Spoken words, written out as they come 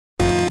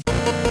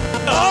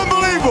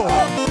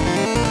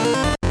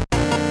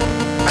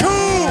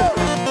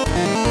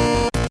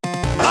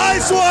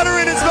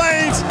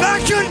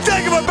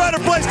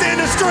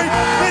Street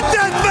in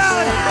Death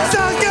Valley,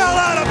 South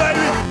Carolina,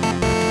 baby.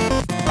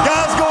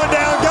 Guys going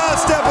down,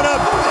 guys stepping up.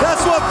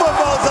 That's what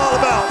football's all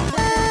about.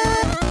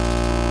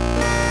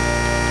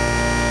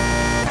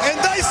 And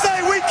they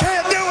say we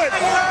can't do it.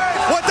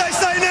 What they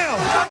say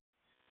now?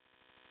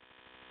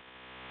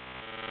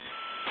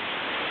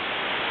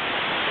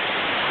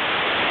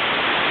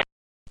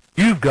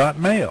 You've got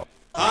mail.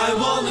 I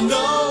wanna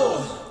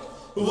know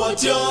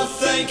what you're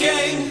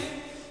thinking.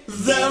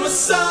 There are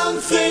some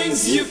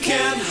things you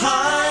can't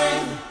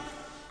hide.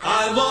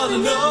 I wanna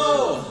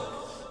know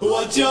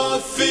what you're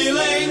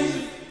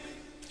feeling.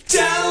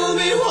 Tell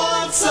me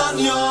what's on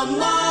your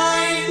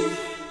mind.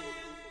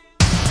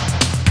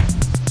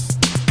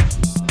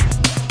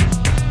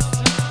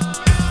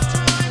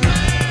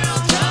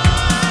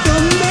 The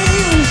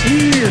mail's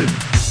here.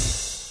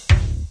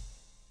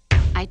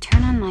 I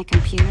turn on my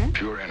computer.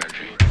 Pure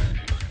energy.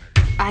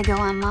 I go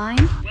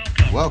online.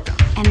 Welcome.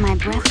 And my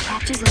breath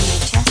catches in my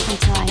chest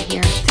until I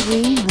hear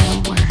three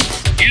little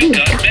words. You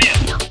got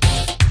mail.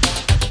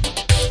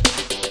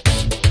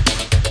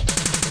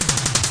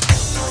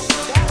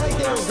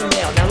 The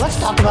mail. Now let's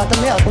talk about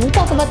the mail. Can we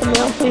talk about the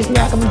mail, please,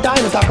 Mac? I'm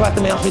dying to talk about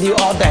the mail with you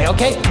all day,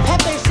 okay?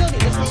 Pepe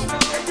Silvia.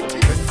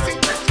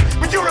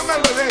 But you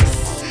remember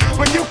this.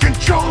 When you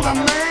control the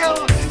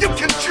mail, you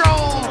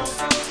control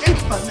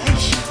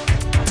information.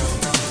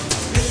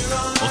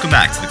 Welcome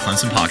back to the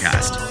Clemson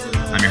Podcast.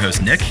 I'm your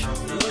host, Nick.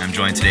 I'm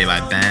joined today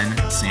by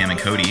Ben, Sam, and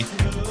Cody,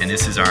 and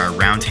this is our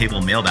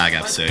roundtable mailbag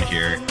episode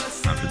here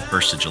for the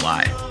 1st of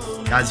July.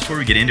 Guys, before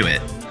we get into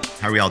it,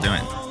 how are we all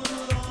doing?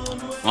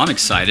 Well, I'm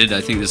excited.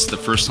 I think this is the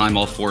first time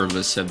all four of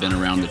us have been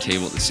around the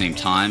table at the same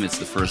time. It's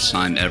the first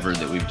time ever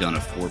that we've done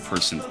a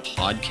four-person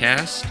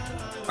podcast.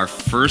 Our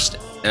first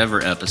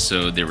ever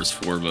episode, there was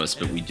four of us,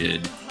 but we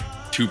did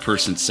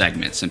two-person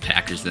segments and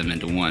packaged them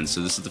into one.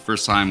 So this is the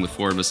first time with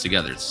four of us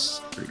together. It's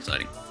pretty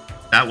exciting.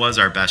 That was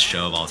our best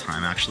show of all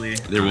time, actually.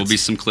 There will be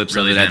some clips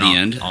really of it at the been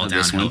end. all of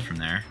this downhill one. from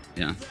there.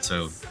 Yeah.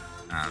 So,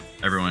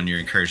 everyone, you're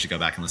encouraged to go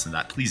back and listen to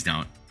that. Please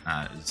don't.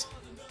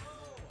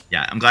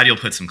 I'm glad you'll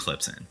put some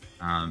clips in.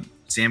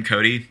 Sam,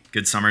 Cody,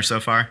 good summer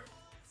so far?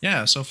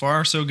 Yeah, so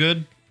far so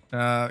good.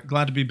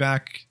 Glad to be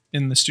back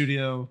in the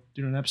studio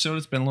doing an episode.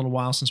 It's been a little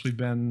while since we've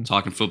been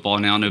Talking football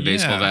now, no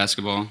baseball,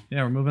 basketball.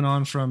 Yeah, we're moving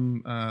on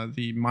from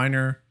the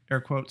minor,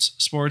 air quotes,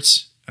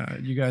 sports.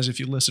 You guys, if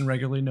you listen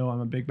regularly, know I'm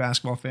a big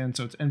basketball fan.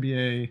 So it's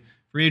NBA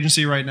free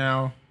agency right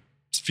now.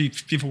 It's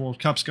FIFA World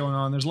Cup's going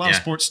on. There's a lot of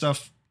sports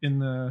stuff in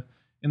the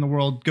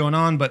world going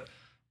on, but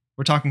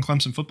we're talking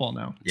Clemson football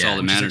now. That's all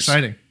that Which is matters.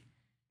 exciting.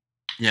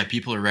 Yeah,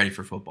 people are ready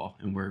for football,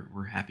 and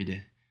we're happy to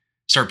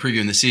start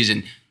previewing the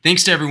season.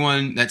 Thanks to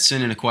everyone that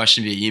sent in a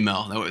question via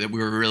email. That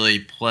we were really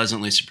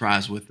pleasantly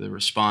surprised with the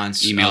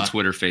response. Email,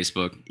 Twitter,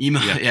 Facebook.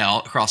 Email,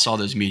 across all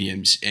those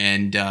mediums.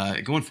 And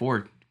going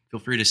forward, feel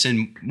free to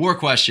send more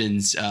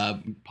questions.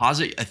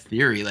 Posit a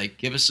theory, like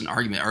give us an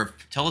argument, or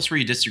tell us where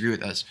you disagree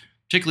with us.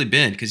 Particularly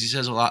Ben, because he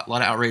says a lot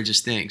of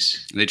outrageous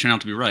things. They turn out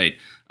to be right.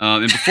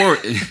 And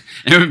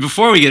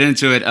before we get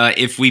into it,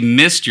 if we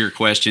missed your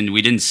question,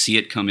 we didn't see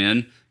it come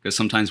in, because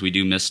sometimes we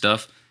do miss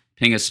stuff,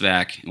 ping us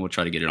back, and we'll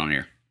try to get it on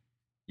air.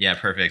 Yeah,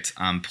 perfect.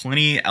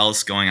 Plenty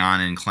else going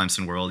on in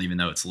Clemson world, even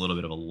though it's a little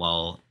bit of a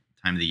lull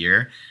time of the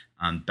year.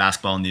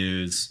 Basketball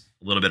news,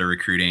 a little bit of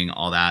recruiting,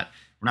 all that.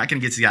 We're not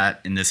going to get to that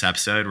in this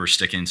episode. We're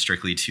sticking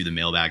strictly to the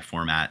mailbag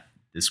format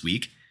this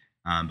week.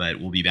 But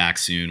we'll be back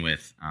soon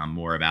with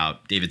more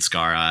about David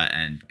Skara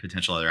and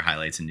potential other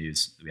highlights and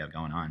news that we have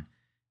going on.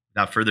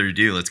 Without further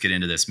ado, let's get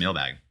into this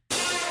mailbag.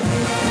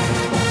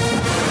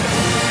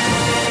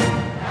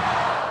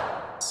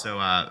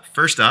 So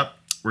first up,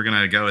 we're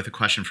going to go with a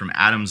question from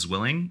Adam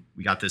Zwilling.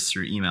 We got this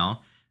through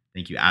email.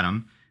 Thank you,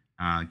 Adam.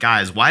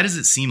 Guys, why does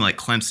it seem like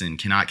Clemson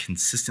cannot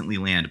consistently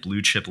land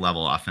blue chip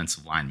level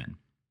offensive linemen?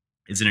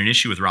 Is it an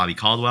issue with Robbie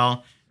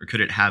Caldwell, or could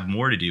it have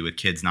more to do with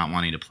kids not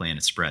wanting to play in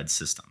a spread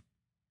system?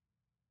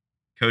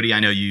 Cody, I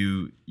know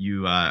you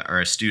are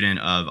a student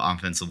of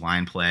offensive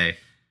line play.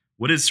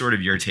 What is sort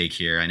of your take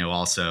here? I know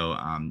also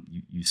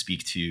you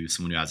speak to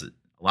someone who has a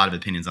lot of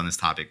opinions on this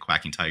topic,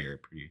 Quacking Tiger,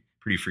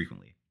 pretty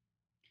frequently.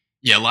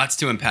 Yeah, lots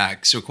to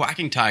unpack. So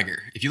Quacking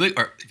Tiger, if you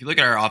look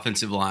at our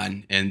offensive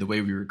line and the way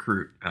we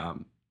recruit,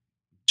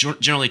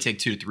 generally take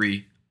 2 to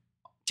 3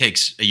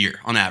 takes a year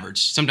on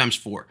average, sometimes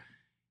 4.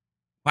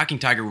 Quacking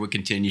Tiger would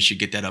contend you should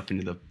get that up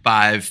into the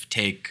 5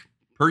 take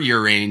per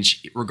year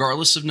range,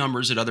 regardless of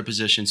numbers at other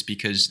positions,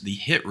 because the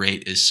hit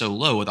rate is so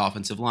low with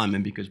offensive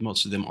linemen because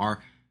most of them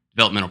are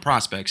developmental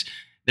prospects.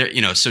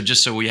 So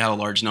just so we have a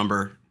large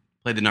number,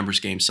 play the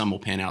numbers game, some will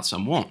pan out,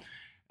 some won't.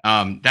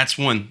 That's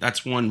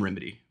one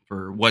remedy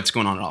for what's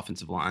going on at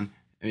offensive line.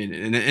 I mean,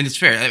 and it's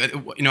fair.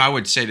 I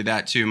would say to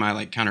that too,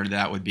 my counter to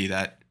that would be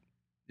that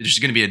there's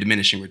going to be a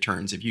diminishing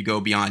returns. If you go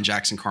beyond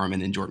Jackson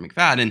Carman and Jordan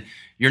McFadden,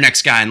 your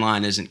next guy in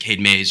line isn't Cade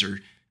Mays or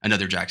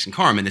another Jackson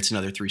Carman. It's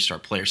another 3-star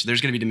player. So there's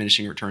going to be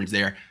diminishing returns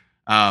there.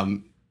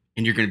 And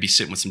you're going to be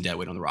sitting with some dead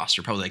weight on the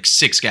roster, probably like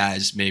 6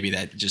 guys maybe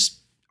that just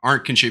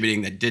aren't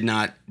contributing,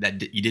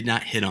 that you did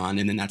not hit on.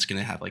 And then that's going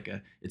to have like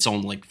its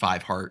own like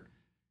 5 heart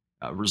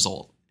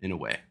result in a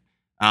way.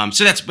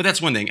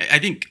 That's one thing. I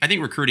think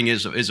recruiting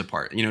is a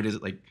part. You know, does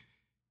it like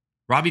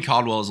Robbie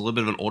Caldwell is a little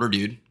bit of an older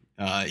dude.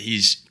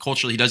 He's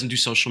culturally, he doesn't do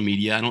social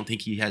media. I don't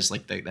think he has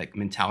like that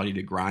mentality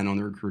to grind on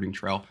the recruiting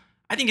trail.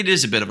 I think it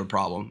is a bit of a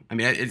problem. I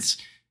mean,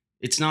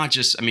 it's not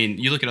just. I mean,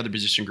 you look at other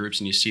position groups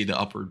and you see the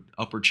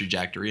upward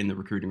trajectory in the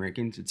recruiting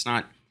rankings. It's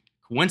not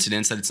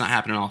coincidence that it's not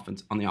happening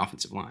on the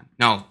offensive line.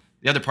 Now,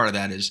 the other part of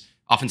that is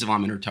offensive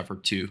linemen are tougher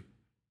to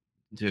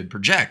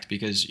project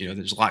because, you know,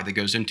 there's a lot that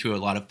goes into a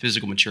lot of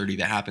physical maturity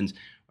that happens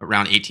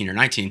around 18 or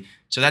 19.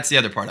 So that's the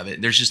other part of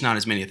it. There's just not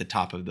as many at the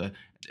top of the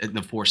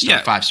 4-star,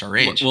 5-star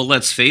range. Well,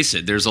 let's face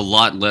it. There's a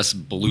lot less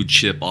blue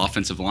chip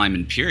offensive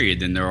linemen, period,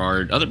 than there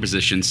are other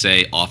positions,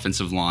 say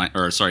defensive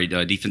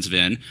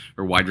end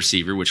or wide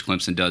receiver, which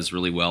Clemson does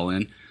really well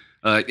in.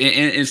 And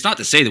it's not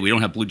to say that we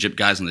don't have blue chip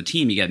guys on the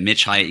team. You got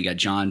Mitch Hyatt, you got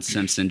John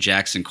Simpson,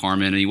 Jackson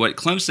Carman. And what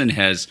Clemson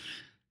has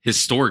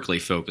historically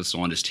focused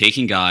on is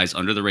taking guys,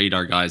 under the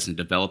radar guys, and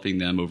developing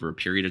them over a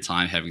period of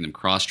time, having them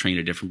cross-train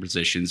at different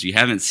positions. You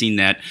haven't seen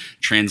that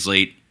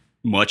translate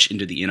much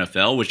into the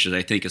NFL, which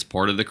I think is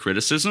part of the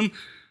criticism.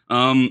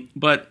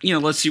 But, you know,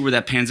 let's see where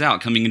that pans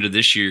out. Coming into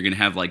this year, you're going to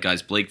have like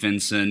guys Blake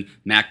Vinson,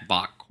 Mac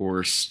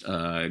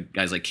Bockhorst,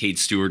 guys like Cade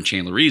Stewart and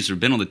Chandler Reeves who have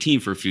been on the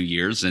team for a few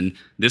years. And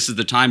this is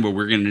the time where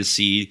we're going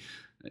to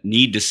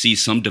need to see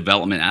some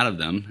development out of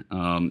them.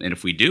 And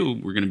if we do,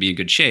 we're going to be in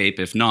good shape.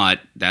 If not,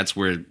 that's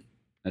where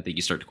I think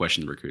you start to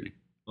question the recruiting.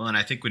 Well, and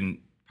I think when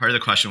part of the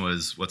question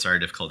was, what's our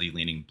difficulty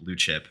leaning blue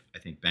chip? I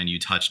think, Ben, you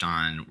touched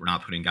on, we're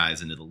not putting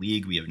guys into the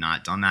league. We have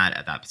not done that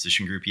at that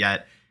position group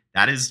yet.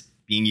 That is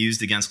being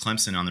used against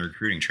Clemson on the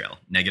recruiting trail.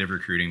 Negative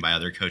recruiting by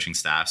other coaching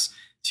staffs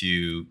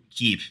to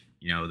keep,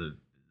 you know,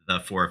 the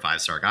 4 or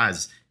 5-star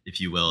guys,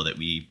 if you will, that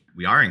we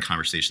are in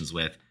conversations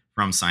with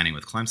from signing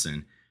with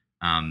Clemson.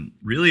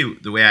 Really,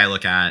 the way I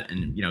look at,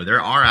 and, you know,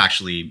 there are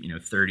actually, you know,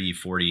 30,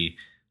 40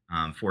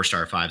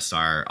 4-star,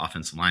 5-star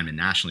offensive linemen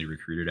nationally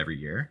recruited every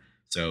year.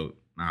 So,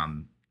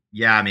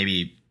 yeah,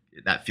 maybe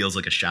that feels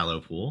like a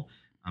shallow pool,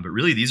 but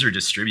really these are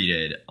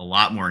distributed a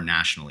lot more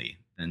nationally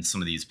than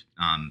some of these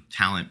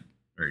talent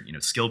or, you know,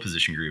 skill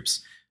position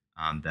groups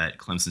that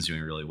Clemson's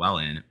doing really well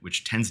in,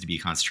 which tends to be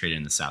concentrated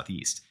in the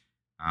Southeast.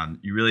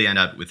 You really end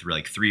up with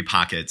like 3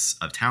 pockets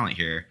of talent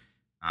here.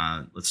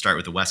 Let's start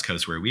with the West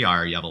Coast where we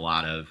are. You have a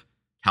lot of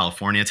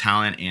California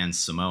talent and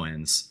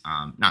Samoans,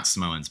 not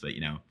Samoans, but,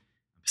 you know,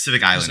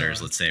 Pacific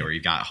Islanders, let's say, where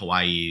you've got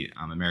Hawaii,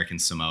 American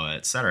Samoa,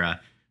 etc.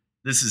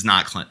 This is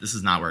not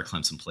where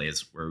Clemson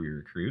plays, where we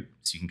recruit.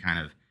 So you can kind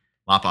of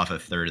lop off a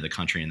third of the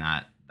country in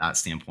that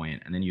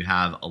standpoint. And then you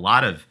have a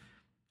lot of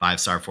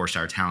 5-star,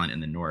 4-star talent in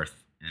the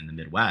North and the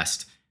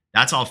Midwest.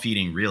 That's all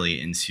feeding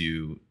really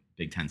into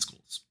Big Ten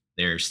schools.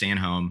 They're staying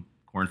home,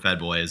 corn-fed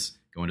boys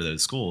going to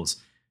those schools.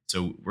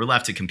 So we're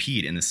left to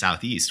compete in the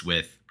Southeast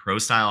with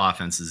pro-style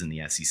offenses in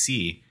the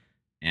SEC.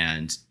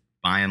 And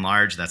by and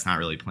large, that's not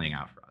really playing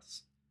out for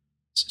us.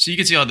 So you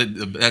can see all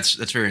that's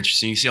very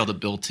interesting. You see all the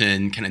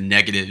built-in kind of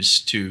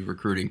negatives to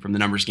recruiting, from the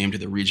numbers game to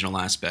the regional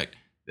aspect.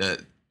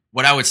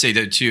 What I would say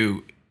though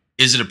too,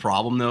 is it a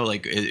problem though?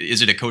 Like,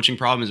 is it a coaching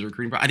problem? Is it a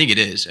recruiting problem? I think it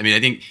is.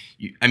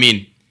 I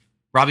mean,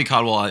 Robbie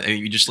Caldwell.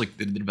 You just look at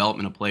the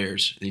development of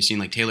players. And you've seen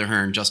like Taylor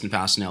Hearn, Justin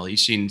Fasanelli. You've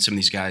seen some of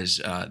these guys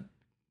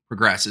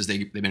progress as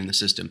they've been in the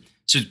system.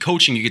 So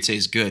coaching, you could say,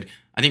 is good.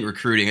 I think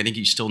recruiting. I think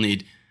you still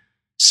need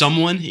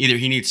someone. Either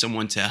he needs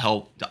someone to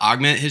help to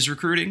augment his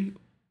recruiting,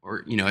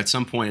 or, you know, at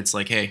some point it's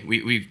like, hey,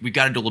 we've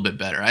got to do a little bit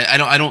better.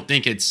 I don't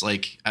think it's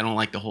like, I don't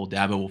like the whole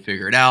Dabo will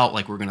figure it out.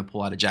 Like, we're going to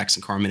pull out a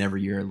Jackson Carman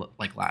every year,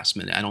 like last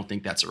minute. I don't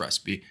think that's a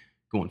recipe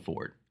going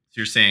forward. So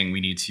you're saying we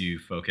need to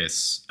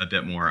focus a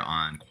bit more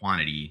on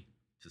quantity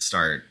to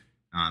start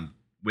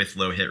with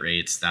low hit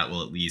rates. That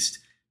will at least,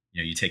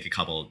 you know, you take a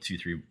couple,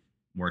 2-3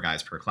 more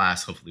guys per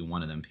class. Hopefully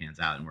one of them pans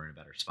out and we're in a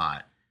better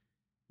spot.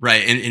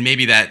 Right, and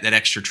maybe that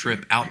extra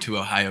trip out to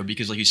Ohio,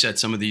 because like you said,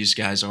 some of these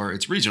guys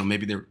it's regional.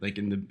 Maybe they're like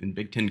in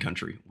Big Ten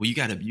country. Well, you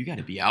gotta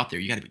be out there.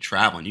 You gotta be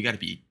traveling. You gotta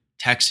be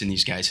texting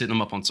these guys, hitting them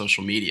up on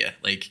social media.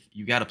 Like,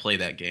 you gotta play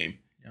that game.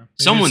 Yeah.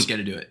 Someone's got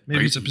to do it.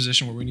 Maybe it's a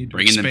position where we need to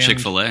bring them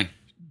Chick-fil-A.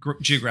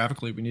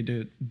 Geographically, we need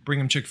to bring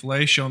them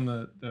Chick-fil-A, show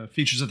them the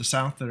features of the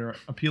South that are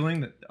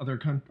appealing that other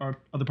parts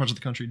of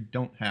the country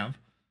don't have.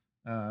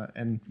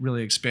 And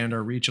really expand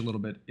our reach a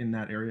little bit in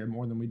that area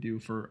more than we do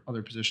for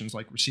other positions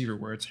like receiver,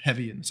 where it's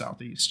heavy in the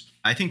Southeast.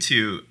 I think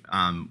too,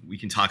 we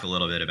can talk a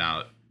little bit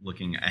about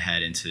looking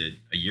ahead into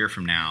a year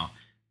from now.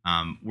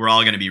 We're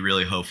all going to be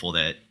really hopeful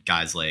that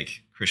guys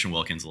like Christian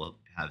Wilkins will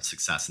have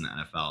success in the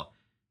NFL.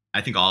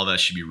 I think all of us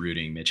should be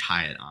rooting Mitch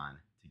Hyatt on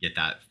to get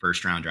that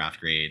first-round draft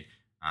grade,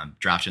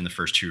 drafted in the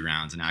first 2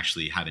 rounds, and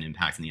actually have an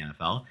impact in the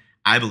NFL.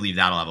 I believe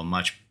that'll have a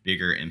much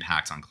bigger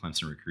impact on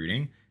Clemson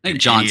recruiting. I think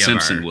John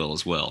Simpson will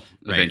as well,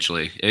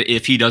 eventually,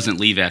 if he doesn't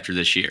leave after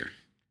this year.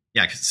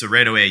 Yeah, so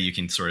right away you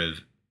can sort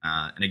of,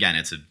 and again,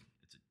 it's a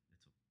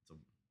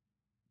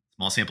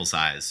small sample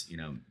size. You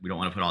know, we don't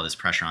want to put all this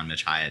pressure on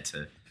Mitch Hyatt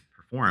to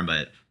perform,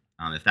 but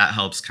if that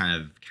helps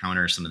kind of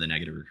counter some of the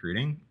negative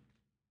recruiting,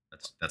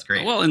 That's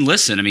great. Well, and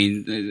listen, I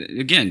mean,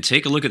 again,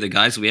 take a look at the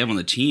guys that we have on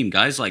the team.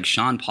 Guys like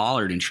Sean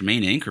Pollard and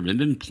Tremaine Anchor have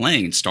been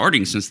playing and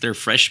starting since their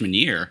freshman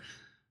year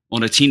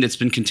on a team that's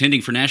been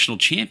contending for national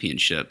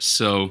championships.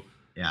 So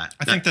yeah,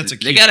 I think that's a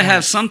key they got to point.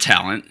 have some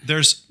talent.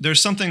 There's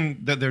something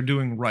that they're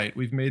doing right.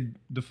 We've made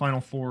the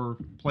Final Four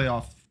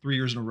playoff 3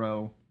 years in a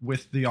row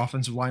with the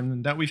offensive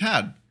linemen that we've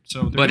had.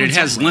 So, But it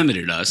has something right.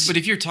 limited us. But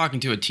if you're talking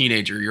to a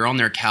teenager, you're on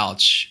their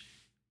couch,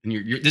 and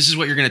you're this is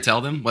what you're going to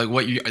tell them. Like,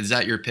 is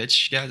that your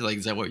pitch, guys? Like,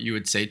 is that what you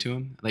would say to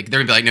them? Like, they're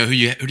gonna be like, no,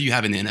 who do you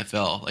have in the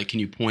NFL? Like,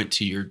 can you point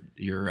to your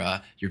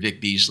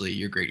Vic Beasley,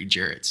 your Grady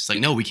Jarrett's? It's like,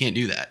 no, we can't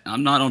do that.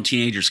 I'm not on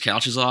teenagers'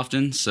 couches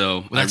often, so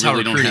Well, that's I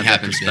really how don't recruiting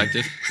have that happens.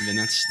 perspective. And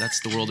then that's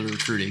the world of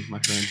recruiting, my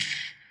friend.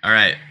 All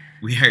right,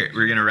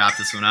 we're gonna wrap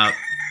this one up.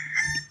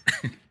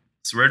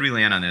 So where do we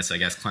land on this? I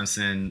guess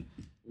Clemson.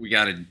 We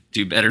got to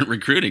do better in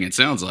recruiting, it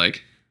sounds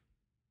like.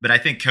 But I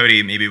think,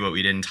 Cody, maybe what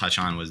we didn't touch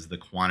on was the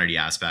quantity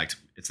aspect.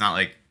 It's not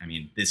like, I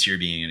mean, this year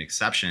being an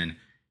exception,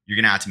 you're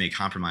going to have to make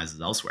compromises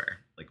elsewhere.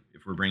 Like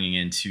if we're bringing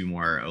in 2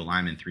 more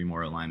O-linemen, 3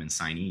 more O-linemen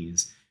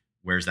signees,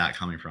 where's that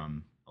coming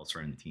from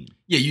elsewhere in the team?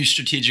 Yeah, you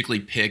strategically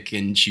pick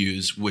and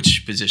choose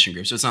which position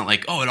group. So it's not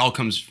like, oh, it all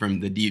comes from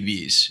the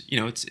DBs. You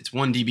know, it's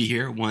one DB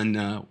here,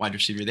 one wide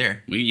receiver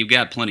there. Well, you've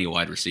got plenty of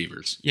wide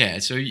receivers. Yeah,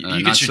 so you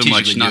can not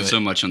strategically not do it. so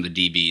much on the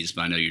DBs,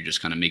 but I know you're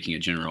just kind of making a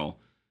general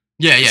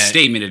Yeah.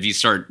 statement if you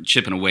start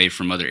chipping away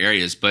from other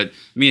areas. But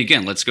I mean,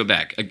 again, let's go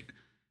back.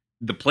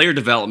 The player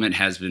development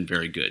has been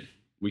very good.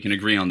 We can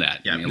agree on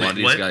that. Yeah, I mean, a lot of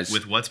these guys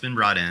with what's been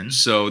brought in.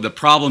 So the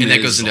problem And is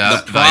that goes into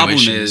the problem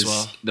evaluation is as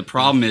well. the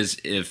problem is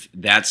if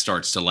that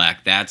starts to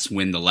lack, that's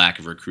when the lack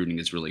of recruiting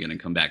is really going to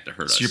come back to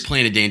hurt us. So you're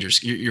playing a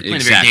dangerous. You're playing a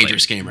Exactly. very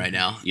dangerous game right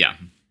now. Yeah.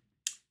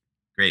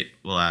 Great.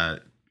 Well,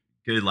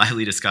 good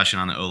lively discussion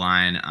on the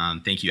O-line.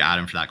 Thank you,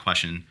 Adam, for that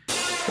question.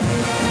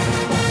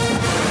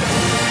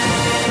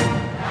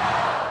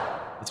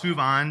 Let's move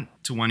on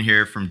to one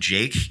here from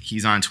Jake.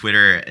 He's on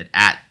Twitter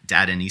at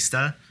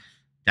 @Dadanista.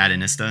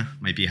 Dadanista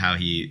might be how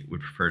he would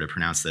prefer to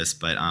pronounce this,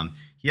 but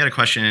he had a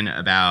question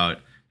about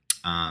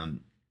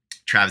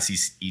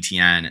Travis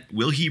Etienne.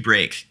 Will he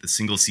break the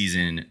single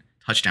season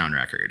touchdown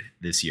record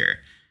this year?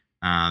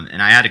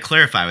 And I had to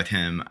clarify with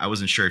him. I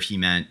wasn't sure if he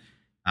meant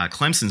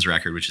Clemson's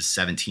record, which is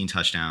 17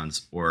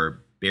 touchdowns,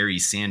 or Barry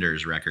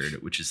Sanders'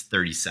 record, which is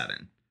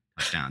 37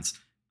 touchdowns.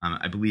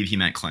 I believe he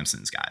meant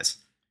Clemson's, guys.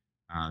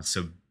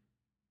 So,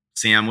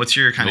 Sam, what's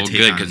your kind of take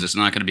good, on because it's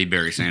not going to be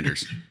Barry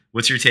Sanders.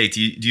 What's your take?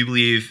 Do you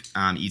believe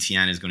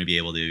Etienne is going to be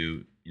able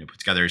to put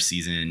together a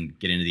season,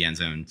 get into the end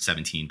zone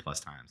 17 plus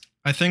times?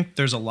 I think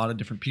there's a lot of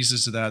different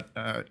pieces to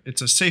that.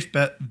 It's a safe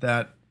bet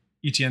that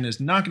Etienne is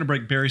not going to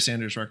break Barry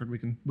Sanders' record.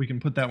 We can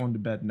put that one to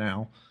bed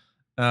now.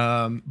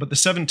 But the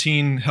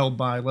 17 held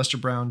by Lester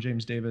Brown,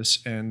 James Davis,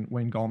 and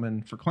Wayne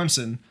Gallman for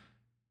Clemson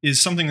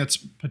is something that's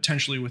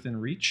potentially within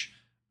reach.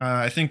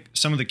 I think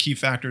some of the key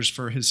factors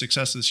for his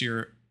success this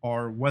year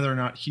are whether or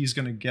not he's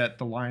going to get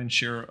the lion's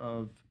share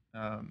of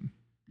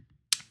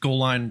goal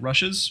line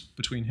rushes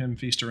between him,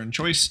 Feaster, and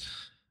Choice.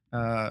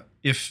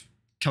 If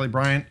Kelly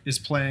Bryant is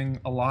playing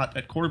a lot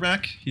at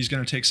quarterback, he's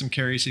going to take some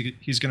carries.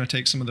 He's going to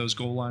take some of those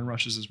goal line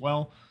rushes as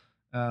well.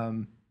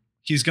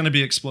 He's going to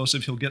be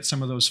explosive. He'll get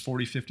some of those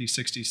 40, 50,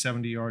 60,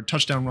 70-yard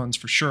touchdown runs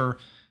for sure.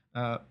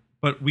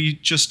 But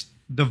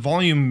the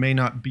volume may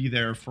not be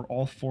there for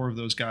all 4 of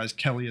those guys,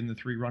 Kelly and the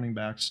 3 running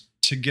backs,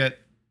 to get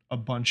a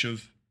bunch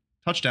of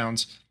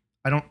touchdowns.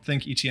 I don't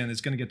think Etienne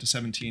is going to get to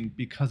 17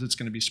 because it's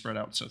going to be spread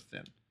out so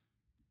thin.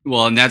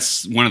 Well, and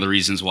that's one of the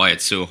reasons why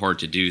it's so hard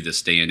to do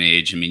this day and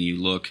age. I mean, you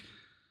look,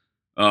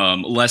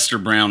 Lester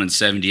Brown in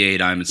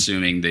 78, I'm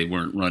assuming they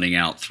weren't running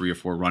out 3 or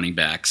 4 running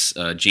backs.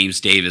 James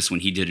Davis, when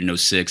he did in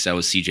 06, that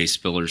was C.J.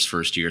 Spiller's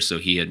first year, so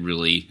he had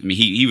really, I mean,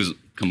 he was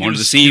come onto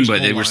the scene,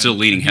 but they were still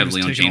leaning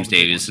heavily on James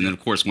Davis. And then, of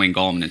course, Wayne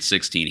Gallman at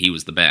 16, he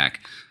was the back.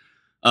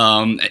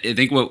 I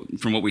think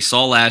from what we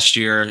saw last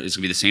year is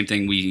going to be the same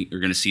thing we are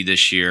going to see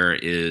this year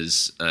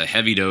is a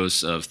heavy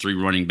dose of 3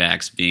 running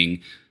backs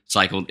being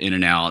cycled in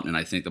and out, and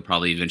I think they'll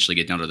probably eventually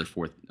get down to their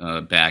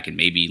 4th back, and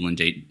maybe Lynn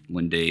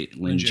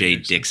J.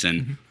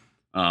 Dixon,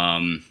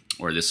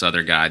 or this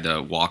other guy,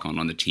 the walk-on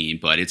on the team.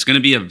 But it's going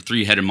to be a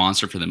 3-headed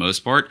monster for the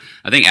most part.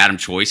 I think Adam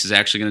Choice is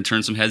actually going to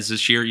turn some heads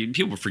this year.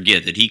 People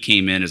forget that he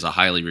came in as a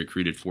highly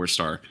recruited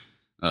 4-star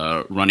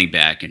running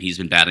back, and he's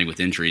been battling with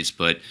injuries.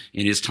 But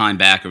in his time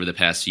back over the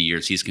past few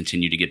years, he's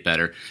continued to get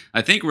better.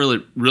 I think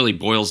really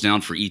boils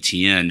down for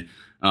Etienne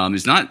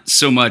is not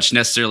so much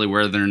necessarily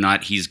whether or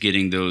not he's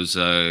getting those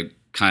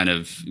kind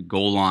of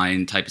goal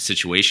line type of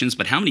situations,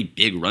 but how many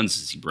big runs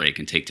does he break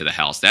and take to the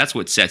house? That's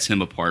what sets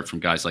him apart from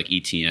guys like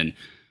Etienne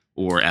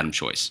or Adam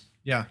Choice.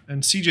 Yeah,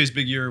 and CJ's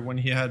big year when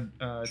he had,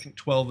 I think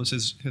 12 was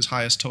his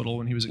highest total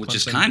when he was at Clemson. Which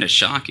is kind of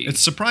shocking.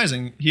 It's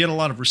surprising. He had a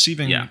lot of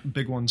receiving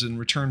big ones and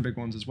return big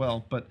ones as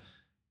well, but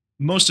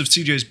most of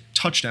CJ's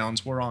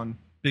touchdowns were on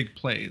big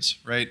plays,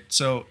 right?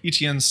 So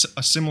Etienne's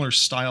a similar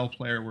style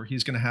player where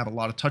he's going to have a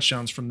lot of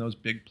touchdowns from those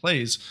big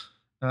plays.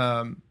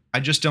 I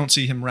just don't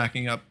see him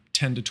racking up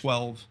 10 to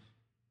 12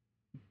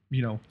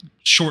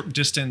 short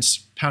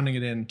distance, pounding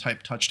it in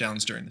type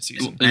touchdowns during the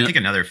season. And I think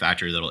another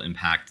factor that'll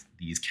impact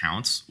these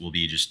counts will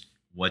be just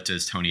what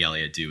does Tony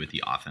Elliott do with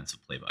the offensive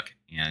playbook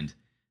and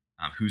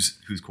who's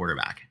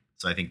quarterback.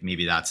 So I think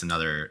maybe that's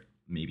another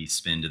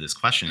spin to this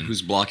question.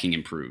 Who's blocking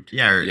improved?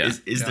 Yeah.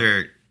 Is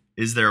there?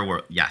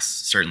 Yes,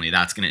 certainly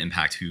that's going to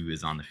impact who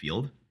is on the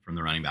field from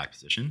the running back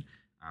position.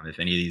 If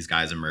any of these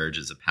guys emerge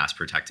as a pass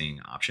protecting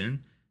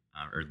option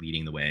or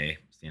leading the way,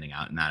 standing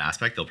out in that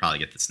aspect, they'll probably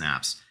get the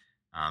snaps.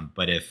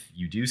 But if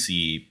you do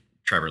see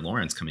Trevor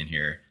Lawrence come in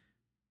here,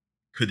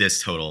 could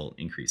this total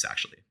increase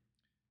actually?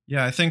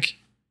 Yeah, I think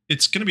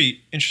it's going to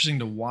be interesting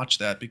to watch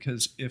that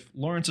because if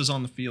Lawrence is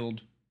on the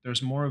field,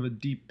 there's more of a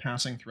deep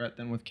passing threat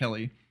than with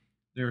Kelly.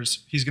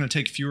 He's going to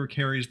take fewer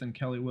carries than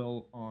Kelly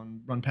will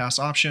on run pass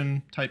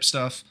option type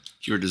stuff.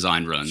 Fewer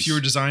designed runs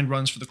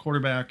for the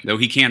quarterback. Though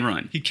he can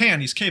run.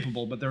 He's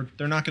capable, but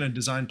they're not going to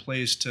design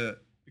plays to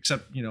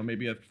except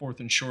maybe a 4th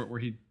and short where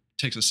he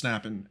takes a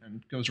snap and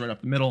goes right up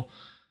the middle.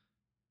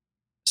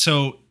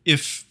 So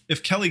if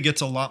Kelly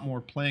gets a lot more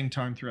playing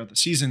time throughout the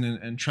season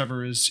and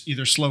Trevor is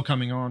either slow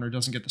coming on or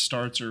doesn't get the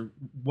starts or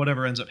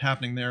whatever ends up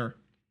happening there,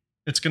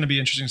 it's going to be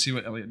interesting to see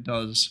what Elliott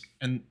does.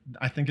 And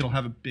I think it'll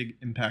have a big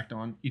impact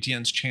on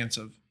Etienne's chance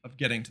of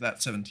getting to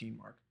that 17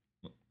 mark.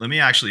 Let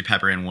me actually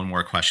pepper in one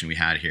more question we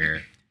had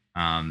here.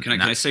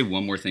 Can I say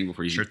one more thing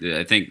before you? Sure.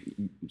 I think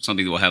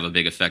something that will have a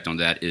big effect on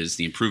that is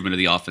the improvement of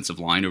the offensive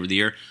line over the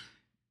year.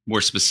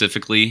 More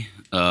specifically,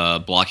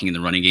 blocking in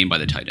the running game by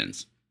the tight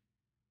ends.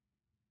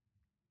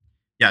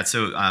 Yeah,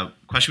 so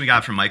question we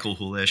got from Michael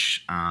Hoolish.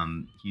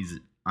 He's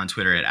on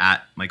Twitter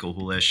at Michael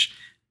Hoolish.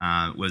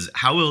 Was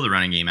how will the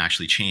running game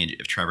actually change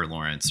if Trevor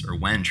Lawrence or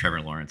when Trevor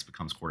Lawrence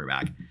becomes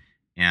quarterback?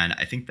 And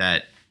I think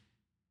that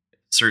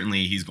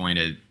certainly he's going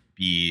to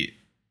be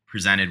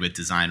presented with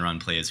design run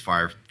plays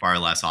far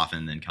less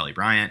often than Kelly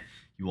Bryant.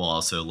 He will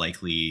also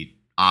likely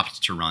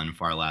opt to run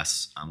far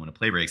less when a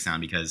play breaks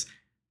down because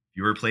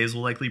fewer plays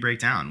will likely break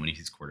down when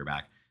he's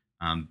quarterback.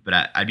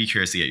 But I'd be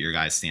curious to get your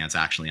guys' stance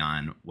actually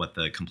on what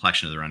the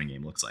complexion of the running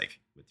game looks like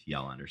with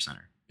TL under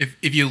center.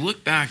 If you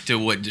look back to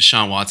what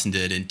Deshaun Watson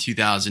did in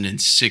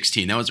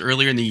 2016, that was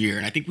earlier in the year,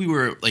 and I think we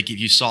were like, if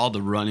you saw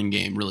the running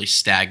game really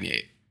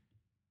stagnate,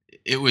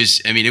 it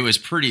was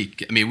pretty.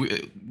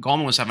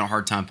 Gallman was having a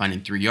hard time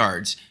finding 3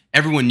 yards.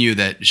 Everyone knew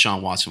that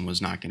Deshaun Watson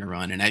was not going to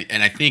run, and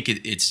I think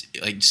it's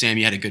like Sam,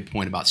 you had a good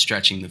point about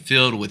stretching the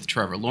field with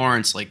Trevor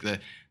Lawrence, like the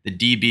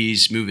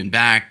DBs moving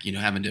back,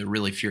 having to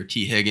really fear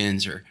T.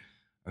 Higgins or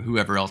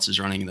whoever else is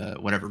running the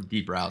whatever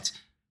deep routes.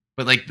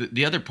 But like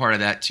the other part of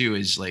that too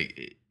is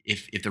like.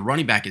 If the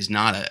running back is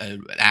not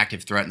an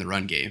active threat in the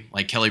run game,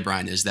 like Kelly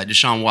Bryant is, that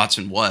Deshaun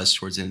Watson was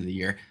towards the end of the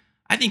year,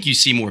 I think you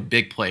see more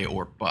big play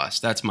or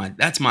bust. That's my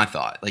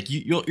thought. Like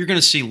you're going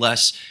to see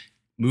less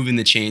moving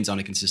the chains on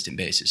a consistent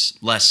basis,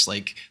 less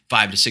like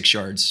 5 to 6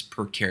 yards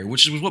per carry,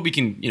 which is what we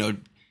can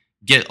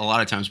get a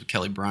lot of times with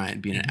Kelly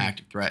Bryant being an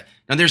active threat.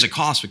 Now there's a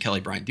cost with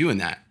Kelly Bryant doing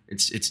that.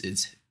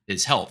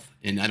 It's health,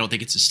 and I don't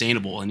think it's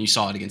sustainable. And you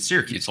saw it against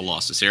Syracuse. It's a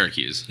loss to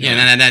Syracuse. Yeah,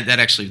 and that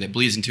actually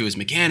bleeds into his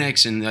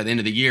mechanics, and at the end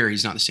of the year,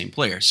 he's not the same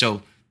player.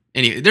 So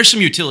anyway, there's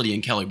some utility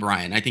in Kelly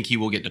Bryant. I think he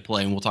will get to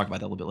play, and we'll talk about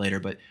that a little bit later.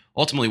 But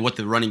ultimately, what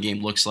the running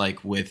game looks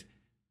like with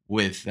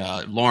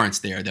Lawrence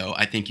there, though,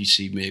 I think you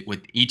see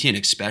with Etienne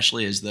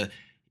especially is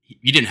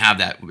you didn't have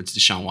that with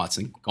Deshaun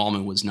Watson.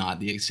 Gallman was not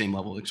the same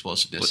level of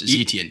explosiveness as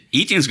Etienne.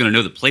 Etienne's going to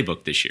know the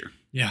playbook this year.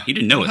 Yeah, he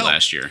didn't know it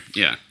last year.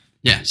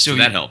 Yeah. So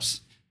that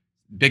helps.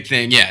 Big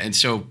thing, yeah. And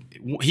so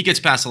he gets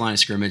past the line of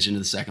scrimmage into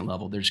the second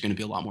level. There's going to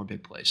be a lot more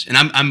big plays. And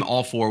I'm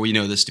all for, we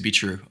know this to be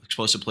true,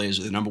 explosive plays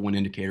are the number one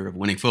indicator of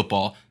winning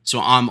football. So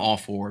I'm all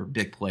for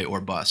big play or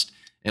bust,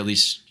 at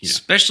least.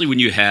 Especially when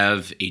you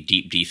have a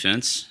deep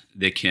defense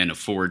that can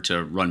afford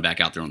to run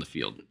back out there on the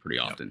field pretty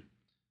often.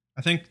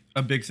 I think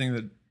a big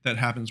thing that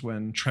happens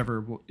when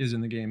Trevor is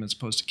in the game as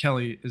opposed to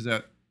Kelly is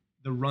that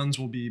the runs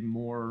will be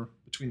more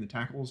between the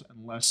tackles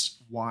and less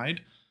wide.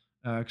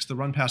 Because the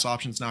run-pass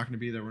option is not going to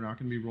be there. We're not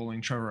going to be rolling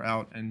Trevor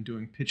out and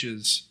doing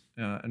pitches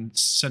and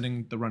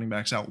sending the running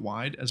backs out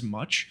wide as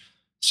much.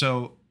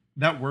 So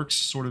that works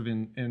sort of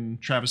in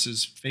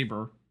Travis's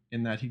favor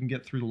in that he can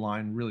get through the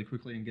line really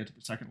quickly and get to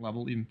the second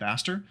level even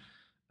faster.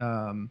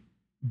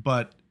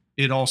 But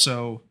it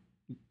also,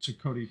 to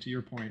Cody, to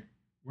your point,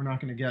 we're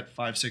not going to get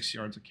 5-6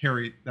 yards of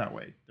carry that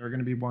way. There are going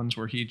to be ones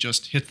where he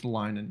just hits the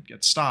line and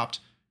gets stopped,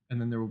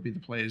 and then there will be the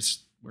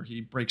plays where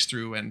he breaks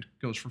through and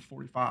goes for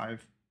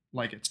 45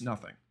 like it's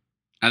nothing.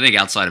 I think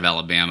outside of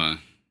Alabama,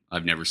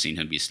 I've never seen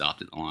him be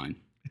stopped at the line.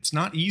 It's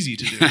not easy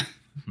to do.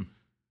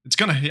 He's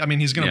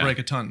gonna break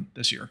a ton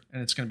this year,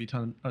 and it's gonna be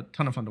a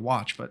ton of fun to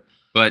watch.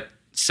 But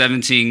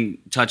 17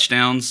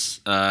 touchdowns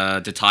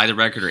to tie the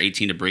record or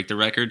 18 to break the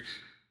record.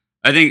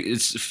 I think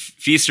it's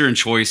Feaster and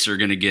Choice are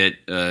going to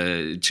get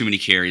too many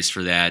carries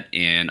for that,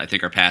 and I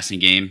think our passing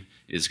game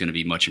is going to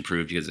be much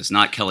improved because it's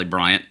not Kelly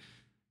Bryant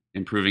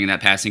improving in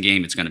that passing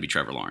game. It's going to be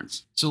Trevor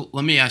Lawrence. So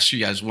let me ask you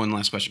guys one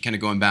last question, kind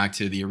of going back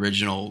to the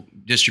original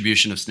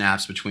distribution of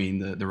snaps between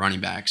the running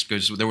backs,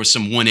 because there was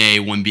some 1A,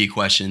 1B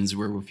questions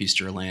where will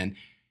Feaster land.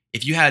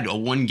 If you had a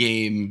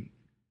one-game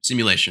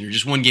simulation or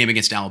just one game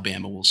against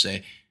Alabama, we'll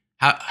say,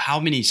 how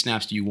many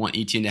snaps do you want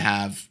Etienne to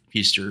have,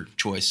 Feaster,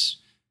 Choice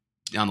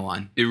down the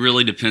line? It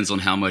really depends on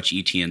how much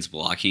Etienne's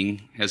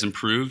blocking has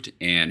improved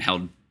and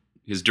how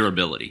his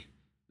durability,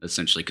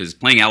 essentially, because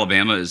playing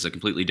Alabama is a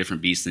completely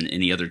different beast than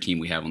any other team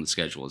we have on the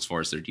schedule as far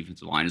as their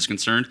defensive line is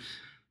concerned.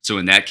 So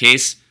in that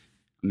case,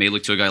 I may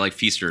look to a guy like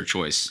Feaster or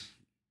Choice.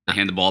 They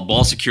hand the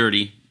ball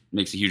security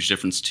makes a huge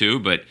difference too,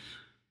 but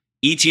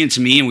Etienne,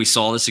 to me, and we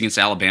saw this against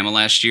Alabama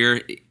last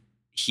year,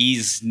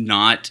 he's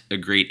not a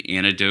great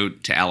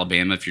antidote to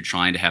Alabama if you're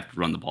trying to have to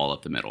run the ball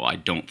up the middle. I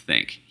don't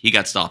think. He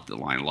got stopped at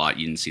the line a lot.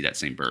 You didn't see that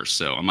same burst.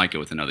 So I might go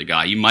with another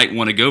guy. You might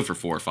want to go for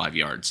 4 or 5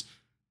 yards,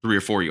 3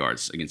 or 4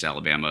 yards against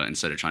Alabama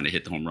instead of trying to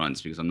hit the home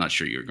runs, because I'm not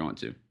sure you're going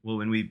to. Well,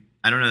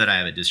 I don't know that I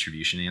have a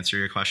distribution to answer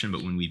your question,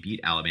 but when we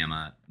beat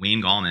Alabama,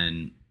 Wayne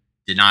Gallman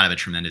did not have a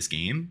tremendous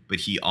game,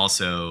 but he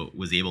also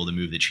was able to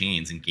move the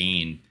chains and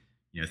gain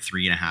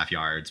 3.5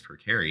 yards per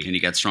carry. And he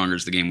got stronger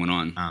as the game went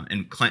on.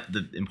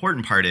 The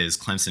important part is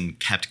Clemson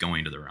kept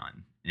going to the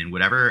run. And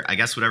whatever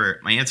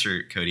my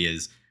answer, Cody,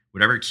 is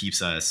whatever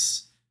keeps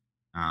us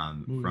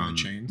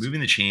moving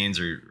the chains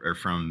or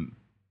from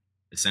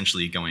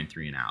essentially going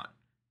 3 and out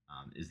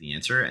is the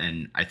answer.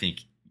 And I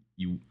think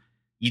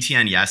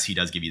Etienne, yes, he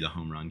does give you the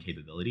home run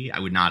capability. I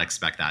would not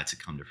expect that to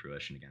come to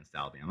fruition against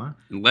Alabama.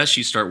 Unless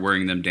you start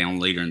wearing them down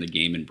later in the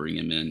game and bring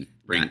him in.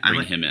 Bring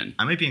him in.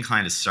 I might be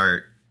inclined to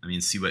start.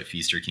 See what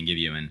Feaster can give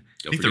you. And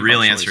I think the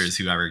real answer is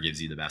whoever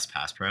gives you the best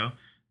pass pro.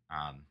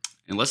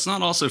 And let's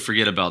not also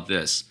forget about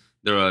this.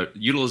 The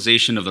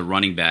utilization of the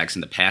running backs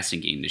in the passing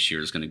game this year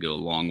is going to go a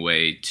long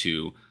way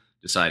to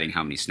deciding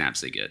how many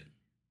snaps they get.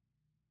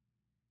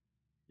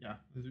 Yeah,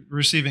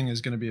 receiving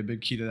is going to be a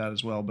big key to that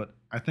as well. But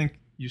I think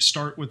you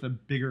start with a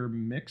bigger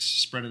mix,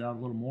 spread it out a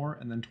little more,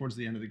 and then towards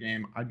the end of the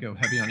game, I'd go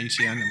heavy on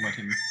Etienne and let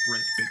him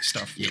break big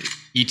stuff. Yeah,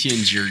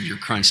 Etienne's your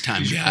crunch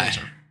time guy.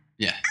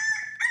 Yeah,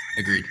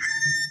 agreed.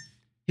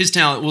 His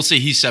talent, we'll say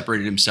he's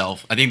separated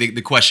himself. I think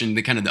the question,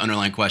 the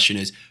underlying question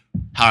is,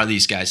 how do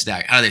these guys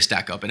stack? How do they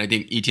stack up? And I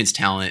think Etienne's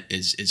talent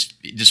is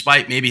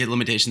despite maybe his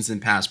limitations in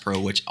pass pro,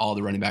 which all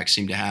the running backs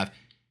seem to have,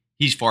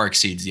 he far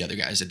exceeds the other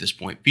guys at this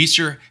point.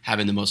 Feaster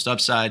having the most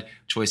upside,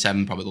 Choice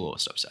having probably the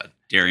lowest upside.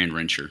 Darian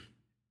Rencher.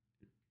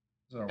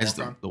 As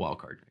the wild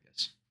card, I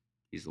guess.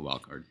 He's the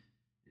wild card.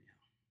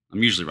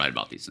 I'm usually right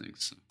about these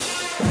things. So.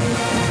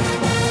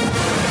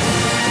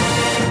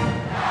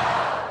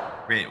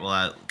 Great.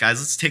 Well, guys,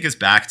 let's take us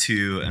back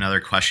to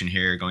another question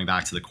here, going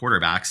back to the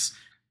quarterbacks.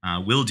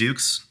 Will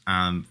Dukes,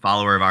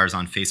 follower of ours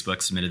on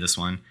Facebook, submitted this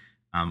one.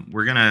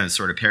 We're going to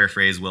sort of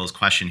paraphrase Will's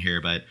question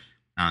here, but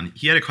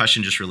he had a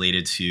question just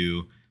related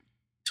to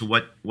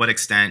what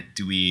extent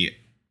do we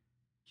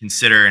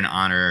consider and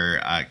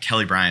honor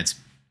Kelly Bryant's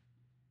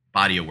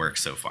body of work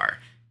so far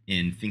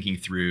in thinking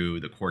through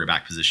the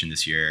quarterback position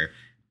this year.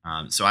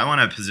 So I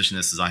want to position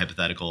this as a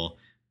hypothetical.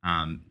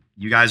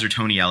 You guys are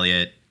Tony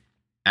Elliott.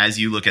 As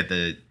you look at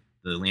the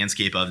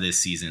landscape of this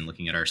season,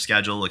 looking at our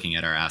schedule, looking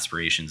at our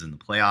aspirations in the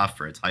playoff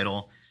for a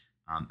title,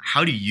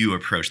 how do you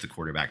approach the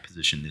quarterback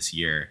position this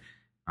year?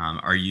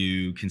 Are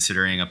you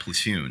considering a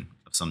platoon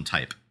of some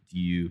type? Do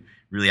you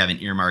really have an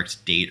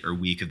earmarked date or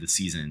week of the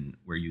season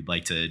where you'd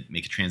like to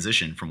make a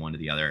transition from one to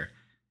the other?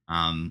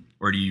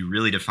 Or do you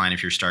really define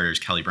if your starter is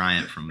Kelly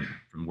Bryant from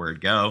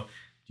word go?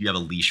 Do you have a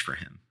leash for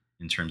him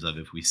in terms of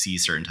if we see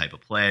certain type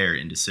of play or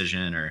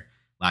indecision or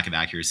lack of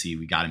accuracy,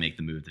 we got to make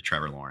the move to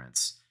Trevor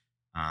Lawrence?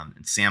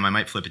 And Sam, I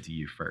might flip it to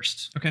you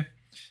first. Okay.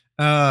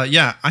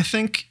 Yeah, I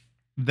think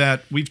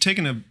that we've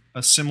taken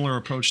a similar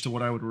approach to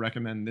what I would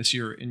recommend this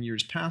year in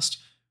years past,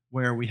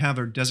 where we have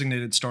our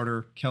designated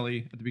starter,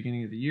 Kelly, at the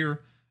beginning of the year,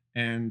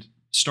 and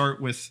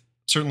start with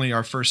certainly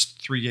our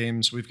first 3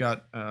 games. We've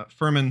got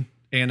Furman,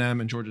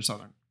 A&M, and Georgia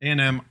Southern.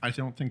 A&M, I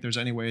don't think there's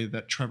any way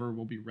that Trevor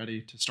will be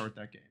ready to start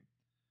that game.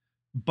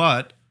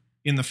 But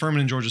in the Furman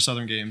and Georgia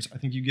Southern games, I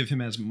think you give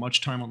him as much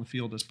time on the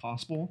field as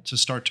possible to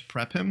start to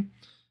prep him,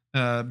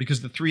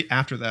 because the 3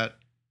 after that,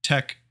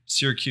 Tech,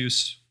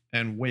 Syracuse,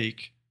 and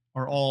Wake,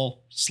 are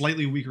all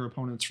slightly weaker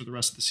opponents for the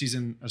rest of the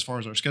season as far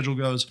as our schedule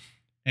goes.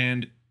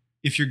 And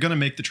if you're going to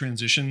make the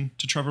transition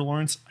to Trevor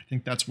Lawrence, I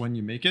think that's when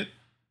you make it.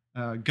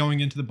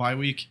 Going into the bye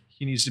week,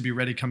 he needs to be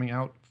ready coming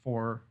out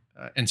for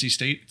NC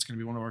State. It's going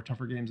to be one of our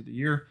tougher games of the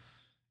year.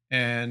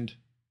 And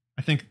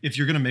I think if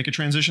you're going to make a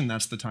transition,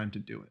 that's the time to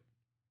do it.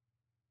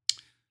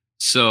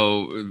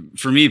 So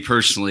for me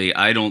personally,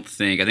 I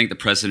think the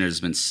precedent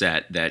has been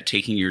set that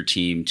taking your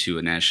team to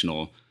a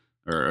national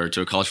or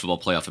to a college football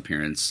playoff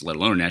appearance, let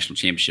alone a national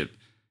championship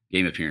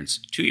game appearance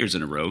 2 years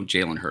in a row,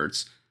 Jalen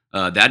Hurts,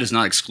 that does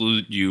not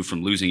exclude you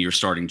from losing your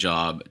starting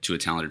job to a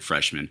talented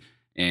freshman.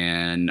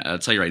 And I'll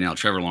tell you right now,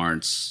 Trevor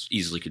Lawrence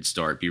easily could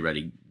be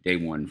ready day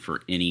one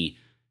for any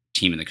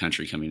team in the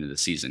country coming into the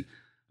season.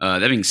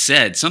 That being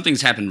said,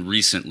 something's happened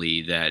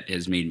recently that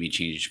has made me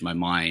change my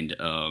mind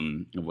of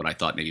what I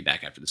thought maybe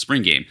back after the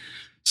spring game.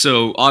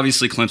 So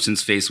obviously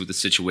Clemson's faced with the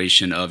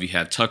situation of you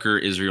have Tucker,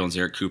 Israel, and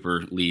Zarek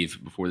Cooper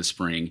leave before the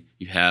spring.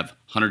 You have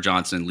Hunter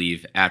Johnson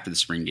leave after the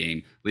spring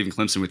game, leaving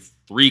Clemson with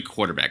 3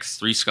 quarterbacks,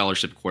 3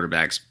 scholarship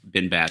quarterbacks,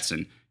 Ben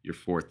Batson, your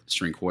fourth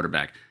string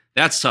quarterback.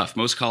 That's tough.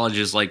 Most college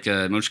teams like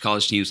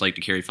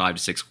to carry 5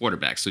 to 6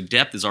 quarterbacks. So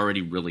depth is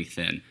already really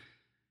thin.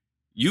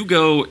 You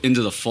go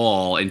into the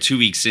fall and 2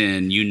 weeks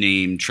in, you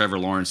name Trevor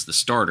Lawrence the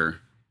starter.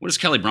 What does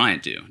Kelly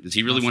Bryant do? Does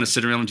he really want to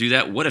sit around and do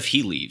that? What if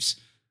he leaves?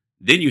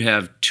 Then you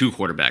have 2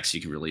 quarterbacks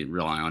you can really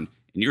rely on,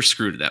 and you're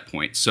screwed at that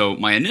point. So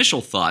my initial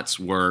thoughts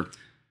were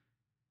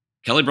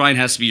Kelly Bryant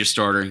has to be your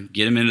starter.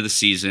 Get him into the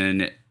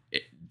season.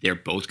 They're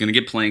both going to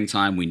get playing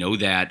time. We know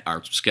that.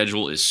 Our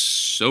schedule is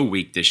so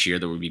weak this year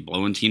that we'll be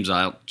blowing teams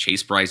out.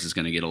 Chase Bryce is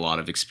going to get a lot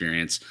of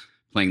experience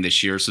playing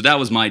this year. So that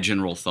was my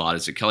general thought,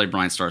 is that Kelly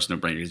Bryant starts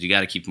no-brainer because you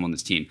got to keep him on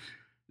this team.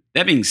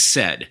 That being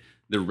said,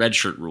 the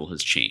redshirt rule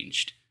has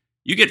changed.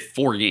 You get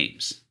 4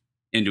 games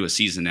into a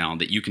season now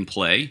that you can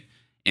play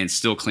and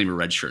still claim a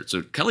redshirt.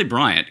 So Kelly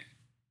Bryant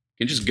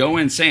can just go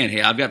in saying,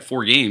 hey, I've got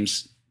 4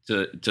 games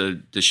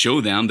to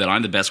show them that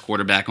I'm the best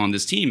quarterback on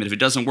this team. And if it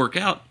doesn't work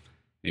out,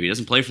 maybe he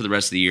doesn't play for the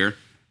rest of the year,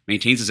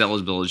 maintains his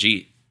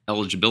eligibility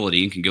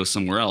and can go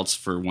somewhere else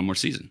for one more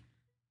season.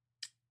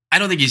 I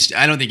don't think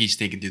he's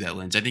thinking through that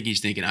lens. I think he's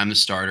thinking, I'm the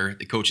starter.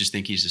 The coaches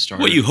think he's the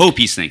starter. Well, you hope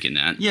he's thinking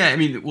that. Yeah, I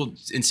mean, well,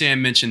 and Sam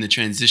mentioned the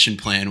transition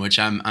plan, which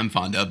I'm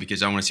fond of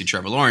because I want to see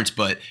Trevor Lawrence,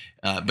 but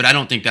I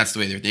don't think that's the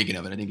way they're thinking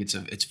of it. I think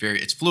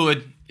it's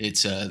fluid.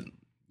 It's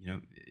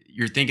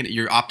you're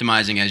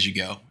optimizing as you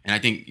go, and I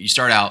think you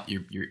start out,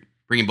 you're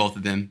bringing both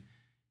of them,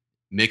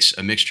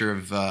 a mixture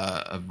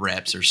of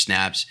reps or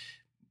snaps.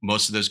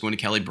 Most of those going to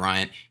Kelly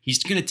Bryant.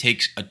 He's going to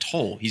take a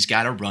toll. He's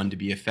got to run to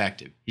be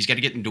effective. He's got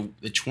to get into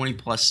the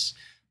 20-plus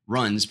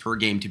runs per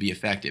game to be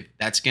effective.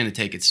 That's going to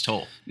take its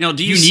toll. Now,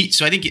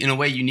 So I think in a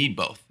way you need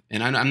both.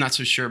 And I'm not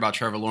so sure about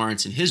Trevor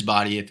Lawrence and his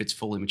body if it's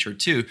fully mature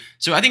too.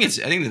 So I think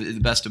the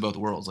best of both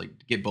worlds, like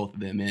get both of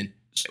them in.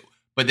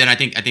 But then I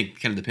think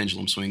kind of the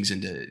pendulum swings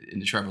into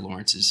Trevor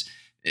Lawrence's.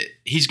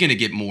 He's going to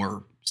get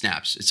more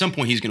snaps. At some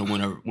point, he's going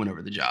to win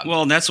over the job.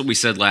 Well, and that's what we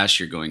said last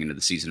year going into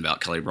the season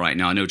about Kelly Bryant.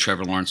 Now, I know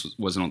Trevor Lawrence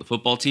wasn't on the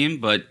football team,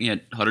 but you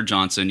had Hunter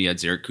Johnson, you had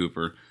Zarek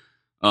Cooper.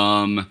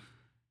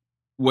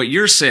 What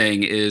you're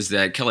saying is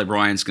that Kelly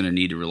Bryant's going to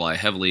need to rely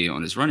heavily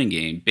on his running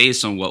game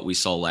based on what we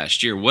saw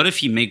last year. What if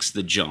he makes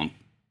the jump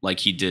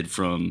like he did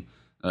from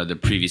the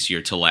previous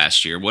year to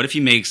last year? What if he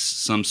makes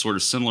some sort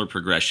of similar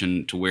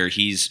progression to where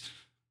he's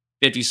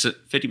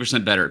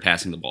 50% better at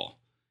passing the ball?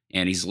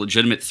 And he's a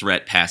legitimate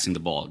threat passing the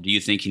ball. Do you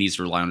think he needs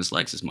to rely on his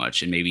legs as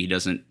much, and maybe he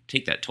doesn't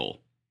take that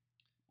toll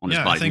on his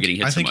body from getting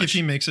hit so much? I think if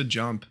he makes a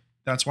jump,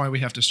 that's why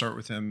we have to start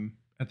with him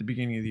at the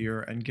beginning of the year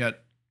and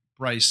get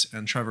Bryce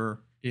and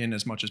Trevor in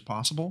as much as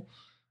possible.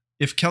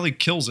 If Kelly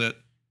kills it,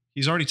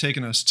 he's already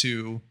taken us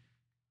to,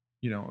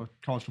 a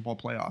college football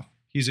playoff.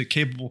 He's a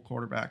capable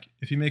quarterback.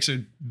 If he makes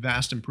a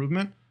vast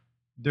improvement,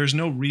 there's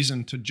no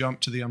reason to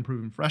jump to the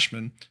unproven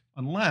freshman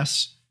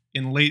unless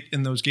late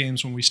in those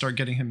games when we start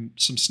getting him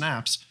some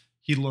snaps,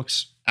 he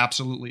looks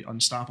absolutely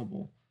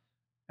unstoppable.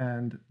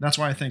 And that's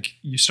why I think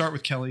you start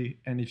with Kelly,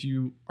 and if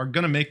you are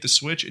going to make the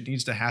switch, it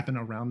needs to happen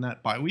around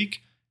that bye week.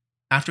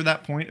 After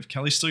that point, if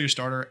Kelly's still your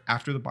starter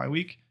after the bye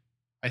week,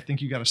 I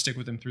think you got to stick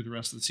with him through the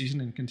rest of the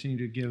season and continue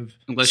to give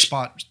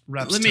spot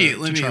reps. Let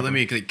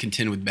me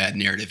contend with bad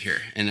narrative here,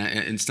 and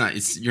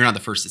you're not the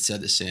first that said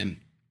this, Sam.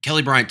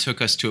 Kelly Bryant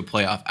took us to a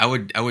playoff.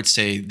 I would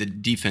say the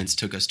defense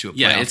took us to a playoff.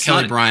 Yeah,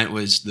 Kelly Bryant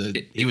was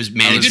he was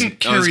managing.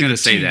 I was going to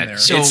say that.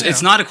 So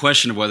it's not a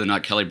question of whether or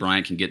not Kelly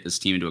Bryant can get this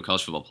team into a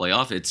college football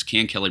playoff. It's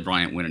can Kelly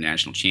Bryant win a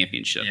national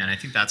championship? Yeah, and I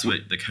think that's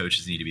what the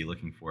coaches need to be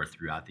looking for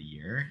throughout the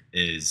year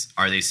is,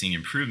 are they seeing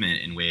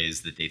improvement in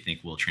ways that they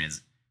think will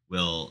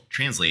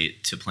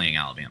translate to playing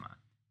Alabama?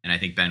 And I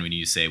think, Ben, when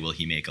you say, will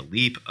he make a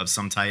leap of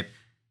some type,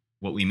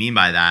 what we mean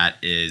by that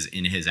is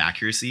in his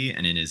accuracy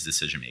and in his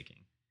decision-making.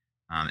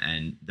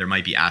 And there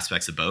might be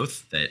aspects of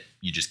both that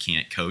you just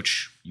can't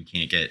coach. You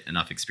can't get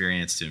enough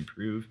experience to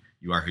improve.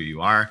 You are who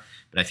you are.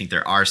 But I think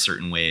there are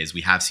certain ways.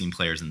 We have seen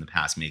players in the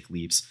past make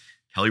leaps.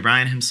 Kelly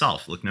Bryant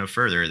himself, look no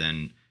further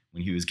than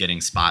when he was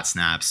getting spot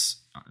snaps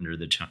under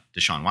the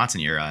Deshaun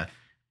Watson era.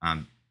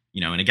 And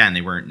again,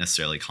 they weren't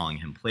necessarily calling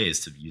him plays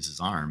to use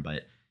his arm,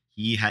 but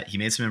he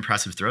made some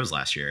impressive throws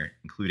last year,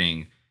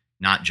 including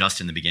not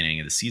just in the beginning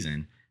of the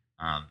season.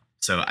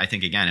 So I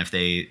think, again, if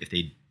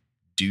they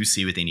do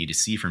see what they need to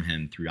see from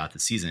him throughout the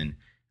season,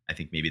 I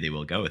think maybe they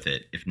will go with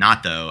it. If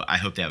not, though, I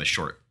hope they have a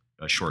short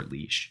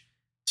leash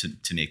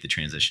to make the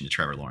transition to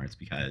Trevor Lawrence,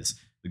 because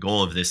the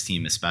goal of this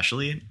team,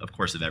 especially, of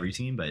course, of every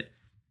team, but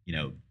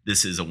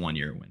this is a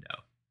 1-year window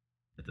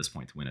at this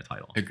point to win a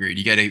title. Agreed.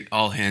 You got to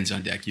all hands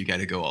on deck. You got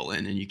to go all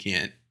in, and you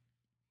can't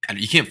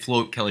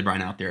float Kelly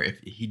Bryant out there if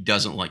he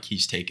doesn't like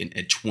he's taken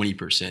a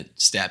 20%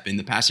 step in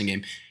the passing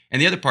game.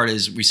 And the other part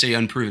is we say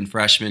unproven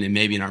freshman, and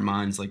maybe in our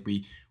minds, like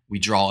we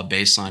draw a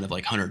baseline of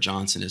like Hunter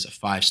Johnson as a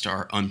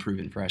 5-star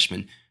unproven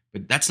freshman,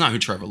 but that's not who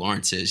Trevor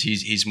Lawrence is.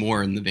 He's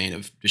more in the vein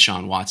of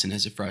Deshaun Watson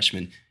as a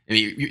freshman. I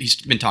mean, he's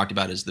been talked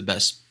about as the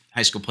best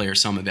high school player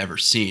some have ever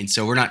seen.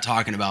 So we're not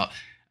talking about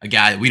a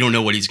guy that we don't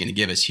know what he's going to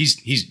give us. He's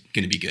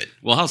going to be good.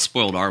 Well, how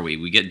spoiled are we?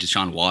 We get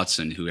Deshaun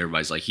Watson, who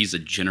everybody's like, he's a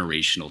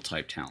generational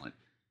type talent.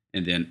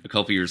 And then a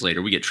couple years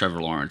later, we get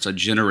Trevor Lawrence, a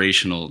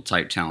generational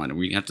type talent. And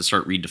we have to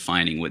start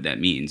redefining what that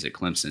means at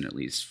Clemson, at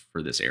least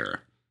for this era.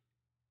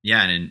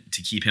 Yeah, and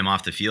to keep him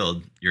off the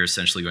field, you're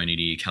essentially going to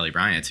need Kelly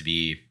Bryant to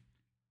be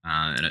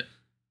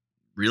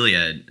really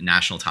a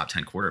national top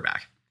 10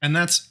 quarterback. And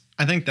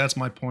I think that's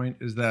my point,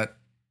 is that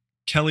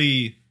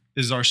Kelly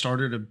is our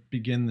starter to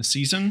begin the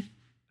season,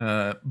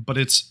 but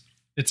it's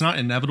not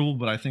inevitable,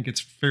 but I think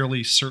it's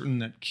fairly certain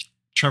that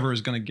Trevor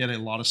is going to get a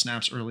lot of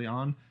snaps early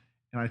on.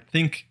 And I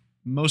think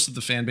most of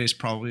the fan base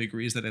probably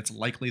agrees that it's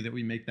likely that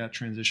we make that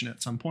transition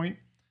at some point.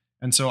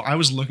 And so I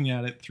was looking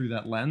at it through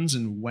that lens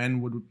and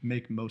when would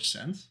make most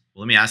sense.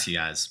 Well, let me ask you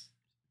guys,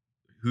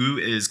 who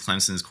is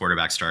Clemson's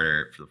quarterback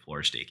starter for the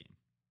Florida State game?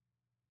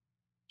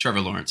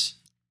 Trevor Lawrence.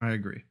 I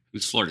agree.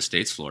 Who's Florida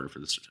State's Florida for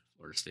the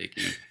Florida State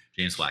game?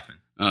 James Blackman.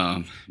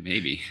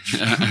 Maybe.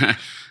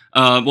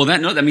 Well,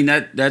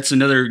 that's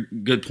another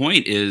good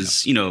point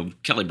is,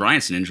 Kelly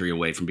Bryant's an injury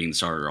away from being the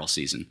starter all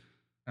season.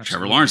 Absolutely.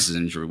 Trevor Lawrence is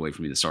an injury away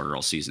from being the starter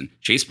all season.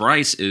 Chase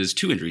Bryce is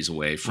 2 injuries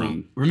away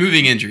from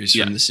removing injuries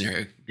from the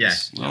scenario. Yeah.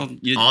 Well,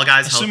 all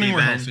guys assuming healthy. we're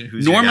Ben, healthy.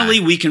 who's your normally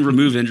guy? we can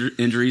remove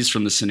injuries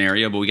from the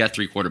scenario, but we got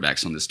 3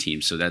 quarterbacks on this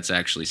team, so that's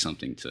actually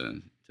something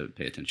to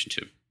pay attention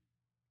to.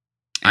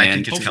 I And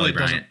think it's hopefully Kelly it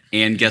doesn't- Bryant.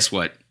 And guess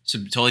what? So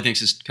Tully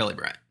thinks it's Kelly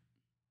Bryant.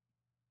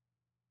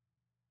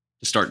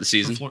 To start the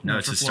season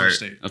No, for to Florida start-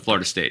 State. of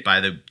Florida State.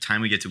 By the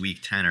time we get to week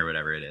 10 or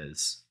whatever it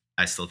is,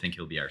 I still think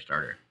he'll be our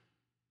starter.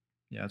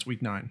 Yeah, it's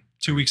week 9,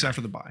 2 weeks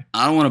after the bye.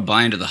 I don't want to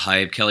buy into the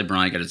hype. Kelly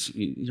Bryant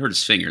he hurt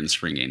his finger in the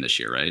spring game this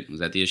year, right?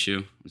 Was that the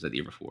issue? Was that the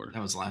year before?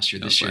 That was last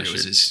year. That This was year last it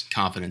was year. his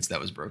confidence that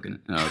was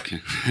broken. Oh,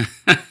 okay.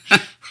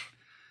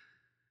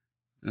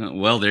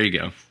 Well, there you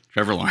go.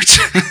 Trevor Lawrence.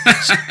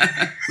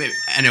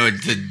 I know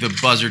the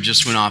buzzer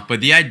just went off,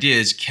 but the idea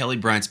is Kelly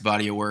Bryant's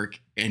body of work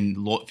and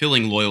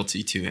feeling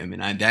loyalty to him,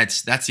 and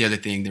that's the other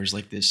thing. There's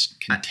like this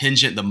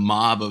contingent, the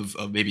mob of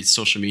maybe it's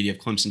social media of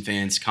Clemson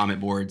fans,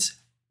 comment boards,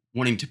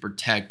 wanting to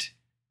protect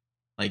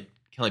like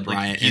Kelly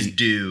Bryant. Like he's and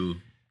due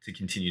to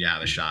continue to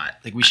have a shot.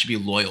 like we should be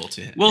loyal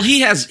to him. Well,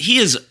 he has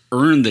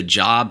earned the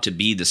job to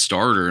be the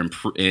starter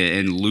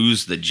and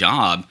lose the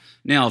job.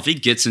 Now, if he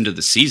gets into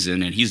the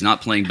season and he's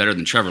not playing better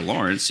than Trevor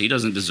Lawrence, he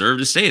doesn't deserve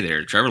to stay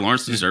there. Trevor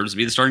Lawrence deserves to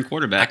be the starting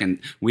quarterback, and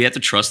we have to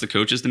trust the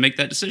coaches to make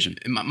that decision.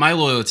 My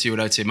loyalty,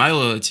 what I'd say, my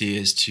loyalty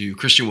is to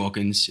Christian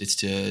Wilkins. It's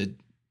to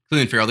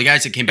Cleveland Farrell, the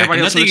guys that came back.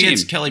 Everybody else on Nothing the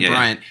against team. Kelly Yeah.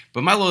 Bryant,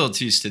 but my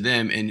loyalty is to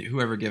them and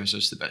whoever gives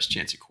us the best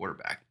chance at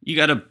quarterback. You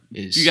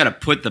gotta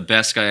put the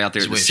best guy out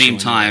there Is at the way same showing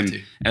time.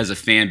 loyalty. As a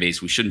fan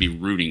base, we shouldn't be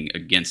rooting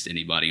against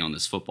anybody on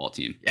this football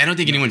team. I don't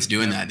think anyone's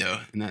doing that though,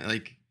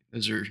 and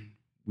those are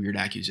weird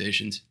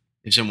accusations.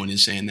 If someone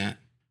is saying that,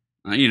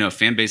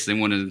 Fan base, they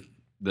wanted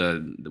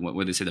what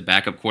would they say, the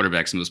backup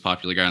quarterback's the most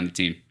popular guy on the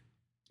team.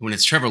 when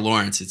it's Trevor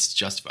Lawrence, it's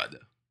justified though.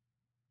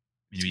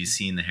 Maybe you've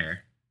seen the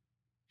hair.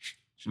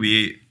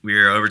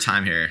 We're over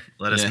time here.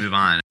 Let us move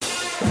on.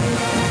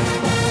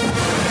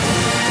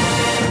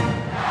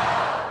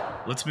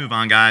 Let's move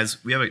on,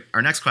 guys. We have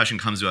our next question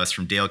comes to us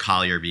from Dale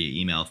Collier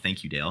via email.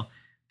 Thank you, Dale.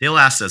 Dale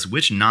asked us,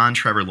 which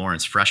non-Trevor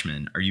Lawrence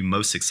freshman are you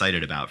most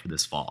excited about for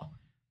this fall?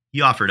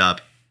 He offered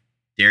up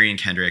Darian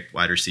Kendrick,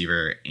 wide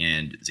receiver,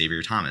 and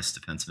Xavier Thomas,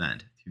 defensive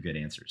end. 2 good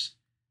answers.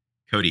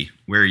 Cody,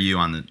 where are you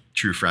on the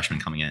true freshman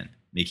coming in,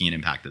 making an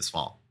impact this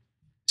fall?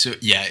 So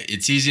yeah,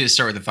 it's easy to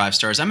start with the 5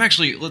 stars. I'm going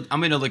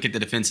to look at the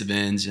defensive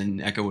ends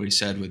and echo what he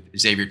said with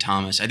Xavier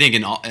Thomas. I think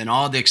in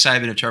all the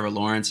excitement of Trevor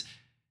Lawrence,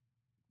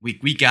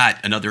 we got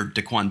another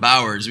Daquan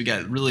Bowers. We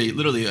got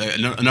literally a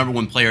number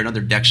 1 player,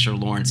 another Dexter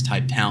Lawrence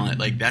type talent.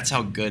 Like that's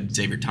how good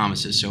Xavier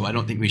Thomas is. So I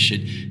don't think we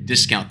should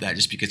discount that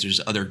just because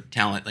there's other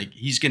talent. Like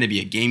he's going to be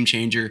a game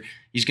changer.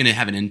 He's going to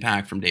have an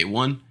impact from day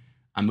one.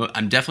 I'm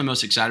definitely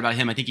most excited about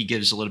him. I think he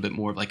gives a little bit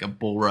more of like a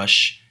bull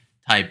rush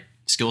type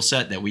skill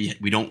set that we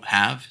don't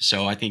have.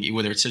 So I think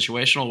whether it's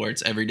situational or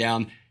it's every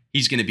down,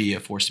 he's going to be a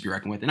force to be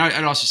reckoned with. And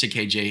I'd also say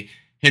KJ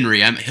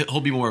Henry.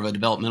 He'll be more of a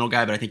developmental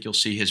guy, but I think you'll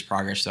see his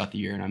progress throughout the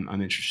year, and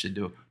I'm interested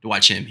to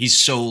watch him. He's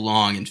so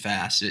long and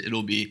fast.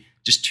 It'll be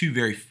just 2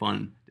 very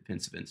fun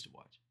defensive ends to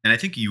watch. And I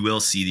think you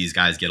will see these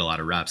guys get a lot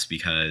of reps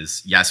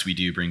because, yes, we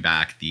do bring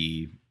back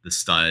the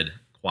stud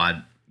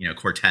quad,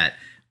 quartet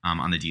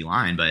on the D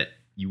line, but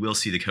you will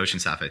see the coaching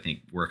staff, I think,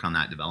 work on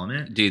that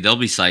development. Dude, they'll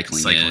be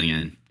cycling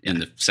in in.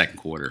 the second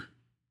quarter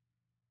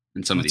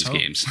in some of these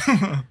games.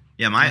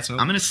 Yeah, I'm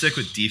going to stick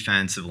with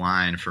defensive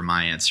line for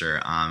my answer.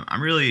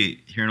 I'm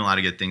really hearing a lot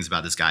of good things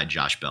about this guy,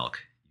 Josh Belk,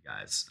 you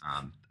guys.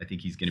 I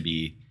think he's going to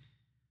be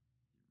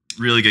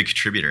a really good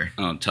contributor.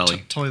 Oh,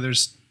 Tully. Tully,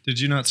 did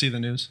you not see the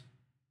news?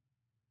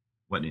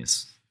 What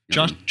news?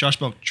 Josh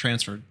Belk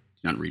transferred.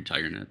 Not read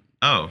TigerNet.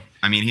 Oh,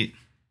 I mean,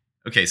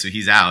 so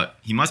he's out.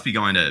 He must be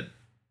going to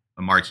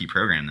a marquee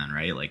program then,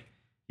 right? Like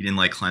he didn't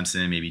like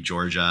Clemson, maybe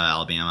Georgia,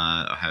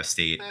 Alabama, Ohio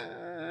State.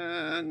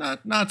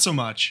 Not so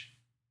much.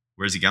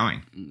 Where's he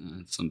going?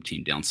 Some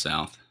team down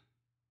south,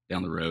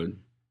 down the road,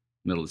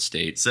 middle of the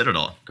state.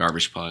 Citadel.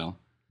 Garbage pile.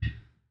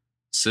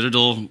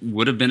 Citadel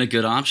would have been a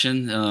good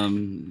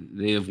option.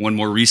 They have won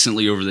more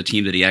recently over the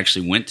team that he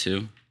actually went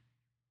to.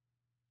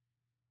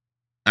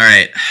 All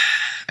right.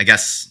 I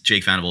guess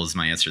Jake Venable is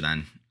my answer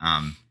then.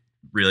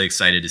 Really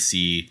excited to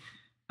see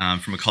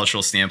from a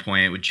cultural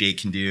standpoint what Jake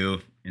can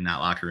do in that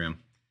locker room.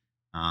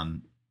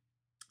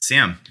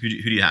 Sam, who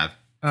do you have?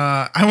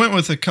 I went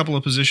with a couple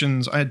of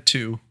positions. I had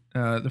two.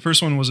 The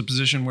first one was a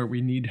position where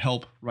we need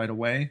help right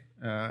away,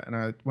 and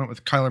I went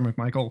with Kyler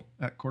McMichael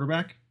at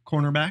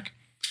cornerback.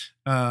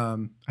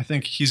 I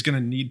think he's going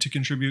to need to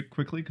contribute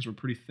quickly because we're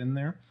pretty thin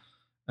there.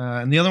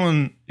 And the other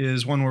one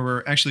is one where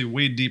we're actually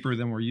way deeper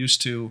than we're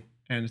used to,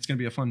 and it's going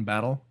to be a fun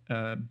battle.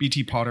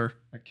 BT Potter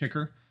at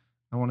kicker.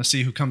 I want to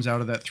see who comes out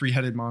of that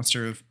three-headed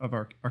monster of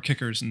our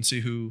kickers and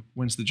see who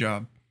wins the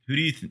job.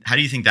 How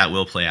do you think that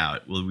will play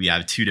out? Will we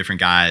have two different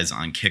guys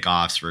on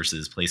kickoffs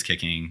versus place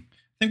kicking?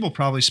 I think we'll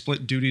probably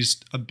split duties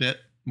a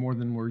bit more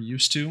than we're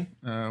used to.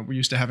 We're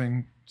used to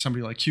having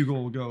somebody like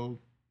Hugel go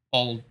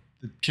all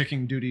the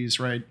kicking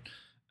duties, right?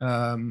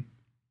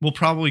 We'll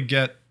probably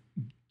get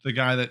the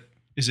guy that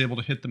is able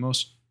to hit the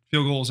most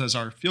field goals as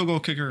our field goal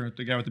kicker,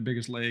 the guy with the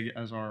biggest leg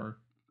as our.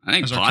 I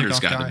think Potter's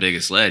got guy. the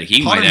biggest leg.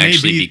 He Potter might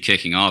actually be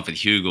kicking off with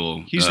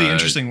Hugel. He's the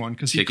interesting one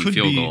because he could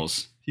field be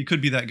goals. He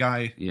could be that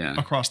guy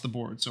across the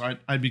board. So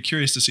I'd be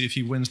curious to see if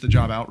he wins the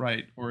job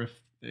outright or if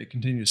they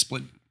continue to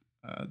split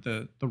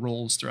the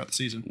roles throughout the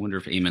season. Wonder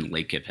if Eamon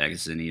Lakekip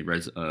has any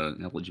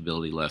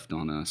eligibility left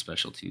on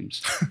special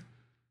teams.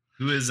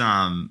 Who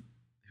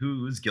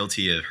was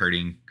guilty of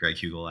hurting Greg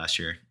Hugel last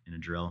year in a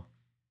drill?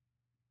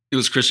 It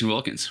was Christian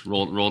Wilkins.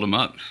 Rolled him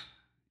up.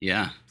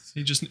 Yeah.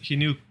 He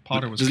knew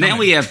Potter was coming. Now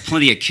we have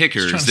plenty of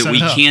kickers that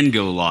we can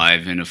go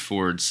live and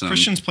afford some.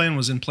 Christian's plan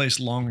was in place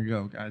long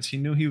ago, guys. He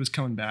knew he was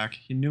coming back.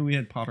 He knew we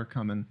had Potter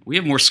coming. We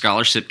have more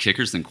scholarship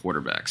kickers than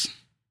quarterbacks.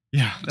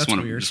 Yeah, that's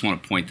weird. Just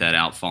want to point that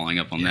out, following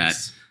up on that.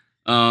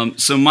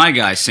 So my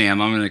guy, Sam,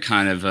 I'm going to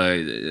kind of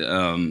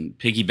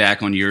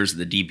piggyback on yours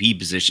at the DB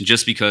position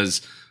just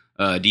because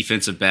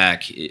defensive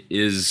back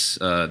is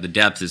the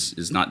depth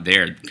is not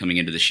there coming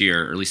into this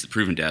year, or at least the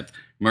proven depth.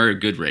 Murray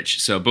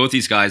Goodrich. So both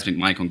these guys,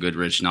 McMichael and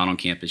Goodrich, not on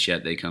campus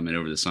yet. They come in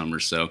over the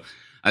summer. So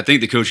I think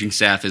the coaching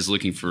staff is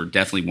looking for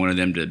definitely one of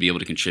them to be able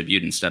to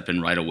contribute and step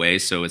in right away.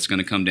 So it's going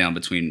to come down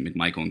between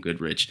McMichael and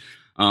Goodrich.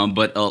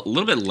 But a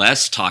little bit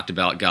less talked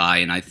about guy,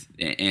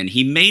 and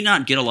he may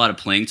not get a lot of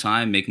playing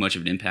time, make much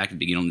of an impact at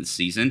the beginning of the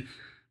season.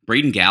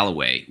 Braden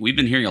Galloway. We've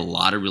been hearing a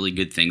lot of really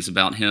good things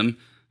about him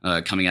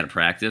coming out of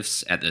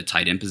practice at the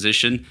tight end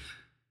position.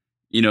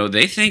 You know,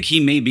 they think he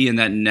may be in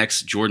that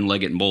next Jordan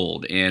Leggett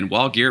mold. And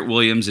while Garrett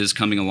Williams is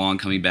coming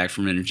back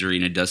from an injury,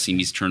 and it does seem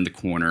he's turned the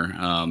corner,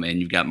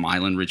 and you've got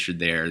Mylan Richard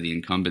there, the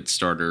incumbent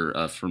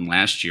starter from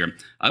last year,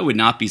 I would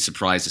not be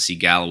surprised to see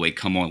Galloway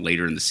come on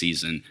later in the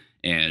season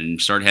and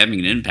start having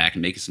an impact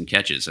and making some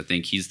catches. I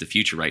think he's the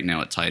future right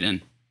now at tight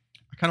end.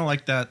 I kind of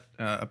like that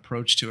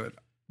approach to it.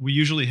 We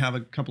usually have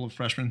a couple of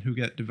freshmen who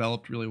get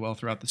developed really well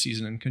throughout the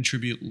season and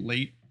contribute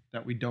late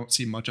that we don't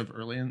see much of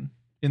early in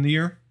the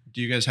year. Do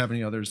you guys have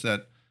any others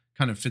that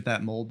kind of fit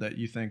that mold that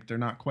you think they're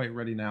not quite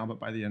ready now, but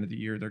by the end of the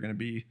year, they're going to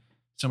be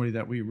somebody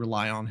that we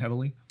rely on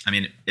heavily? I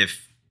mean,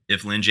 if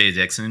Lynn J.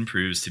 Dixon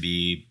proves to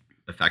be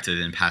effective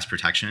in pass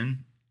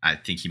protection, I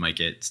think he might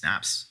get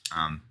snaps.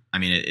 I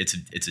mean, it's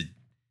a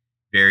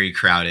very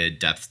crowded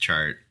depth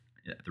chart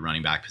at the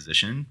running back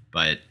position,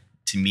 but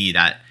to me,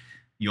 that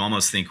you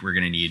almost think we're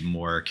going to need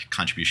more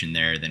contribution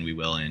there than we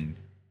will in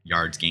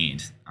yards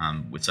gained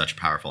with such a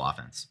powerful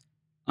offense.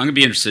 I'm going to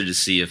be interested to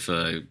see if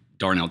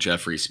Darnell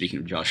Jeffrey, speaking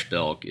of Josh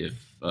Belk, if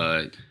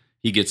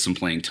he gets some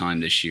playing time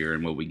this year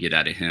and what we get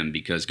out of him,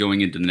 because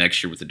going into the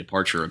next year with the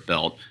departure of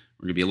Belt,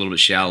 we're going to be a little bit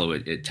shallow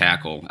at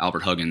tackle.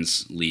 Albert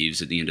Huggins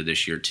leaves at the end of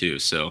this year too,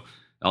 so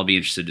I'll be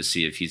interested to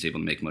see if he's able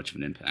to make much of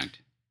an impact.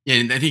 Yeah,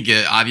 and I think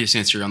an obvious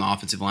answer on the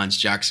offensive line is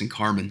Jackson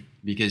Carman,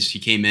 because he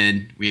came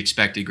in, we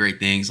expected great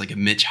things, like a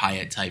Mitch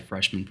Hyatt-type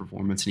freshman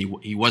performance, and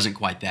he wasn't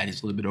quite that.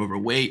 He's a little bit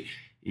overweight.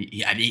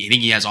 I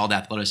think he has all the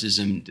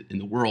athleticism in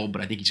the world,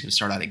 but I think he's going to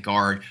start out at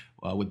guard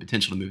with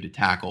potential to move to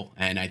tackle.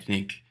 And I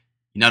think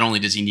not only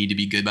does he need to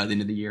be good by the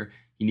end of the year,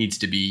 he needs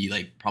to be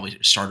like probably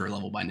starter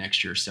level by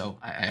next year. So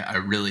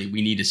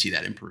we need to see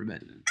that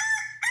improvement.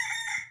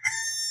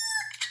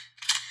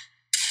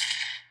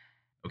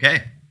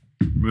 Okay,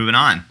 moving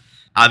on.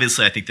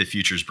 Obviously, I think the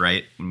future's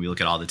bright when we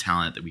look at all the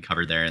talent that we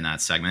covered there in that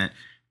segment.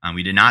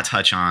 We did not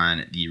touch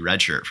on the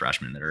redshirt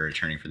freshmen that are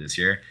returning for this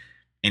year.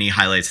 Any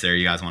highlights there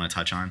you guys want to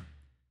touch on?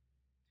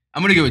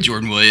 I'm going to go with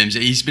Jordan Williams.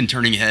 He's been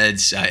turning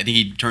heads. I think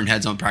he turned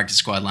heads on practice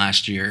squad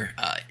last year.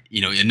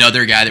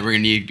 Another guy that we're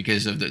going to need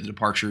because of the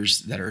departures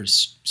that are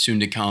soon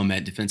to come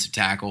at defensive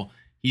tackle.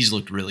 He's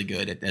looked really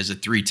good as a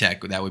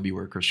 3-tech. That would be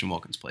where Christian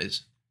Wilkins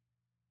plays.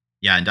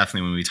 Yeah, and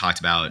definitely when we talked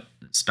about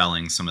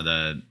spelling some of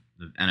the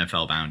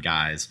NFL-bound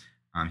guys,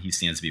 he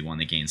stands to be one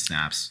that gains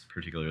snaps,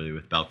 particularly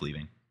with Belk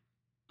leaving.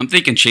 I'm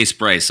thinking Chase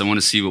Bryce. I want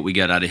to see what we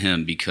got out of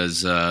him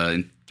because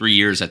in 3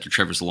 years after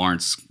Trevor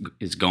Lawrence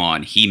is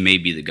gone, he may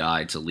be the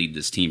guy to lead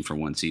this team for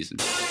one season.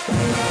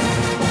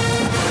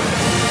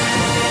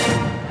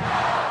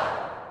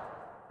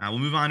 We'll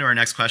move on to our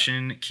next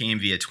question. Came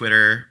via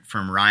Twitter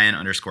from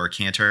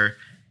Ryan_Cantor.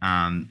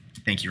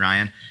 Thank you,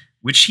 Ryan.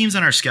 which teams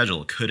on our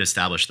schedule could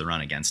establish the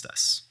run against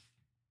us?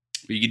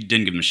 You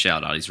didn't give him a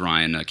shout out. He's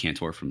Ryan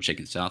Cantor from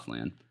Shaken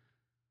Southland.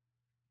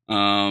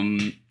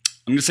 I'm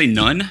going to say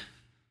none.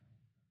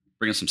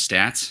 Bring us some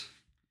stats.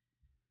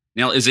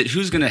 Now, is it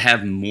who's going to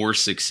have more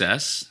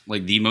success,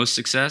 like the most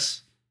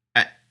success?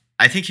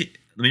 I think.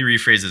 Let me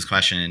rephrase this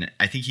question.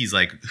 I think he's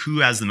like, who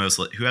has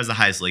the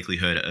highest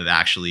likelihood of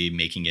actually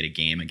making it a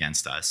game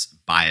against us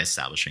by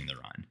establishing the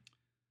run?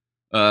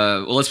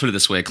 Well, let's put it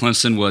this way.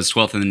 Clemson was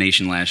 12th in the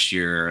nation last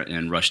year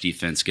in rush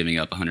defense, giving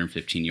up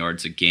 115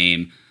 yards a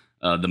game.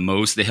 The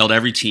most, they held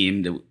every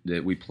team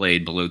that we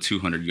played below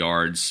 200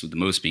 yards, with the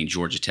most being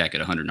Georgia Tech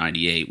at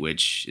 198,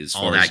 which is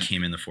all that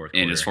came in the fourth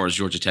quarter. And as far as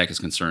Georgia Tech is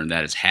concerned,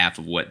 that is half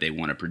of what they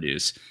want to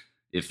produce,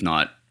 if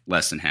not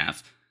less than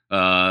half.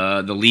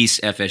 The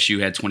least FSU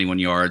had 21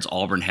 yards.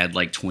 Auburn had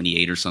like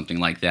 28 or something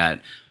like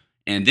that.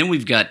 And then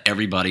we've got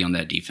everybody on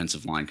that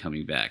defensive line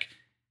coming back.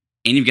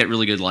 And you've got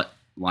really good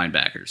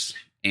linebackers.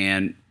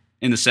 And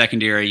in the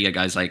secondary, you got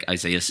guys like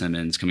Isaiah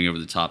Simmons coming over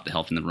the top to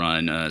help in the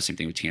run. Same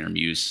thing with Tanner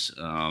Muse.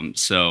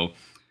 So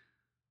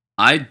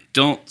I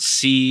don't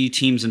see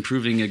teams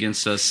improving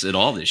against us at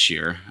all this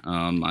year.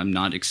 I'm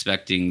not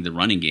expecting the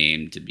running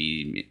game to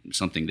be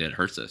something that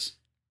hurts us.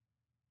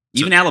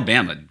 Even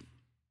Alabama.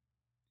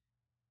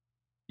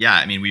 Yeah,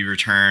 I mean, we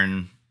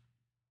return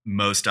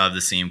most of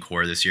the same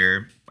core this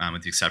year,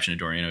 with the exception of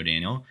Dorian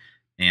O'Daniel.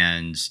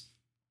 And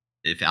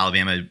if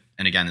Alabama,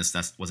 and again, this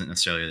wasn't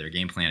necessarily their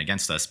game plan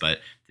against us, but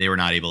they were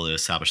not able to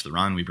establish the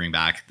run, we bring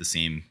back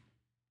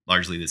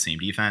largely the same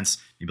defense,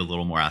 maybe a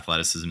little more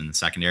athleticism in the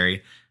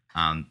secondary.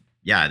 So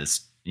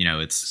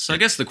I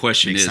guess the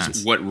question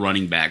is, what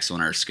running backs on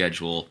our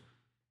schedule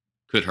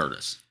could hurt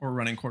us? Or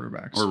running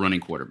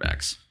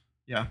quarterbacks.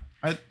 Yeah.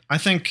 I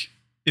think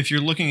if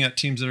you're looking at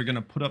teams that are going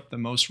to put up the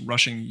most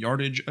rushing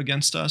yardage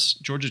against us,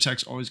 Georgia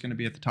Tech's always going to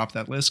be at the top of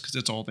that list because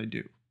it's all they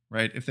do,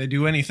 right? If they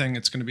do anything,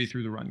 it's going to be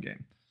through the run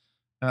game.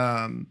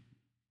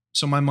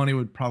 So my money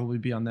would probably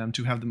be on them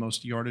to have the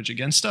most yardage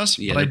against us,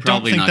 but I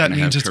don't think that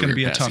means it's going to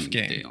be a tough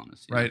game,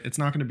 right? It's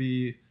not going to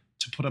be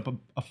to put up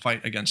a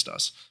fight against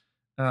us.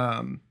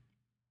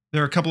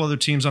 There are a couple other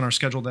teams on our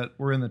schedule that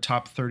were in the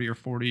top 30 or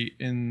 40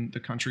 in the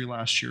country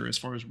last year as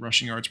far as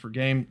rushing yards per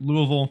game.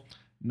 Louisville,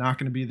 not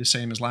going to be the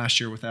same as last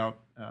year without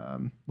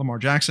Lamar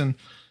Jackson.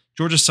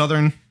 Georgia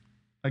Southern,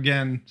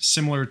 again,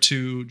 similar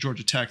to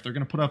Georgia Tech. They're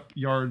going to put up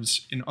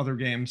yards in other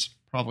games,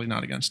 probably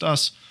not against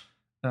us,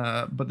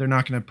 but they're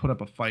not going to put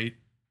up a fight.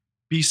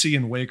 BC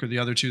and Wake are the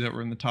other two that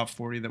were in the top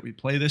 40 that we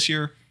play this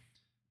year,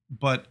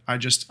 but I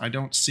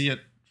don't see it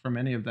from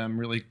any of them,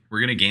 really. We're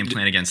going to game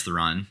plan against the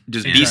run.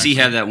 Does BC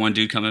have that one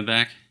dude coming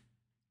back?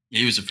 Yeah,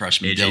 he was a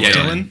freshman.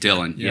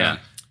 Dylan. Yeah.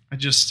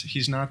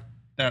 He's not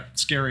that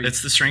scary.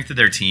 It's the strength of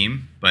their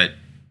team, but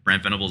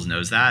Brent Venables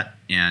knows that,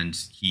 and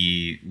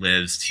he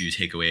lives to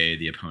take away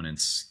the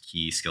opponent's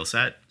key skill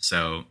set.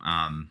 So,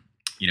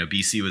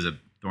 BC was a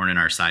thorn in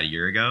our side a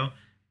year ago.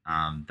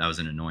 That was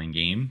an annoying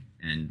game,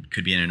 and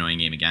could be an annoying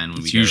game again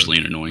when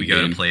we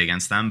go to play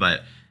against them.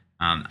 But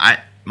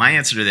my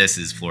answer to this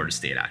is Florida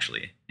State,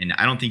 actually, and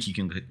I don't think you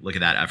can look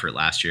at that effort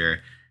last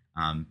year.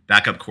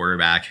 Backup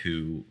quarterback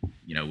who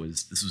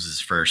was his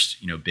first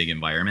big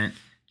environment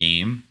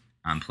game.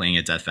 Playing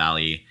at Death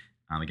Valley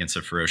against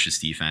a ferocious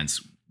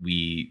defense.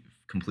 We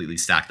completely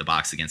stacked the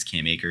box against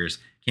Cam Akers.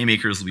 Cam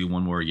Akers will be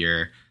one more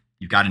year.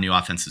 You've got a new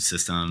offensive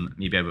system.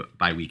 Maybe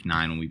by week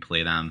 9 when we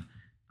play them,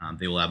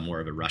 they will have more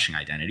of a rushing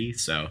identity.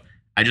 So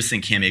I just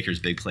think Cam Akers'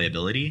 big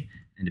playability,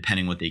 and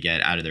depending what they get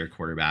out of their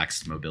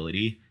quarterback's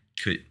mobility,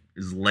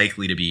 is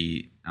likely to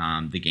be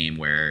the game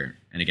where,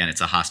 and again,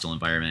 it's a hostile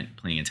environment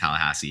playing in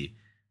Tallahassee.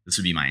 This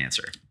would be my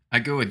answer. I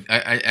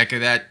echo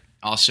that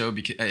also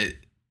because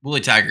Willie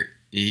Taggart,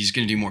 he's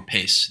going to do more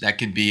pace. That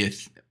could be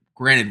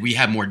granted, we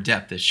have more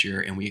depth this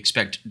year, and we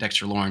expect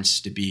Dexter Lawrence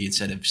to be,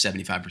 instead of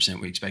 75%,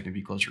 we expect him to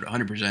be closer to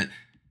 100%.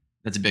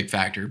 That's a big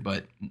factor,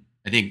 but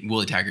I think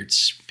Willie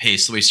Taggart's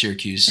pace, the way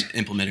Syracuse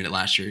implemented it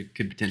last year,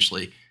 could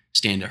potentially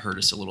stand to hurt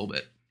us a little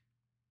bit.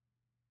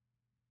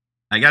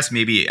 I guess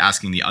maybe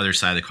asking the other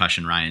side of the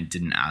question Ryan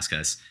didn't ask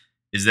us,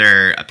 is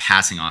there a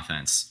passing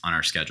offense on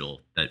our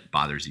schedule that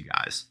bothers you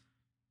guys?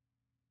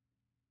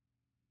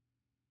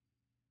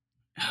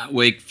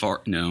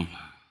 No.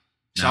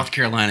 South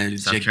Carolina.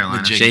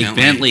 Jake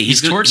Bentley.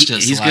 He's torched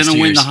us. He's going to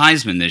win the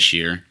Heisman this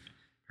year.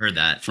 Heard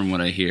that from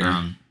what I hear.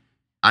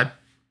 I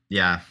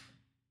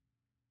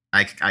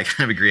kind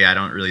of agree. I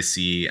don't really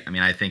see. I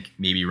mean, I think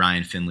maybe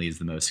Ryan Finley is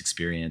the most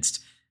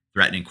experienced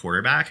threatening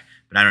quarterback,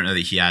 but I don't know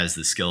that he has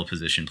the skill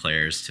position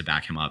players to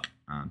back him up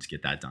to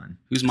get that done.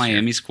 Who's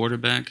Miami's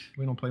quarterback?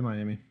 We don't play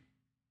Miami.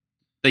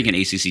 I think an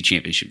ACC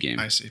championship game.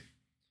 I see.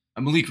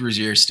 Malik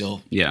Rozier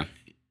still. Yeah.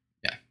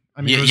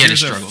 I mean, he had a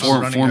struggle.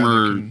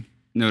 Former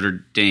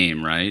Notre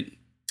Dame, right?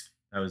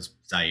 That was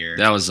Zaire.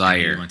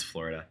 He went to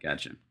Florida.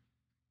 Gotcha.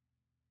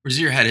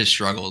 Rozier had his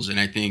struggles,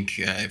 and I think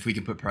if we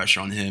can put pressure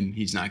on him,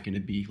 he's not going to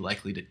be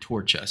likely to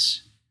torch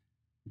us.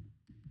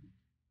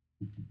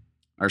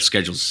 Our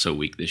schedule's so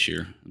weak this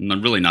year.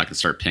 I'm really not going to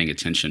start paying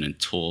attention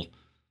until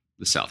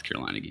the South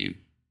Carolina game.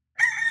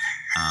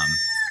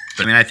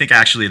 But I mean, I think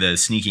actually the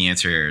sneaky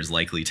answer here is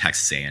likely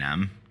Texas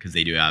A&M because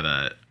they do have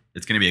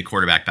it's going to be a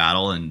quarterback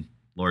battle, and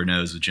Lord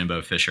knows with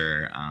Jimbo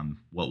Fisher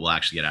what we'll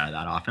actually get out of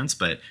that offense.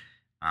 But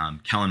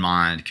Kellen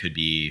Mond could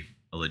be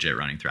a legit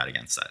running threat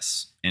against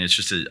us. And it's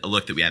just a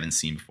look that we haven't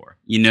seen before.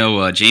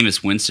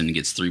 Jameis Winston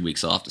gets 3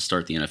 weeks off to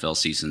start the NFL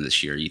season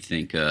this year. You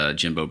think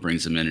Jimbo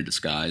brings him in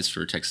disguise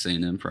for Texas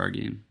A&M for our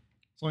game?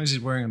 As long as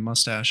he's wearing a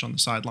mustache on the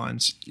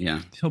sidelines,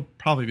 yeah, he'll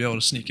probably be able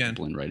to sneak in.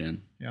 Blend right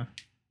in. Yeah.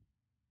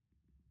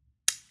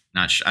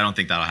 I don't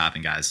think that'll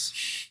happen, guys.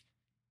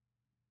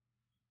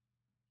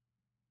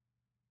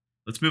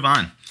 Let's move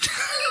on.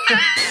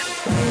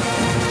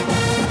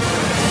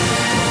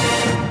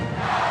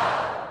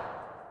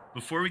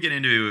 Before we get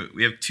into it,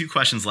 we have 2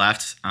 questions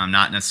left,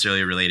 not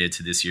necessarily related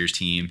to this year's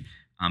team,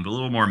 but a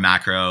little more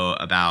macro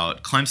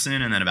about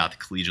Clemson and then about the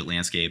collegiate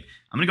landscape.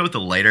 I'm going to go with the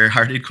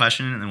lighter-hearted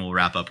question, and then we'll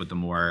wrap up with the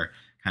more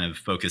kind of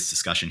focused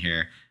discussion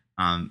here.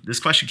 This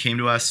question came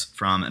to us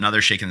from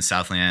another Shakin' the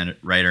Southland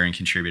writer and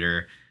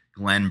contributor,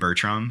 Glenn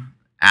Bertram,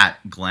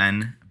 at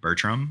Glenn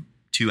Bertram,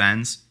 2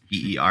 N's,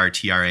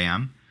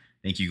 Bertram.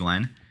 Thank you,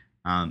 Glenn.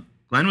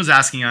 Glenn was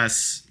asking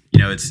us,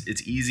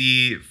 it's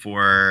easy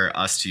for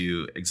us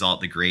to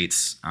exalt the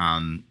greats,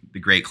 the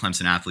great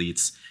Clemson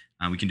athletes.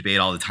 We can debate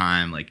all the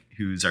time, like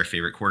who's our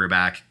favorite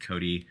quarterback,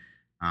 Cody,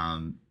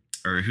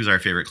 or who's our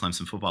favorite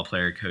Clemson football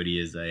player. Cody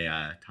is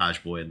a Taj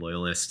Boyd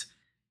loyalist.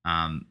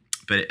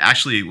 But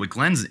actually, what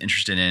Glenn's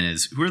interested in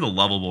is who are the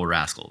lovable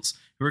rascals?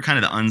 Who are kind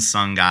of the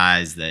unsung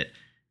guys that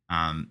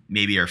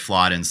maybe are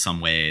flawed in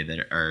some way that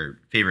are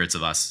favorites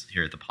of us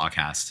here at the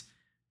podcast?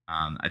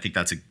 I think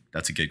that's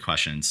a good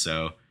question.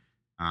 So,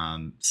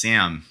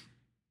 Sam,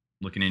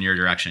 looking in your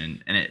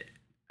direction, and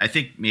I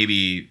think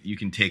maybe you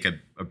can take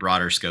a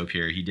broader scope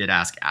here. He did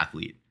ask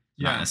athlete,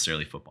 not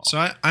necessarily football. So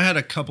I had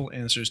a couple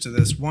answers to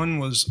this. One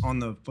was on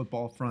the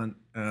football front,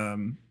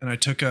 and I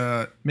took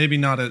maybe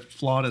not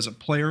flawed as a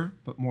player,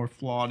 but more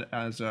flawed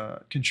as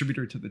a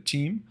contributor to the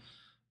team.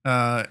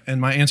 And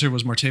my answer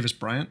was Martavis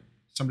Bryant,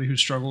 somebody who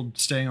struggled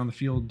staying on the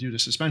field due to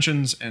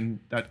suspensions,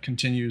 and that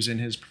continues in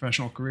his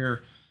professional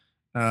career.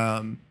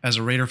 As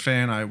a Raider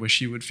fan, I wish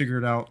he would figure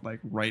it out like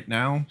right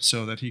now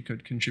so that he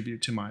could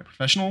contribute to my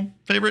professional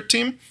favorite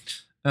team.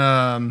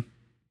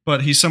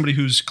 But he's somebody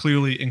who's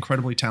clearly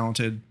incredibly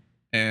talented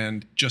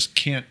and just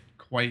can't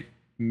quite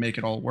make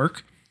it all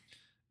work.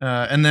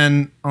 And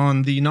then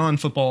on the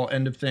non-football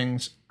end of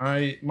things,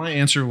 my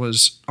answer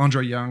was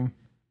Andre Young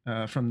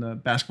from the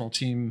basketball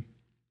team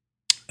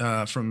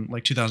from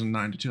like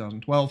 2009 to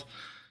 2012.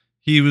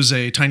 He was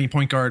a tiny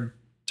point guard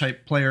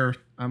type player.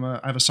 I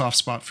have a soft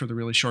spot for the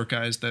really short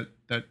guys that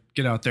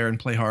get out there and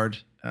play hard.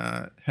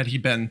 Had he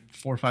been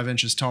 4 or 5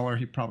 inches taller,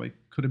 he probably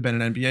could have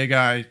been an NBA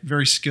guy.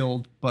 Very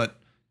skilled, but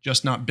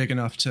just not big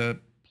enough to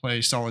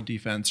play solid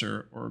defense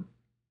or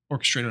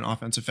orchestrate an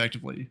offense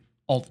effectively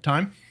all the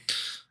time.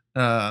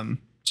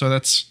 So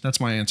that's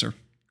my answer.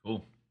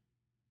 Cool.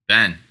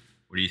 Ben,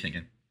 what are you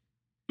thinking?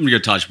 I'm gonna go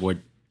Taj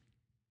Boyd.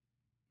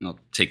 I'll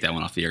take that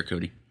one off the air,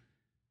 Cody.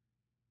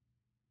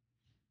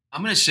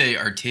 I'm going to say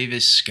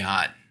Artavis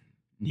Scott.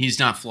 He's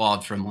not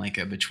flawed from like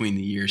a between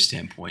the years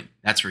standpoint.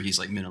 That's where he's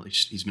like mentally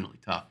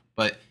tough.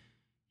 But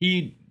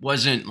he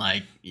wasn't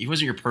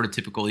your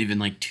prototypical even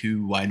like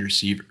 2 wide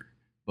receiver.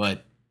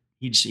 But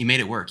he made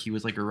it work. He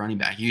was like a running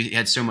back. He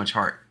had so much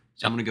heart.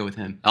 So I'm going to go with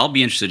him. I'll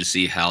be interested to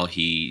see how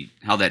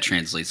that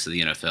translates to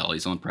the NFL.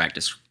 He's on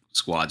practice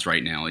squads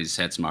right now. He's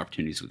had some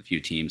opportunities with a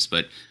few teams,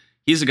 but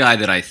he's a guy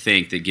that I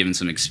think that given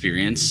some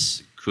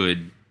experience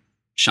could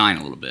shine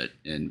a little bit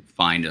and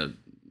find a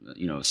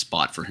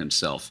spot for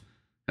himself.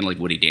 Kind of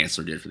like Woody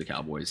Dantzler did for the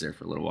Cowboys there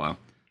for a little while.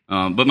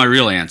 But my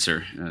real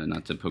answer,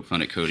 not to poke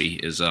fun at Cody,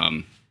 is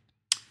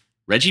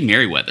Reggie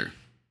Merriweather.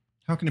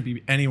 How can it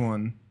be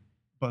anyone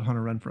but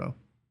Hunter Renfrow?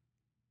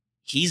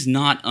 He's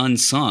not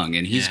unsung,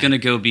 and he's going to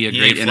go be a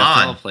great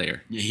NFL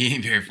player. Yeah, he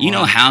ain't very flawed. You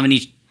know how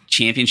many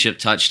championship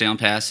touchdown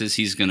passes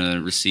he's going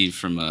to receive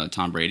from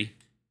Tom Brady?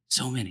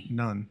 So many.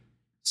 None.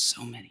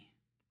 So many.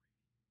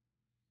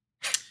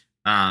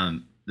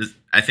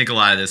 I think a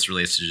lot of this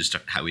relates to just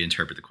how we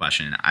interpret the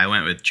question. I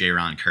went with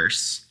Jaron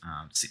Kearse,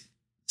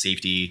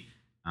 safety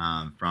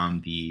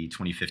from the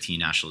 2015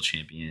 national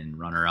champion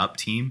runner-up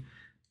team.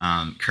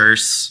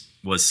 Kearse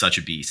was such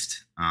a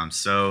beast.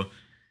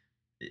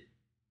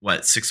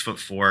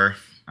 6'4"?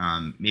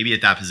 Maybe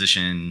at that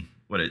position,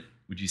 would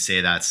you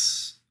say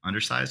that's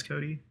undersized,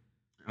 Cody?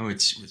 Oh,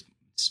 it's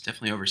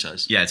definitely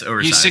oversized. Yeah, it's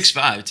oversized. He's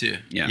 6'5" too.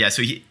 Yeah.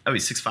 So he's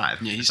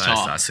 6'5". Yeah, he's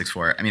tall.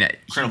 6'4". I mean,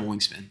 incredible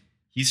wingspan.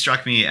 He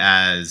struck me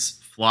as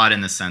flawed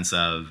in the sense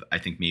of, I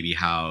think maybe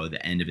how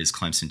the end of his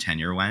Clemson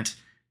tenure went.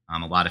 A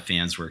lot of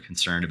fans were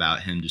concerned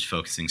about him just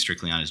focusing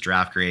strictly on his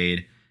draft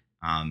grade,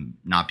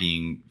 not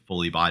being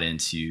fully bought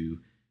into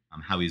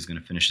how he was going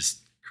to finish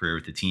his career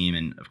with the team.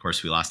 And of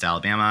course, we lost to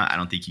Alabama. I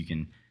don't think you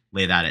can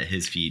lay that at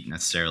his feet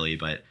necessarily,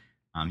 but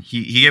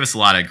he gave us a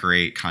lot of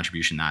great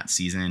contribution that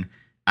season.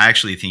 I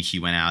actually think he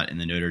went out in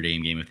the Notre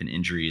Dame game with an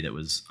injury that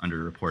was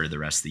underreported the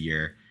rest of the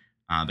year.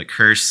 But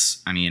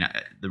Kearse, I mean,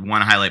 the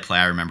one highlight play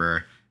I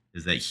remember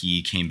is that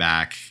he came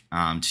back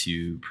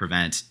to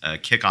prevent a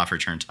kickoff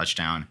return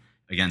touchdown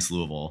against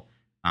Louisville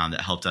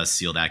that helped us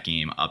seal that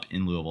game up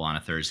in Louisville on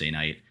a Thursday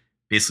night.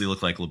 Basically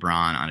looked like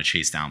LeBron on a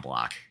chase down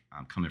block,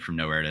 coming from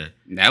nowhere to.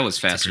 That was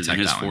faster than protect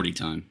his that one. 40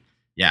 time.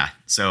 Yeah,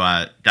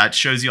 so that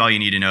shows you all you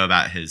need to know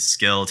about his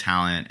skill,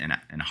 talent,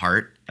 and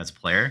heart as a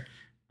player.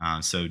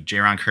 So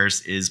Jaron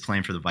Kearse is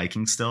playing for the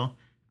Vikings still.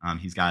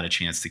 He's got a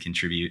chance to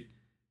contribute.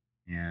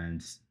 And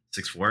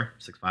 6'4",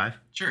 6'5"?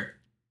 Sure.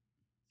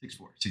 6'4",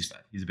 6'5".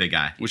 He's a big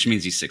guy. Which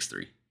means he's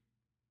 6'3".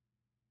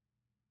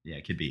 Yeah,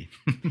 it could be.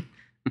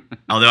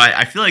 Although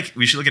I feel like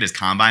we should look at his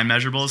combine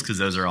measurables because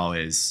those are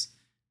always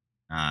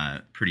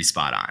pretty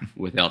spot on.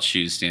 Without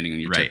shoes standing on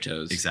your Right,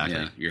 tiptoes. exactly.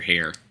 Yeah, your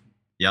hair.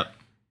 Yep.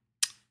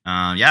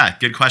 Yeah,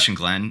 good question,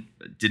 Glenn.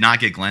 Did not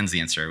get Glenn's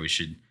answer. We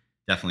should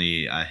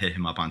definitely hit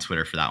him up on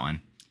Twitter for that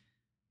one.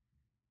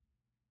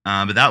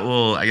 But that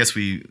will, I guess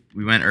we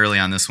went early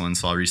on this one,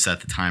 so I'll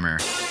reset the timer.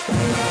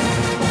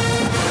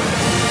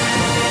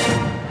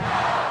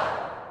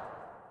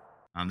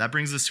 That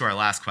brings us to our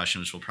last question,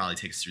 which will probably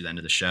take us through the end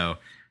of the show.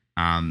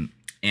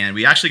 And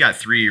we actually got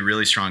 3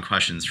 really strong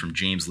questions from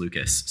James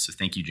Lucas. So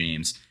thank you,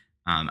 James.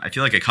 I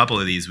feel like a couple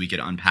of these we could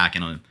unpack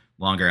in a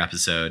longer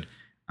episode.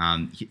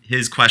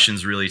 His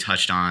questions really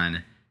touched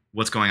on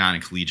what's going on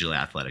in collegiate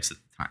athletics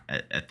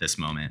at this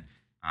moment.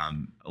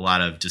 A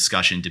lot of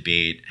discussion,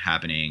 debate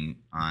happening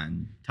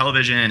on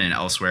television and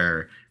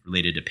elsewhere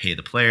related to pay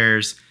the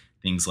players,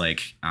 things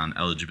like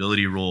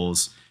eligibility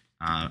rules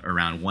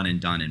around one and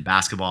done in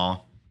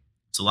basketball.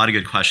 So a lot of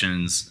good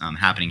questions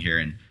happening here,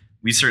 and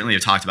we certainly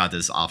have talked about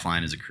this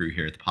offline as a crew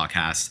here at the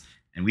podcast,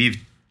 and we've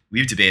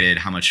debated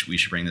how much we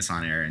should bring this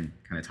on air and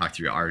kind of talk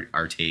through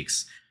our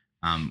takes.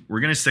 We're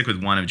going to stick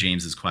with one of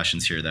James's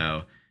questions here,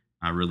 though,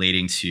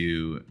 relating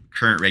to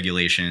current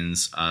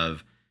regulations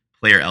of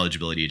player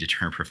eligibility to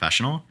turn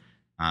professional.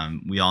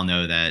 We all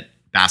know that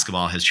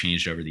basketball has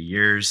changed over the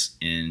years.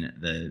 In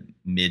the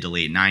mid to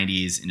late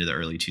 90s into the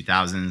early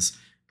 2000s,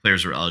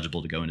 players were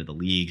eligible to go into the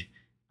league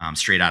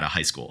straight out of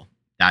high school.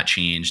 That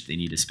changed. They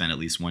need to spend at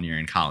least 1 year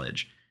in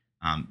college.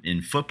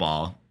 In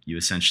football, you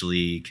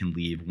essentially can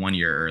leave 1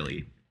 year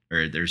early,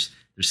 or there's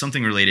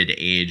something related to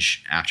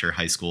age after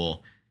high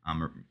school,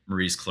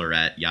 Maurice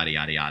Claret, yada,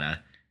 yada,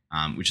 yada,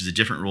 which is a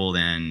different rule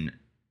than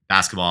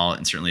basketball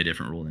and certainly a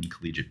different rule than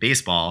collegiate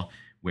baseball,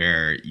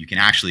 where you can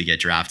actually get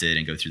drafted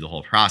and go through the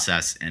whole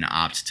process and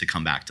opt to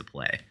come back to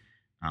play.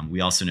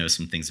 We also know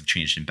some things have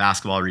changed in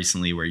basketball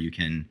recently where you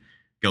can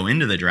go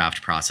into the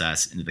draft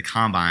process, into the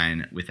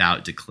combine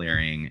without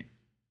declaring.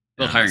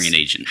 Hiring an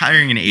agent.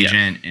 Hiring an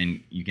agent,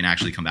 and you can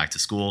actually come back to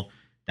school.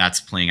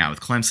 That's playing out with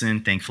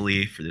Clemson,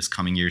 thankfully, for this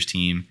coming year's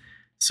team.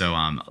 So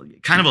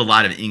kind of a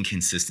lot of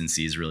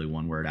inconsistencies, really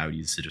one word I would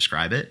use to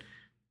describe it.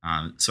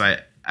 So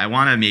I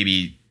want to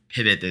maybe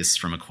pivot this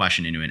from a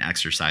question into an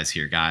exercise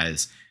here,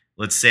 guys.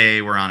 Let's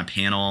say we're on a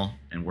panel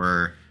and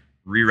we're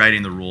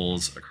rewriting the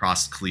rules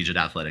across the collegiate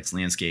athletics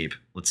landscape.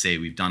 Let's say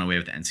we've done away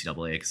with the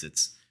NCAA because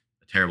it's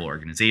a terrible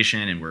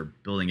organization and we're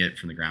building it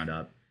from the ground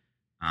up.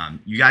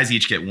 You guys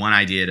each get one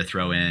idea to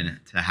throw in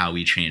to how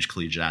we change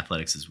collegiate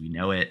athletics as we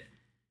know it.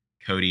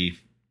 Cody,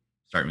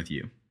 starting with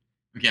you.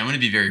 Okay, I'm going to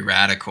be very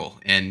radical,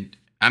 and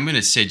I'm going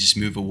to say just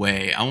move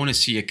away. I want to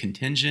see a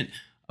contingent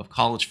of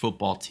college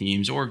football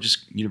teams or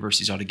just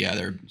universities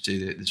altogether, say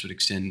that this would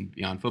extend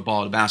beyond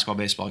football to basketball,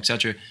 baseball,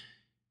 etc.,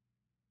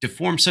 to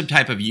form some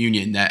type of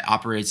union that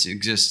operates and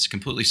exists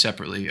completely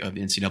separately of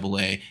the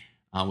NCAA,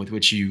 with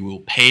which you will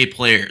pay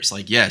players.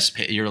 Like, yes,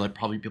 you're like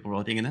probably people are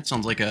all thinking that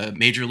sounds like a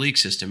major league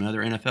system,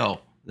 another NFL.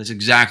 That's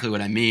exactly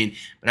what I mean.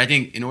 But I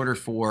think in order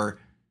for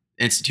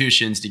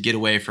institutions to get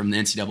away from the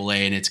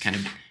NCAA and its kind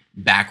of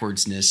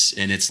backwardsness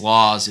and its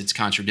laws, its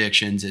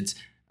contradictions, its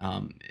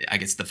I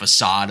guess the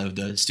facade of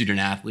the student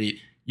athlete,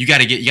 you got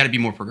to be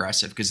more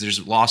progressive because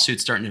there's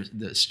lawsuits starting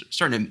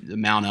to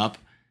mount up,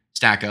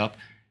 stack up.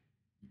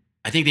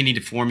 I think they need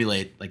to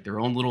formulate like their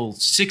own little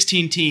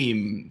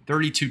 16-team,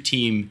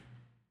 32-team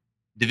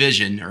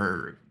division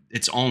or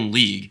its own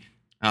league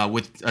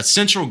with a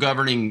central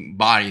governing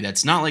body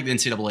that's not like the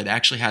NCAA that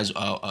actually has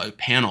a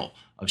panel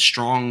of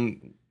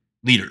strong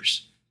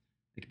leaders.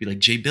 It could be like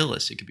Jay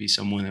Billis. It could be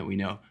someone that we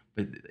know,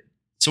 but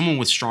someone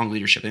with strong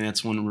leadership. I think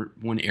that's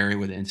one area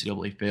where the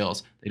NCAA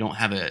fails. They don't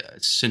have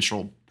a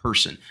central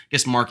person. I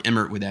guess Mark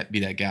Emmert would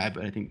be that guy,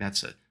 but I think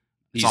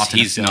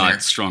he's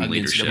not strong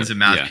leadership. He's a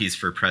mouthpiece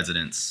for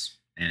presidents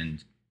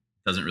and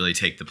doesn't really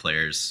take the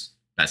players'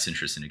 best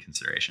interest into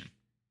consideration,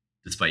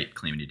 despite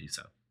claiming to do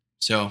so.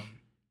 So,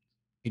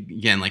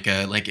 again, like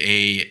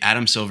a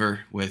Adam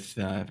Silver with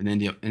the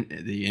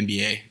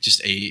NBA,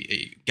 just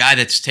a guy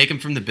that's taken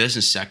from the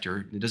business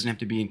sector. It doesn't have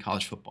to be in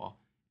college football,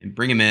 and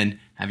bring him in,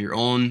 have your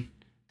own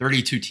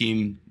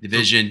 32-team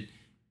division,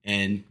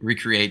 and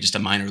recreate just a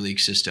minor league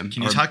system.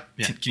 Can you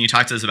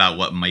talk to us about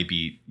what might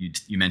be?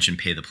 You mentioned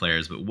pay the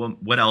players, but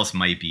what else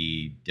might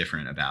be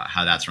different about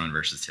how that's run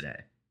versus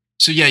today?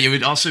 So yeah, it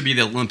would also be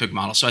the Olympic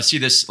model. So I see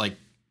this like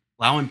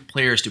allowing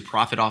players to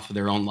profit off of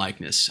their own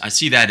likeness. I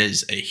see that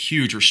as a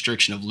huge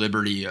restriction of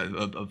liberty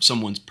of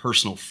someone's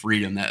personal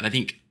freedom that I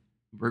think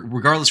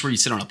regardless where you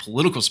sit on a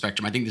political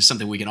spectrum, I think there's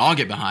something we can all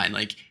get behind.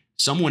 Like,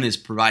 someone is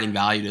providing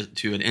value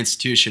to an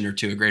institution or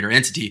to a greater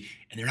entity,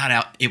 and they're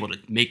not able to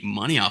make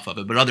money off of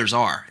it, but others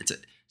are.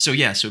 So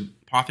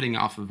profiting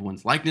off of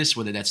one's likeness,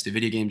 whether that's the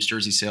video games,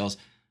 jersey sales,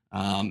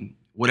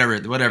 whatever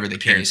the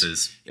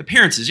case.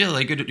 Appearances, yeah,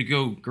 like to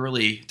go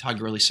Todd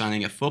Gurley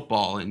signing a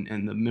football,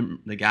 and the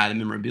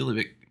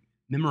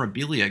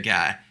memorabilia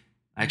guy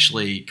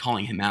actually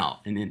calling him out,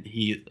 and then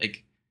he's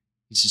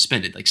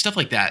suspended, like stuff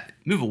like that.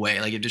 Move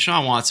away. Like if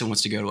Deshaun Watson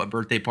wants to go to a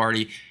birthday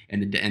party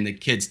and the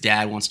kid's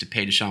dad wants to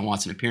pay Deshaun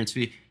Watson an appearance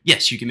fee,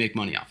 yes, you can make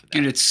money off of that.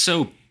 And it's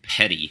so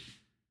petty.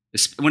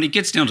 When it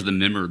gets down to the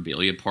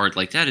memorabilia part,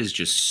 like that is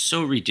just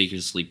so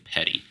ridiculously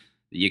petty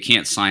that you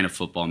can't sign a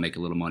football and make a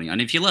little money. And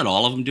if you let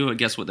all of them do it,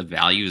 guess what? The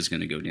value is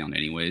going to go down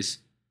anyways.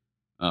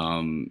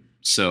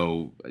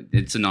 So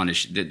it's a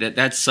non-issue.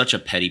 That's such a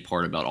petty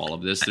part about all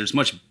of this. There's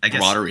much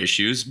broader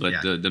issues,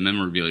 but the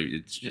memorabilia,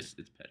 it's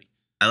petty.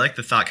 I like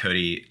the thought,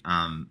 Cody.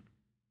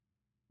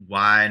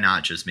 Why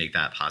not just make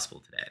that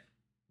possible today?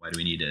 Why do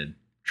we need to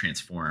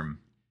transform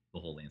the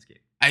whole landscape?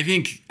 I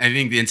think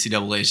the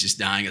NCAA is just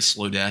dying a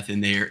slow death,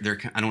 and they're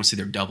I don't want to say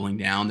they're doubling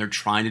down. They're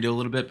trying to do a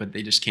little bit, but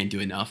they just can't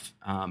do enough.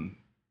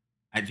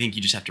 I think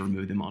you just have to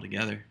remove them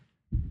altogether,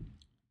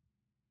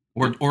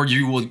 or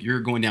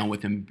you're going down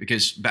with them,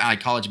 because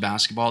college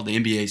basketball, the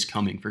NBA is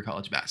coming for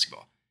college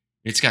basketball.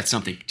 It's got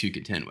something to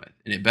contend with,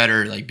 and it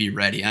better be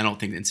ready. I don't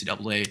think the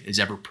NCAA is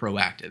ever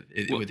proactive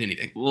with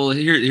anything. Well,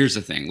 here's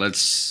the thing.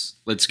 Let's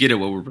get at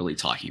what we're really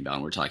talking about,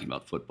 and we're talking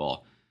about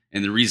football.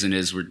 And the reason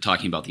is we're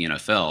talking about the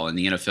NFL, and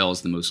the NFL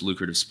is the most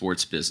lucrative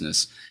sports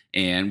business.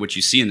 And what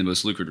you see in the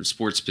most lucrative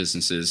sports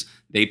businesses,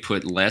 they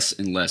put less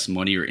and less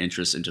money or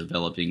interest in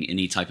developing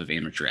any type of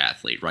amateur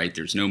athlete, right?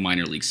 There's no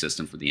minor league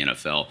system for the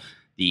NFL.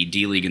 The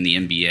D League and the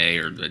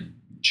NBA, or the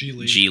G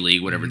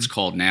League, whatever it's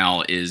called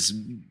now,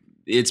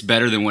 it's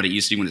better than what it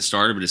used to be when it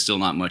started, but it's still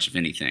not much of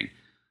anything,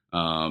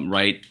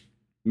 right?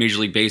 Major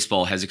League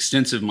Baseball has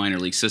extensive minor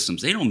league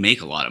systems. They don't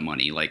make a lot of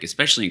money, like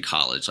especially in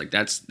college. Like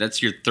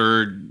that's your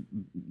third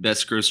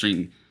biggest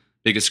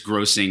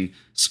grossing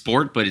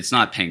sport, but it's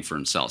not paying for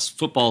themselves.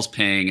 Football's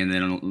paying, and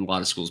then in a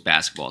lot of schools,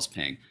 basketball's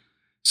paying.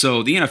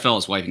 So the NFL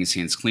is wiping its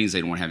hands clean. They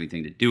don't want to have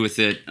anything to do with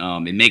it.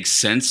 It makes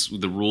sense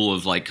with the rule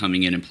of like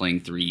coming in and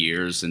playing 3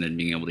 years and then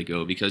being able to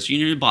go, because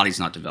your body's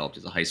not developed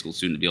as a high school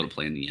student to be able to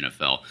play in the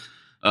NFL.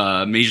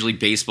 Major League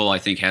Baseball, I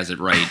think, has it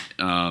right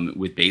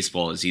with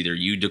baseball. Is either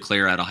you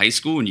declare out of high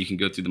school and you can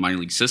go through the minor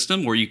league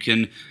system, or you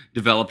can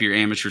develop your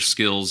amateur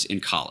skills in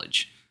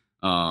college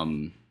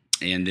and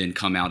then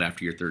come out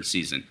after your third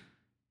season.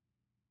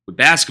 With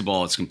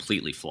basketball, it's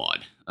completely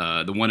flawed.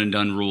 The one and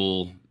done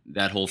rule,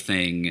 that whole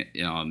thing,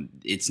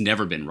 it's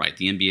never been right.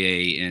 The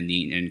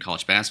NBA and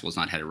college basketball has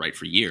not had it right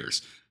for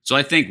years. So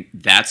I think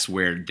that's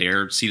where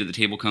their seat at the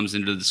table comes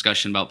into the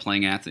discussion about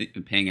paying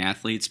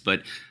athletes.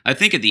 But I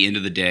think at the end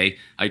of the day,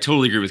 I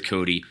totally agree with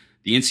Cody.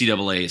 The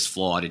NCAA is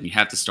flawed, and you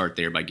have to start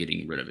there by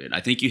getting rid of it. I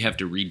think you have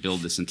to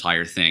rebuild this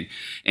entire thing.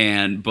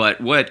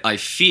 But what I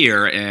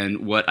fear,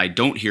 and what I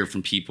don't hear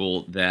from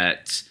people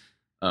that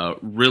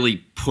really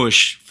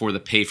push for the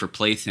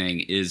pay-for-play thing,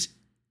 is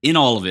in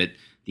all of it,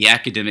 the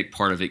academic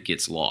part of it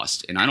gets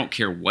lost. And I don't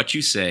care what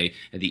you say.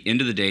 At the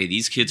end of the day,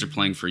 these kids are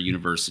playing for a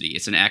university.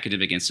 It's an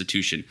academic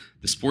institution.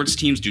 The sports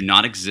teams do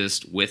not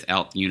exist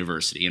without the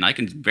university. And I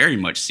can very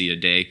much see a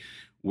day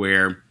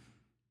where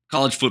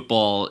college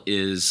football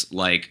is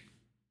like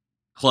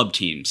club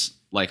teams,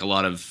 like a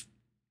lot of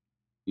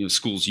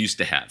schools used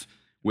to have,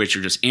 which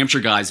are just amateur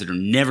guys that are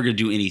never going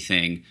to do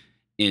anything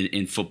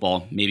in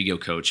football, maybe go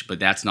coach, but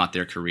that's not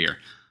their career.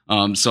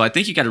 So I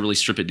think you got to really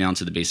strip it down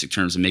to the basic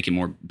terms and make it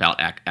more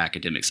about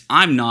academics.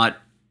 I'm not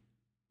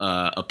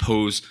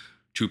opposed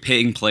to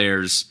paying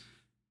players.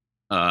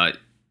 I'm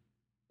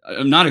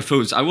not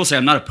opposed. I will say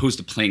I'm not opposed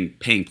to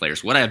paying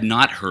players. What I have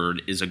not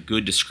heard is a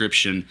good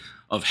description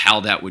of how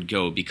that would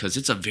go, because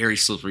it's a very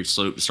slippery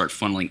slope to start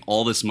funneling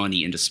all this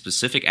money into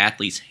specific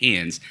athletes'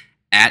 hands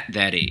at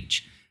that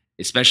age,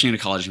 especially in a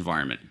college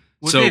environment.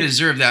 Well, so, if they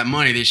deserve that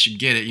money, they should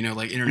get it.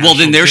 Like international. Well,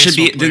 then there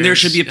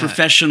should be a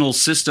professional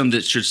system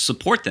that should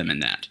support them in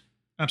that.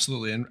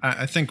 Absolutely, and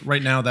I think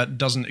right now that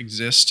doesn't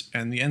exist,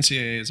 and the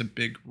NCAA is a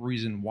big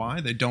reason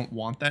why they don't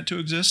want that to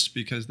exist,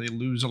 because they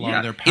lose a lot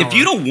of their power. If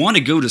you don't want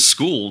to go to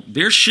school,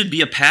 there should be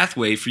a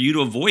pathway for you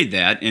to avoid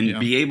that and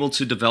be able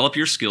to develop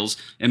your skills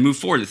and move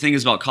forward. The thing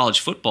is about college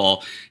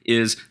football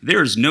is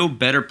there is no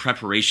better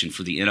preparation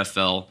for the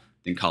NFL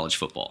than college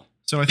football.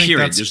 So I think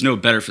there's no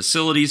better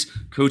facilities,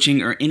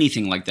 coaching, or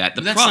anything like that.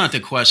 That's not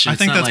the question. I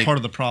think that's part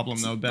of the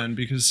problem, though, Ben,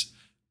 because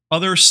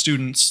other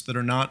students that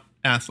are not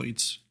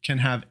athletes can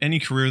have any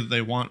career that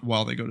they want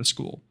while they go to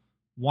school.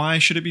 Why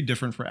should it be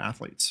different for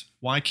athletes?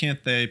 Why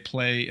can't they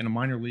play in a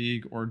minor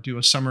league or do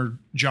a summer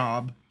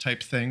job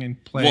type thing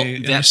and play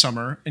in the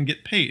summer and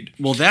get paid?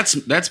 Well,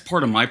 that's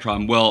part of my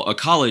problem. Well, a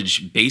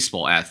college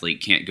baseball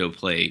athlete can't go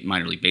play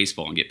minor league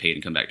baseball and get paid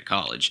and come back to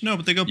college. No,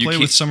 but they go play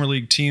with summer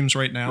league teams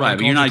right now. Right,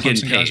 but you're not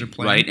getting paid,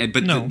 right?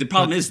 But no, the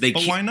problem is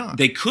but why not?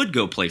 They could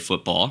go play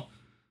football,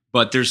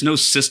 but there's no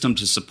system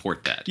to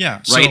support that. Yeah,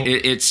 right.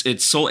 so-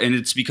 It's so, and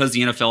it's because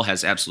the NFL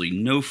has absolutely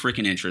no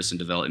freaking interest in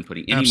developing,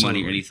 putting any money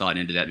Absolutely. or any thought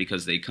into that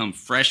because they come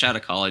fresh out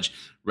of college,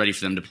 ready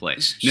for them to play.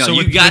 Now So you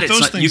with got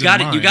those it. things You got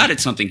in it. You mind- got it.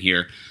 Something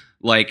here,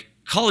 like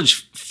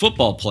college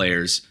football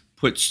players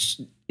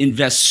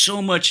invest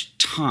so much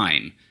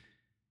time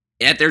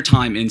at their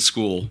time in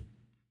school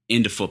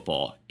into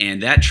football,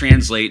 and that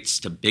translates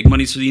to big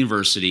money for the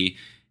university.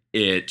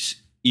 It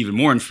even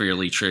more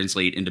unfairly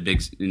translate into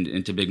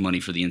big money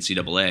for the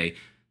NCAA.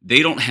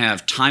 They don't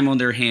have time on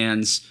their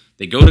hands.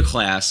 They go to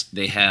class.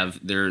 They have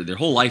their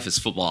whole life is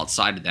football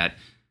outside of that.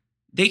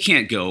 They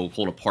can't go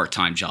hold a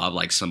part-time job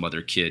like some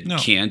other kid No.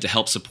 can to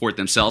help support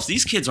themselves.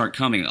 These kids aren't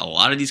coming. A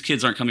lot of these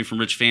kids aren't coming from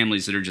rich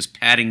families that are just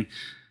padding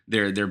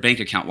their bank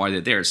account while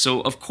they're there.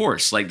 So of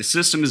course, like the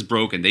system is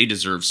broken. They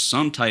deserve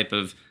some type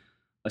of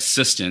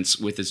assistance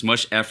with as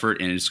much effort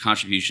and as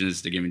contribution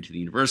as they're giving to the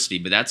university.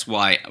 But that's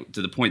why,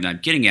 to the point that I'm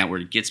getting at, where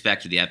it gets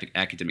back to the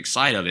academic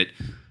side of it,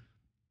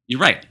 you're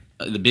right.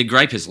 The big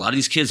gripe is a lot of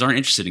these kids aren't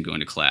interested in going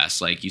to class.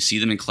 Like you see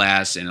them in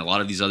class and a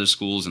lot of these other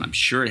schools, and I'm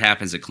sure it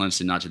happens at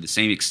Clemson, not to the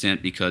same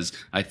extent, because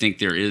I think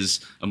there is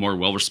a more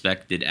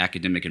well-respected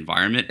academic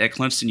environment at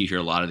Clemson. You hear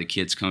a lot of the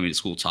kids coming to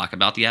school talk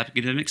about the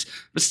academics,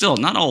 but still,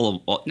 not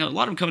all. A lot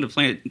of them come to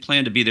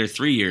plan to be there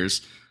 3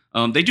 years.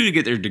 They do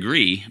get their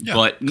degree, Yeah,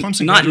 but Clemson not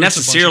graduates a bunch of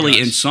necessarily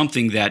guys. in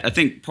something that I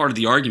think part of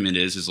the argument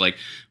is like,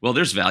 well,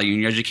 there's value in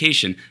your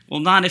education. Well,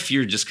 not if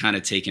you're just kind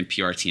of taking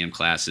PRTM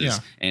classes, Yeah.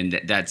 and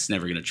that's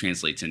never going to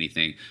translate to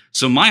anything.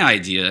 So my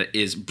idea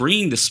is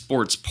bringing the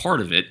sports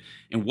part of it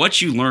and what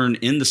you learn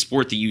in the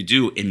sport that you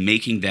do and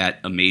making that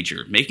a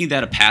major, making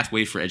that a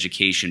pathway for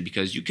education,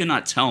 because you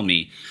cannot tell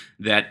me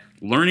that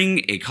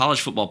learning a college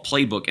football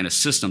playbook and a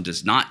system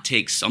does not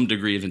take some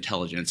degree of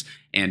intelligence,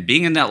 and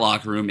being in that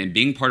locker room and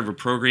being part of a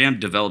program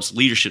develops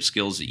leadership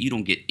skills that you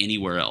don't get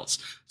anywhere else.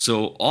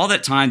 So all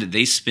that time that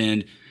they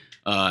spend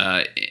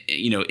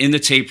in the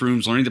tape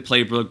rooms, learning the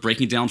playbook,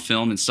 breaking down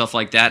film and stuff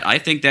like that, I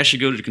think that should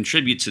go to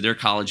contribute to their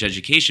college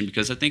education,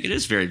 because I think it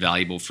is very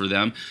valuable for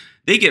them.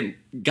 They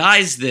get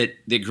guys that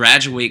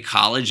graduate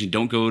college and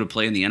don't go to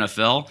play in the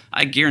NFL.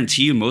 I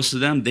guarantee you most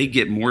of them, they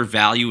get more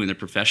value in their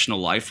professional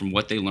life from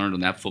what they learned on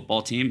that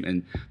football team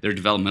and their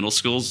developmental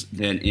skills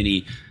than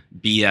any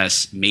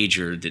BS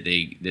major that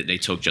they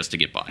took just to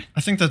get by.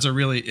 I think that's a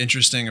really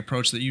interesting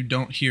approach that you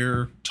don't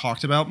hear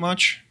talked about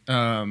much.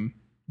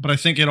 But I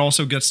think it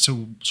also gets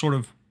to sort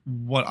of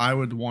what I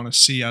would want to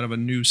see out of a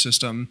new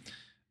system.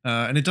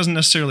 And it doesn't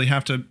necessarily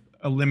have to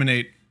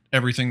eliminate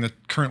everything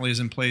that currently is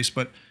in place,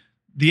 but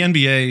the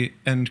NBA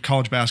and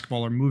college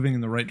basketball are moving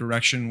in the right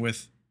direction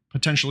with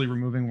potentially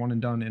removing one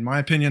and done, in my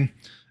opinion.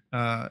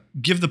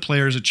 Give the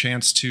players a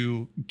chance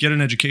to get an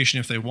education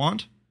if they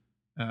want.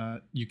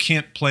 You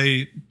can't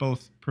play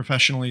both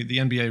professionally. The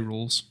NBA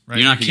rules, right?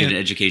 You're not You going to get can't- an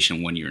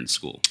education when you're in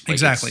school. Like,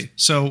 Exactly. it's-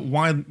 So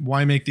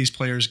why make these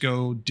players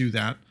go do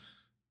that?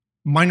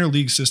 Minor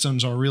league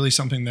systems are really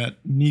something that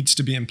needs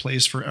to be in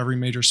place for every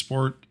major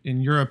sport. In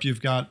Europe, you've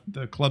got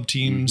the club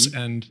teams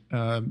and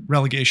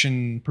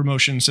relegation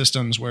promotion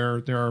systems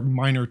where there are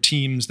minor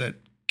teams that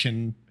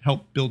can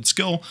help build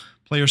skill.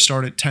 Players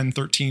start at 10,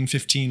 13,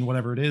 15,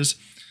 whatever it is.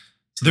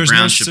 So the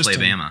Browns should play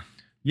Bama.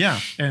 Yeah,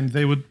 and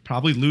they would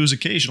probably lose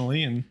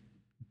occasionally and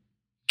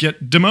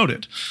get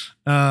demoted.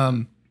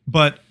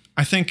 But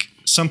I think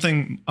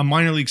a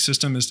minor league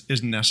system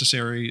is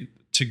necessary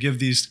to give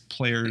these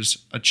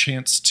players a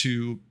chance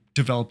to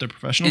develop their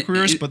professional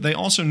careers, but they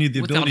also need the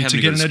without ability having to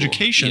to go get an to school.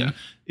 education Yeah.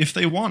 if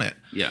they want it.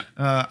 Yeah.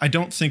 I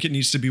don't think it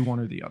needs to be one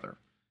or the other.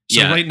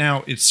 So Yeah. right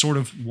now, it's sort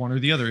of one or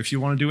the other. If you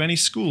want to do any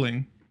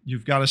schooling,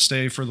 you've got to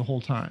stay for the whole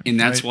time. And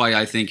that's right?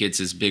 why I think it's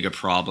as big a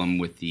problem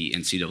with the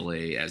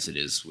NCAA as it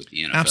is with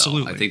the NFL.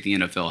 Absolutely. I think the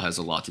NFL has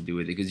a lot to do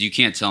with it, because you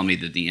can't tell me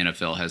that the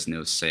NFL has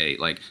no say.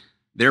 Like,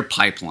 their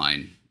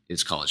pipeline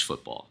is college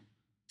football.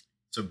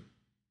 So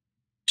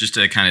just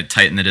to kind of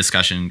tighten the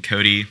discussion,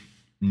 Cody,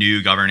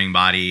 new governing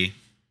body,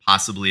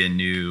 possibly a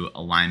new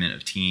alignment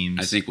of teams.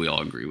 I think we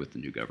all agree with the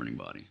new governing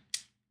body.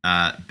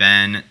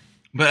 Ben,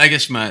 But I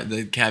guess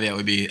the caveat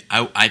would be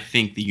I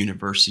think the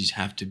universities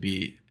have to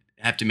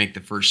make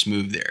the first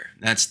move there.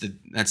 That's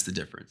the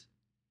difference.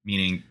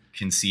 meaning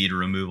concede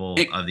removal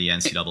of the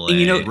NCAA. and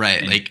you know-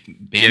 Right, and like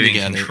band giving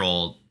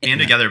together. band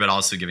together, but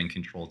also giving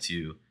control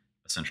to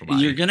a central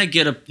body. You're going to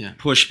get a Yeah.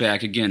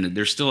 pushback. Again,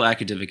 they're still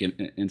academic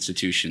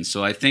institutions.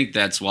 So I think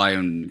that's why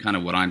kind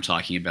of what I'm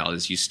talking about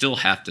is you still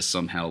have to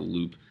somehow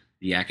loop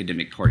the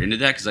academic part into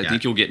that, because I Yeah.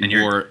 think you'll get And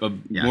more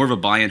of a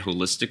buy-in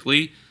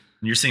holistically.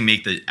 And you're saying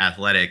make the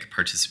athletic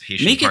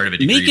participation Make part of a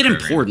degree it program.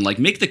 important. Like,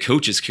 make the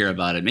coaches care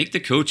about it. Make the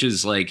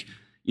coaches, like,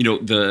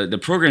 the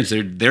programs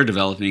they're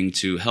developing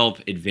to help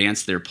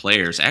advance their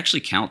players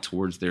actually count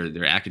towards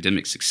their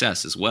academic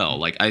success as well.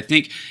 Like, I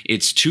think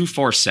it's too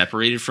far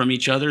separated from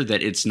each other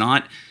that it's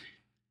not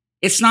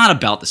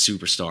about the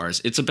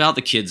superstars. It's about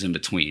the kids in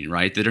between,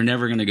 right? That are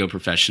never going to go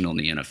professional in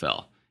the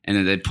NFL. And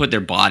then they put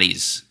their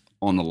bodies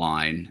on the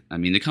line. I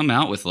mean, they come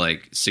out with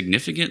like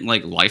significant,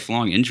 like,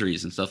 lifelong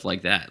injuries and stuff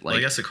like that. Like, Well,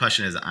 I guess the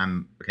question is,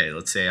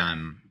 let's say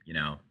I'm,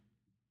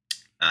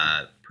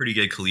 pretty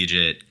good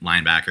collegiate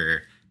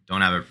linebacker,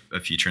 don't have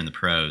a future in the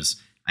pros.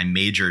 I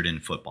majored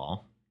in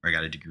football, or I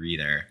got a degree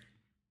there.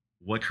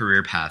 What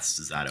career paths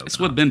does that open? It's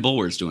what up? Ben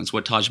Boulwar's doing. It's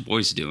what Taj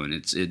Boyd's doing.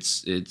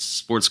 It's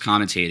sports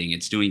commentating.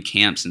 It's doing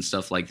camps and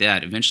stuff like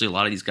that. Eventually, a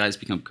lot of these guys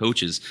become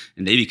coaches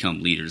and they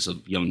become leaders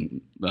of young.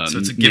 So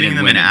it's men giving and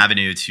them women. an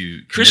avenue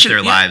to commit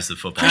their lives to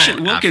football.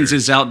 Christian Wilkins after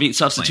is out being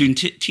substituting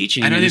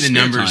teaching. I don't in think his the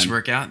spare numbers time.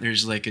 work out.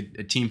 There's like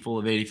a team full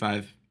of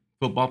 85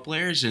 football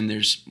players, and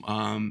there's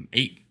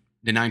 8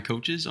 to 9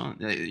 coaches on.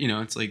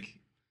 It's like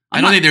I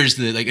don't think there's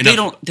the like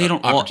enough. They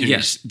don't all. opportunities.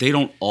 Yes, they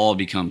don't all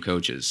become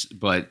coaches,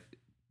 but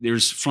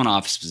there's front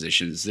office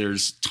positions.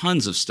 There's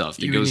tons of stuff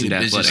that You goes need into a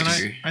business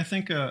athletics. degree. I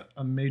think a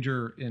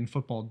major in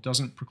football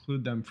doesn't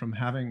preclude them from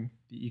having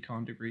the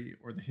econ degree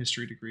or the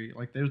history degree.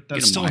 Like Get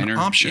that's a still minor, an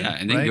option. yeah,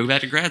 and then right? go back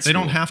to grad They school.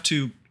 don't have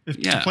to. To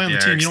Yeah. play on the Yeah,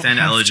 team, you don't extend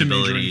have to major in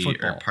eligibility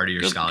football. or part of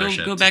your Go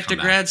scholarship. go to back to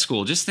come grad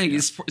school. Just think,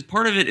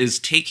 part of it is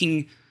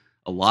taking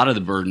a lot of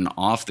the burden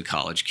off the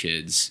college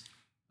kids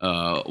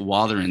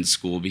while they're in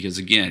school, because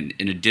again,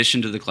 in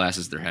addition to the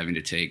classes they're having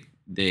to take,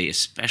 they,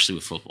 especially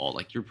with football,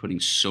 like you're putting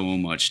so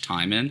much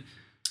time in.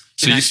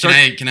 So Can you I-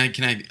 start, Can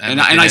I? and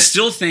I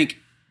still think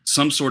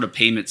some sort of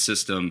payment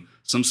system,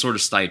 some sort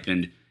of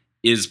stipend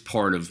is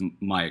part of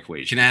my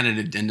equation. Can I add an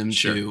addendum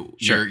to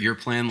your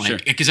plan?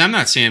 Like, because I'm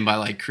not saying by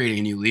like creating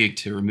a new league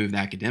to remove the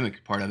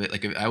academic part of it.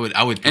 Like, I would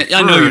prefer,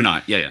 I know you're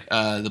not. Yeah.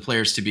 The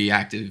players to be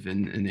active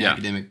in the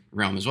academic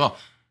realm as well.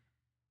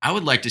 I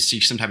would like to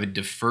see some type of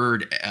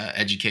deferred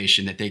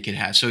education that they could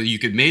have. So you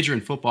could major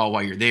in football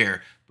while you're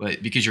there,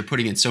 but because you're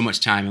putting in so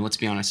much time, and let's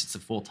be honest, it's a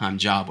full-time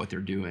job what they're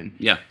doing.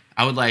 Yeah.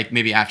 I would like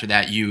maybe after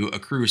that you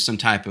accrue some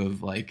type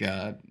of like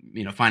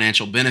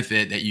financial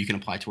benefit that you can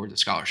apply towards a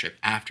scholarship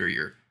after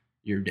your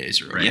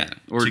days are over. Right. Yeah,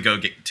 or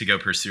to go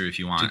pursue if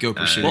you want To go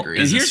pursue Well, degree.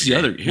 and business here's the you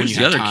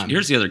other have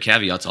time.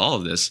 caveat to all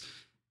of this.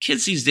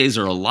 Kids these days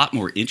are a lot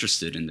more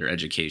interested in their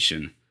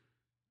education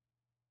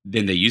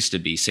than they used to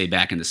be, say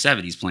back in the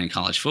 70s playing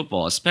college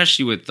football,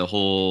 especially with the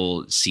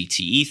whole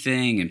CTE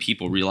thing and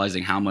people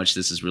realizing how much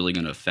this is really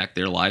going to affect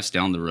their lives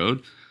down the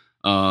road.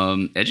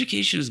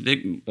 Education is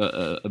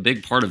a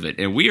big part of it.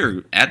 And we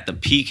are at the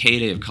peak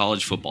heyday of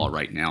college football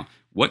right now.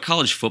 What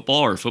college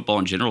football or football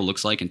in general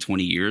looks like in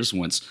 20 years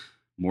once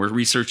more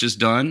research is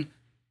done,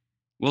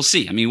 we'll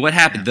see. I mean, what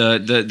happened?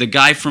 The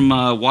guy from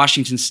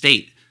Washington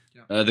State,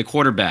 the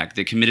quarterback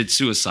that committed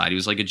suicide, he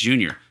was like a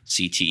junior,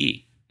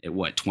 CTE, at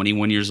what,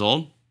 21 years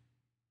old?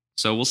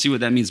 So we'll see what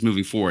that means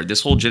moving forward.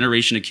 This whole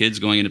generation of kids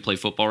going in to play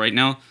football right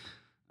now,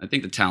 I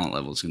think the talent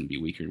level is going to be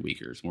weaker and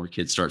weaker as more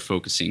kids start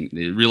focusing.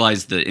 They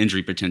realize the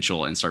injury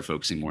potential and start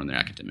focusing more on their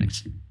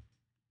academics.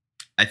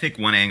 I think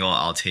one angle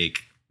I'll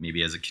take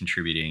maybe as a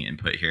contributing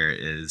input here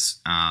is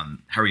how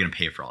are we going to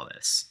pay for all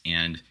this?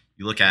 And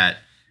you look at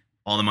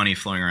all the money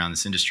flowing around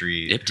this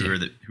industry.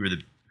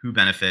 Who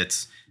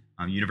benefits?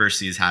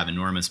 Universities have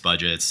enormous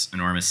budgets,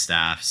 enormous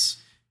staffs.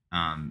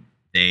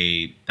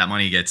 That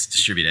money gets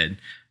distributed.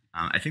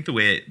 I think the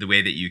way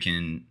that you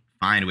can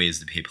find ways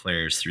to pay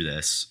players through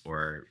this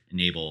or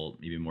enable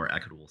maybe a more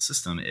equitable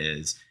system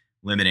is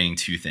limiting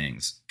two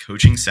things: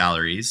 coaching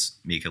salaries,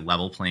 make a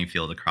level playing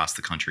field across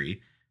the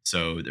country.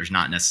 So there's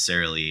not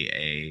necessarily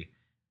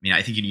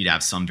I think you need to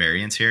have some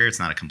variance here. It's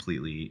not a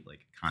completely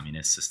like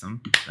communist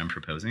system that I'm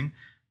proposing,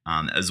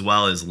 as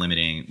well as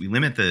we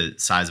limit the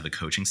size of a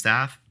coaching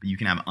staff, but you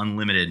can have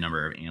unlimited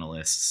number of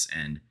analysts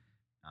and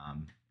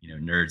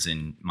nerds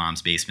in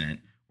mom's basement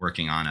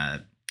working on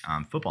a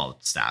football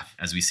staff,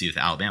 as we see with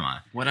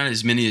Alabama. Why not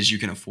as many as you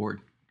can afford?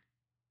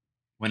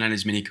 Why not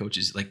as many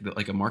coaches, like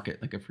a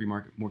market, like a free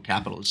market, more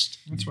capitalist?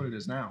 That's what it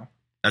is now.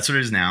 That's what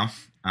it is now.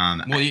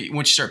 Once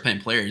you start paying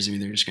players, I mean,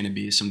 there's going to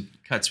be some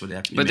cuts where they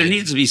have to be But made. there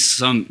needs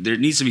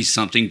to be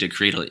something to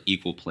create an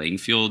equal playing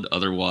field.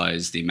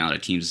 Otherwise, the amount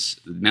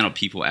of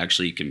people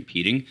actually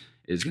competing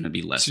is going to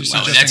be less So and you're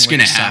less. Well, that's suggesting,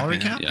 going to like, salary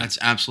happen. cap? Yeah. That's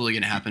absolutely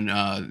going to happen.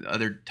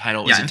 Other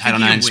Title Yeah, I'm Title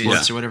thinking IX of ways-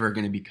 sports or whatever are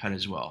going to be cut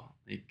as well.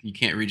 You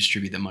can't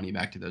redistribute the money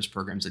back to those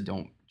programs that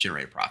don't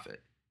generate a profit.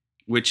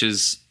 Which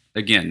is,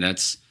 again,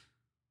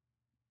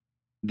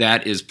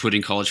 that is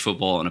putting college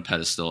football on a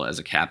pedestal as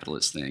a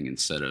capitalist thing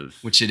instead of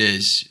Which it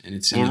is, and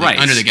it's well,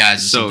 under the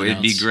guise of So something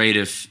it'd be else. great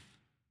if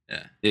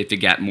Yeah. it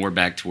got more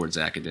back towards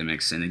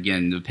academics. And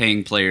again, the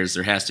paying players,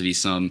 there has to be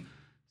some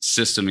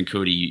system. And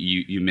Cody,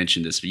 you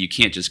mentioned this, but you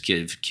can't just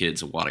give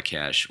kids a wad of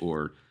cash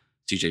or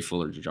CJ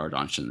Fuller or Jar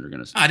Johnson are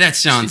going to. That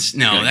sounds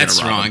that's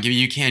rob wrong. them. I mean,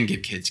 you can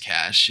give kids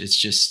cash. It's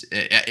just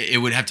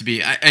it would have to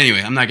be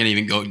anyway. I'm not going to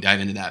even dive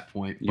into that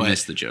point. You But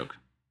missed the joke.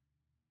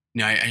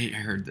 no, I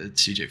heard the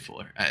CJ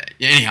Fuller.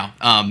 Anyhow,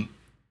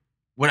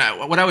 what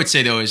I would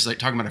say though is like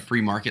talking about a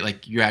free market,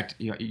 like you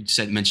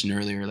mentioned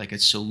earlier, like a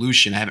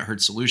solution. I haven't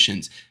heard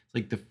solutions.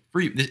 Like the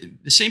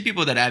same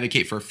people that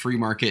advocate for a free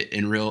market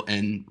in real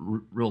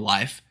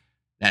life.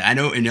 That I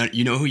know, and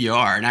you know who you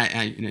are, and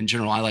I in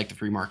general I like the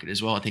free market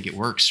as well. I think it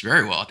works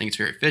very well. I think it's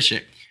very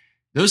efficient.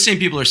 Those same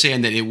people are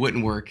saying that it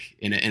wouldn't work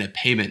in a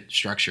payment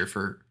structure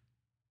for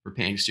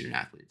paying student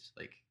athletes.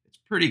 Like it's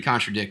pretty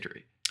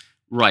contradictory.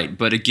 Right,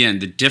 but again,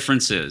 the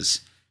difference is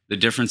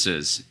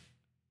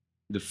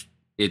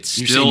it's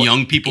You're still saying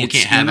young people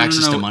it's- can't have no, no,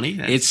 access no. to money?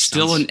 That It's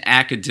still sounds- an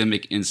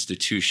academic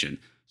institution.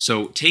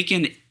 So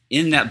taken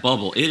in that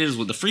bubble, it is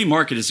the free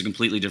market is a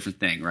completely different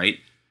thing, right?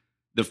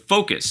 The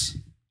focus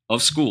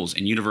of schools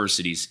and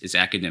universities is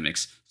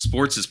academics.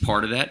 Sports is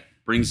part of that,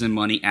 brings in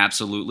money,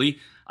 absolutely.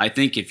 I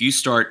think if you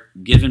start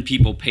giving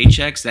people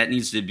paychecks, that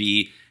needs to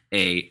be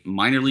a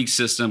minor league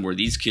system where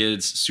these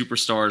kids,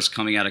 superstars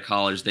coming out of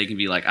college, they can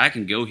be like, I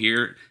can go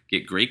here,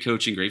 get great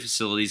coaching, great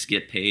facilities,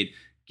 get paid,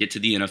 get to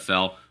the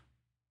NFL,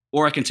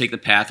 or I can take the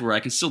path where I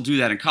can still do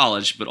that in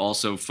college, but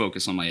also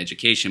focus on my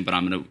education. But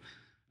I'm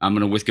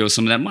gonna withgo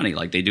some of that money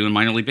like they do in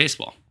minor league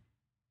baseball.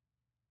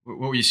 What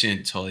were you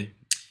saying, Tully?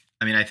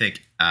 I mean, I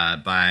think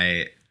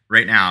by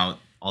right now,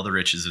 all the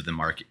riches of the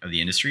market of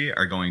the industry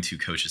are going to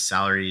coaches'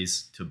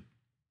 salaries, to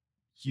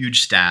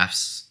huge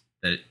staffs.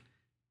 That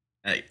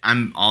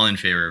I'm all in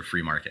favor of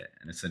free market,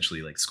 and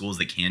essentially like schools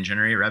that can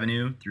generate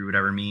revenue through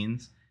whatever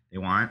means they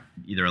want,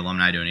 either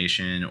alumni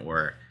donation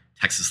or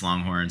Texas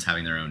Longhorns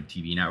having their own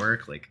TV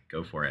network, like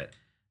go for it.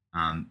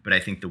 But I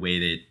think the way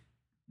that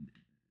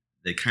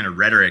the kind of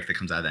rhetoric that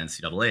comes out of the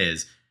NCAA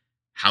is,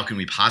 how can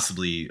we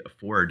possibly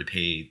afford to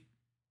pay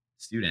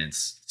student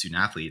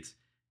athletes?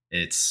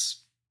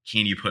 It's,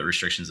 can you put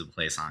restrictions in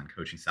place on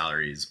coaching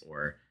salaries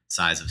or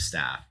size of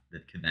staff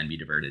that could then be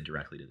diverted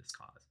directly to this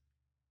cause?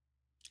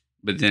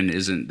 But then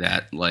isn't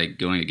that like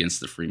going against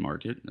the free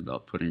market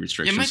about putting Yeah,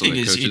 restrictions my on thing the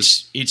is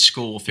coaches? each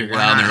school will figure it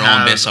Why out on not their own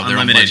have based off their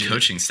own unlimited budget.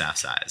 coaching staff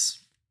size?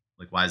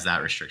 Like, why is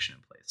that restriction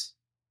in place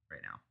right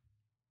now?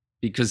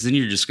 Because then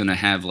you're just going to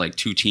have like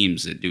two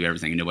teams that do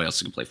everything and nobody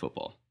else can play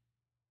football.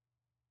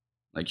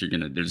 Like there's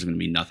going to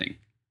be nothing.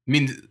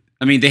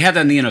 I mean, they have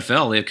that in the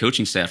NFL. They have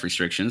coaching staff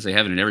restrictions. They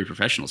have it in every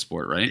professional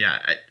sport, right? Yeah,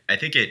 I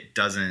think it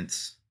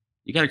doesn't.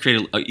 You got to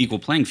create an equal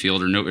playing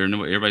field, or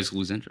everybody's going to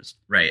lose interest.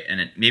 Right,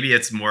 and maybe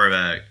it's more of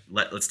a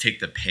let's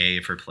take the pay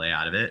for play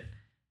out of it.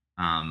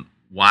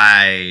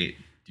 Why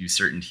do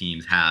certain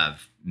teams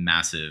have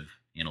massive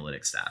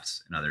analytic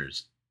staffs and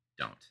others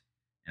don't?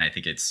 And I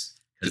think it's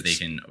because they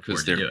can afford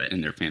to do it,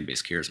 and their fan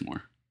base cares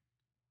more.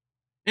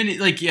 And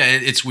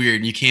it's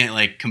weird. You can't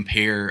like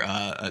compare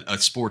a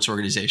sports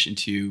organization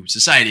to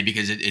society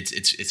because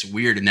it's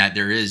weird in that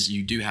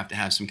you do have to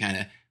have some kind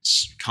of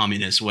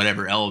communist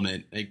whatever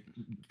element like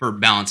for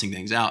balancing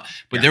things out.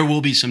 But there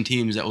will be some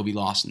teams that will be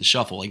lost in the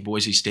shuffle. Like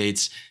Boise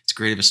State's, it's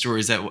great of a story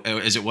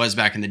as it was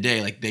back in the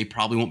day. Like they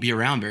probably won't be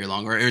around very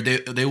long, or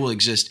they will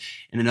exist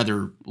in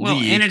another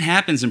league. And it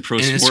happens in pro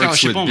And it's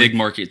sports with only. big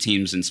market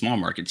teams and small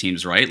market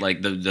teams, right?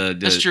 Like the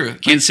That's true.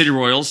 Kansas City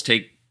Royals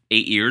take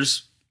 8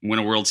 years, win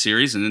a World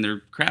Series, and then they're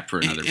crap for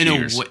another few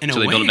years. In a they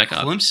way, build it back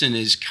up. Clemson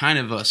is kind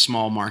of a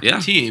small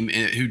market team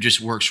who just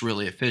works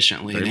really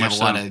efficiently. Very and they have a much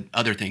lot so. of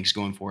other things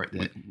going for it.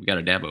 We got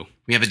a Dabo.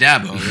 We have a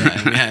Dabo. Yeah,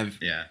 and we have.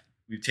 Yeah,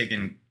 we've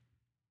taken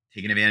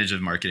advantage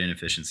of market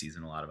inefficiencies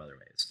in a lot of other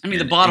ways. I mean,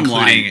 the And bottom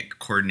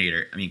including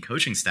line,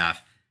 coaching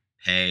staff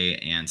pay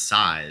and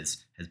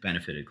size has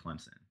benefited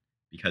Clemson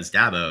because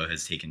Dabo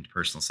has taken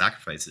personal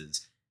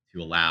sacrifices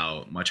to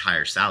allow much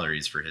higher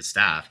salaries for his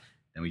staff.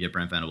 Then we get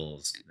Brent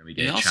Venables. Then we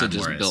get he also Chad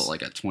just Morris. built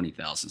like a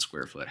 20,000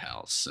 square foot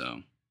house,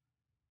 so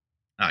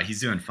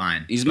He's doing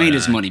fine. he's but, made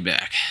his money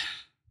back.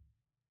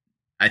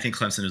 I think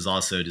Clemson has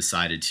also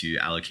decided to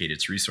allocate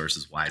its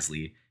resources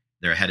wisely.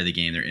 They're ahead of the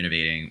game. They're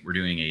innovating. We're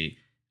doing a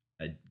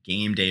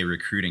game day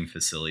recruiting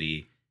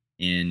facility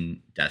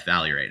in Death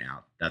Valley right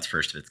now. That's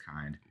first of its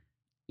kind.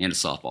 And a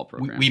softball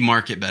program. We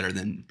market better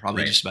than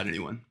probably Right. just about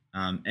anyone.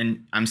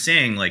 And I'm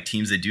saying like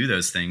teams that do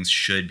those things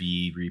should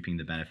be reaping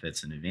the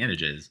benefits and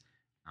advantages.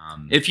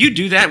 If you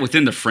do that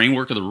within the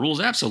framework of the rules,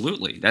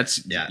 absolutely.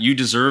 You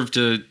deserve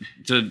to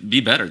be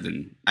better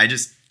than.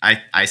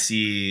 I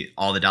see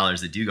all the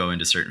dollars that do go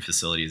into certain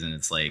facilities, and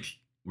it's like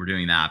we're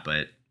doing that,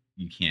 but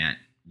you can't.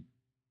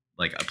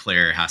 Like a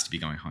player has to be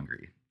going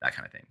hungry, that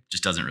kind of thing.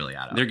 Just doesn't really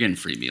add up. They're getting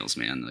free meals,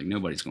 man. Like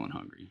nobody's going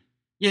hungry.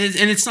 Yeah,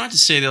 and it's not to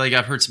say that like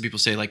I've heard some people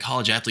say like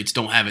college athletes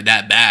don't have it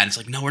that bad. It's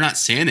like no, we're not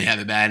saying they have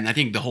it bad. And I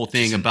think the whole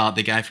thing about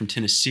the guy from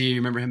Tennessee,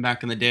 remember him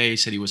back in the day? He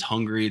said he was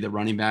hungry. The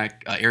running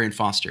back, Arian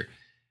Foster.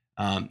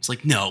 It's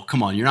like no,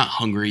 come on, you're not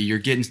hungry. You're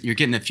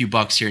getting a few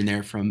bucks here and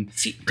there from.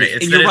 Right,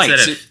 and you're right.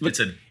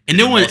 And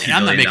no one. And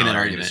I'm not making that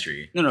argument.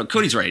 Industry. No,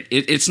 Cody's right.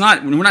 It's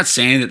not. We're not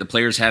saying that the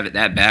players have it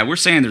that bad. We're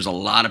saying there's a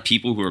lot of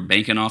people who are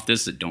banking off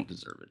this that don't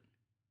deserve it.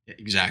 Yeah,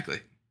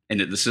 exactly. And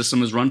that the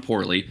system is run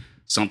poorly.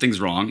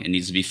 Something's wrong. It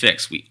needs to be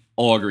fixed. We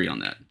all agree on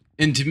that.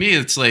 And to me,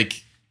 it's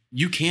like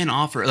you can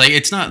offer. Like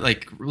it's not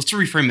like let's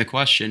reframe the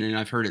question. And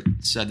I've heard it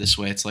said this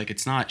way. It's like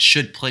it's not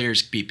should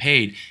players be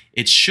paid.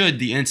 It's should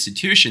the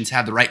institutions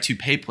have the right to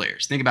pay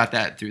players. Think about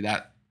that through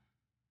that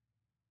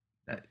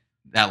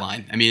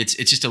line. I mean, it's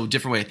just a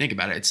different way to think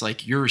about it. It's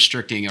like you're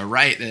restricting a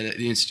right that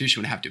the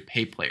institution would have to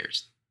pay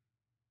players.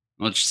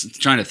 Well, just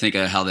trying to think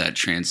of how that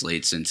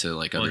translates into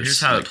like other here's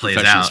how like it plays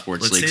professional out.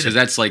 sports Let's leagues, say because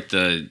that's like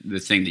the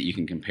thing that you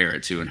can compare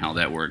it to and how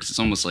that works. It's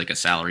almost like a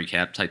salary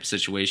cap type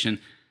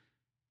situation.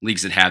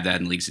 Leagues that have that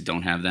and leagues that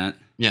don't have that.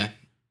 Yeah.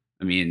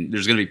 I mean,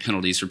 there's going to be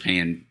penalties for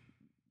paying.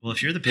 Well,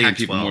 if you're the paying Pac-12,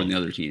 people more than the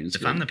other teams.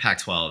 if I'm the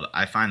Pac-12,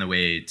 I find the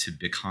way to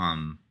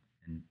become.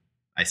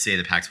 I say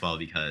the Pac-12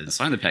 because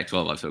I find the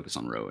Pac-12. I focus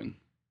on rowing.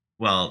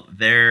 well,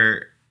 they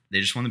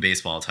just won the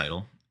baseball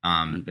title.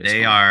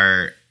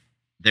 Baseball.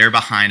 They're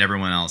behind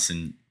everyone else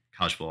in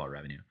college football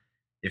revenue.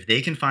 If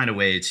they can find a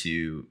way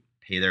to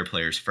pay their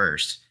players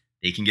first,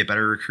 they can get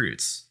better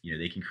recruits.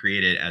 They can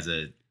create it as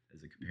a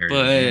comparative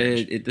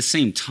advantage. But at the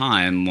same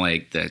time,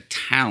 like the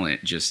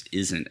talent just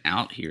isn't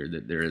out here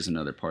that there is in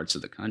other parts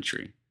of the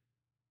country.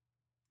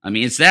 I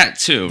mean, it's that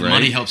too, right?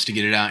 Money helps to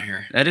get it out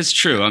here. That is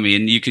true. I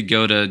mean, you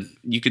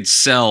could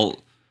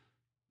sell.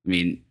 I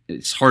mean,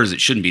 as hard as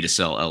it shouldn't be to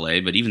sell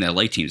LA, but even the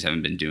LA teams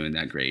haven't been doing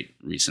that great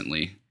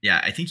recently.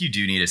 Yeah, I think you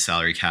do need a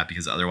salary cap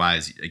because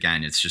otherwise,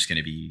 again, it's just going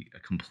to be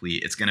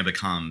it's going to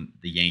become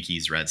the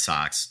Yankees, Red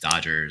Sox,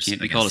 Dodgers. Can't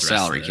be called a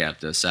salary cap.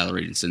 The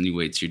salary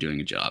insinuates you're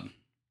doing a job.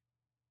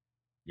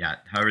 Yeah,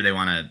 however they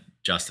want to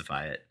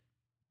justify it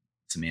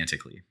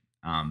semantically.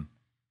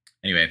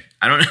 Anyway,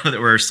 I don't know that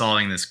we're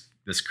solving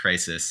this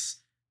crisis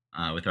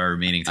with our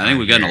remaining time. I think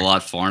we've gotten a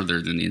lot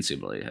farther than the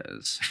NCAA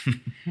has.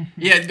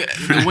 Yeah,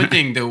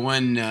 the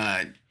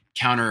one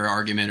counter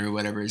argument or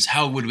whatever is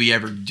how would we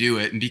ever do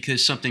it? And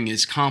because something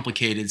is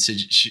complicated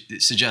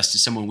suggests to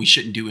someone we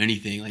shouldn't do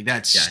anything. Like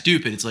that's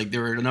stupid. It's like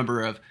there were a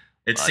number of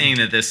it's saying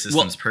that this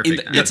system's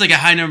perfect. That's like a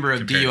high number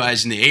of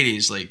DUIs in the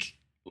 80s. Like,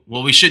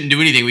 well, we shouldn't do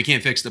anything. We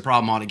can't fix the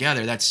problem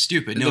altogether. That's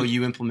stupid. No,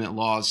 you implement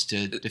laws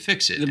to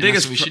fix it. The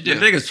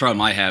biggest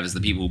problem I have is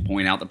the people who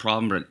point out the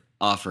problem but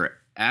offer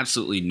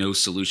absolutely no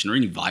solution or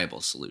any viable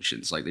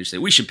solutions. Like they say,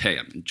 we should pay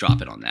them and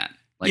drop it on that.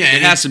 Like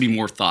it has to be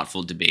more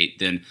thoughtful debate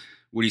than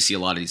what do you see a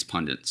lot of these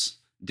pundits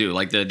do.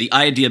 Like the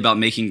idea about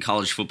making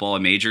college football a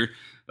major,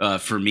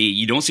 for me,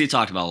 you don't see it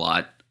talked about a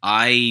lot.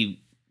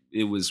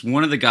 It was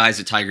one of the guys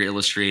at Tiger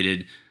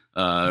Illustrated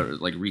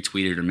like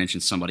retweeted or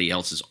mentioned somebody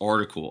else's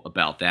article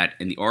about that.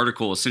 And the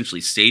article essentially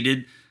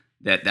stated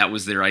that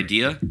was their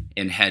idea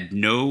and had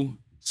no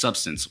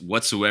substance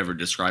whatsoever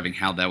describing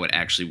how that would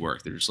actually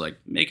work. They're just like,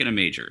 make it a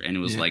major. And it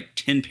was like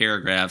 10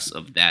 paragraphs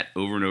of that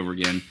over and over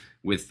again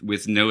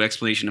with no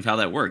explanation of how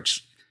that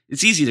works.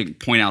 It's easy to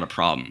point out a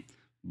problem,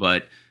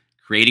 but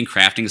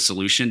crafting a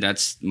solution,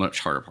 that's the much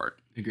harder part.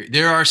 Agree.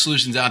 There are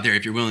solutions out there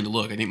if you're willing to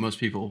look. I think most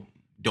people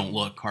don't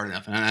look hard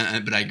enough.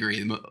 But I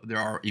agree. There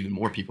are even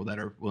more people that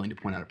are willing to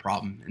point out a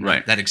problem. And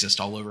that exists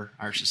all over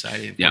our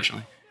society,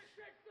 unfortunately.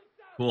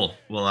 Yep. Cool.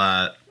 Well,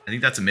 I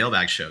think that's a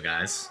mailbag show,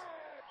 guys.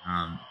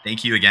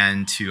 Thank you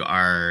again to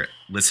our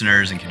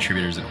listeners and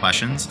contributors of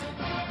questions.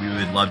 We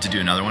would love to do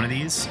another one of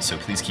these, so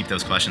please keep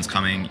those questions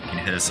coming. You can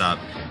hit us up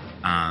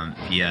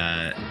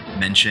via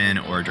mention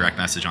or direct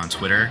message on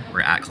Twitter.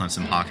 We're at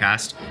Clemson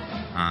Podcast.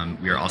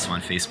 We are also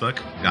on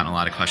Facebook. We've gotten a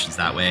lot of questions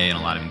that way and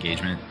a lot of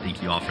engagement.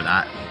 Thank you all for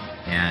that.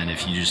 And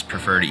if you just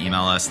prefer to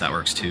email us, that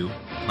works too.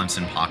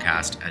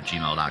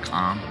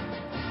 ClemsonPodcast@gmail.com.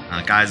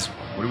 Guys,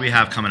 what do we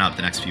have coming up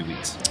the next few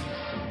weeks?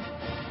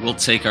 We'll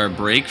take our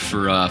break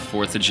for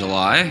 4th of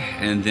July,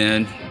 and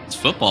then it's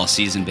football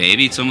season,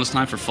 baby. It's almost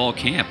time for fall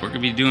camp. We're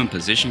going to be doing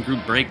position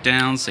group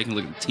breakdowns, taking a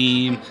look at the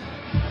team,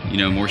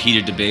 more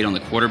heated debate on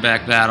the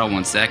quarterback battle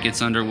once that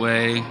gets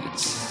underway.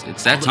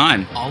 It's that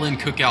time. All in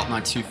cookout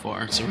not too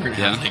far, so we're going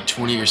to have like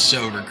 20 or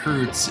so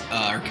recruits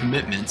or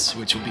commitments,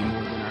 which will be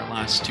more than our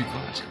last two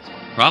classes.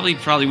 Probably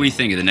what do you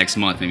think of the next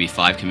month? Maybe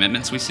 5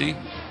 commitments we see?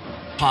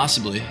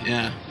 Possibly,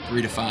 yeah.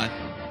 3 to 5.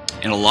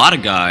 And a lot of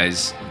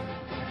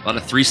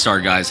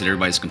 3-star guys that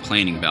everybody's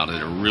complaining about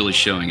it are really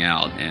showing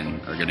out and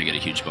are going to get a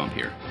huge bump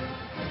here.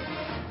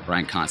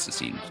 Brian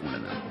Constantine is one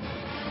of them.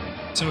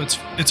 So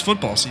it's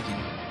football season,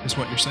 is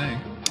what you're saying.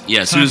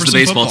 Yeah, as soon as the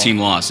baseball team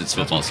lost, it's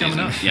football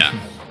season. Yeah.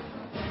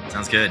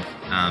 Sounds good.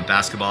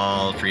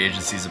 Basketball, free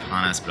agency is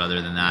upon us, but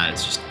other than that,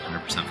 it's just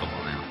 100%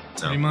 football now.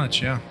 So, pretty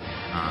much, yeah.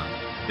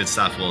 Good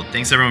stuff. Well,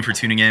 thanks everyone for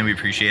tuning in. We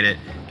appreciate it.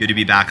 Good to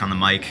be back on the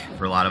mic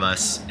for a lot of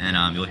us,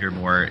 and you'll hear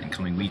more in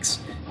coming weeks.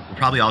 We'll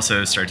probably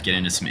also start to get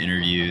into some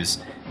interviews,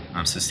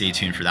 so stay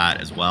tuned for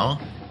that as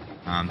well.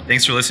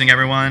 Thanks for listening,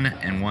 everyone,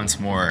 and once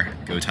more,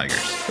 go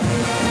Tigers.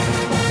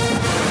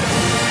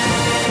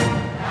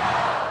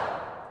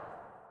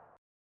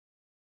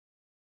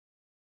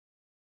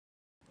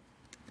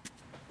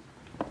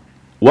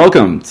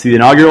 Welcome to the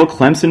inaugural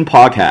Clemson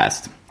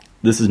Podcast.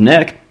 This is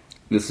Nick.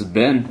 This is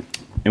Ben.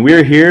 And we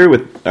are here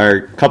with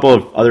our couple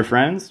of other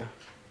friends.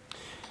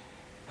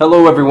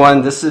 Hello,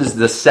 everyone. This is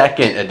the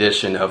second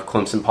edition of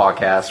Clemson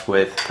Podcast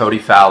with Cody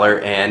Fowler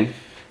and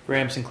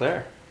Graham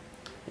Sinclair.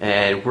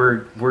 And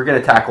we're going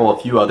to tackle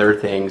a few other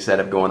things that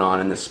have gone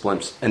on in the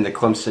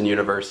Clemson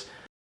universe.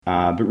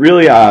 But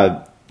really,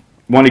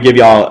 want to give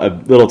y'all a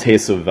little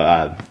taste of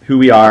who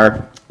we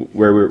are,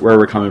 where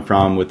we're coming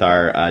from with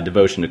our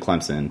devotion to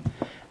Clemson.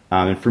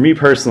 And for me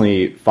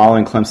personally,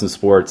 following Clemson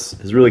sports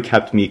has really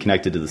kept me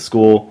connected to the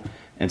school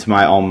and to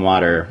my alma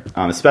mater,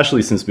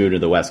 especially since moving to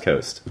the West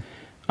Coast.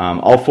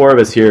 All 4 of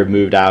us here have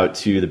moved out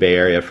to the Bay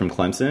Area from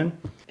Clemson.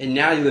 And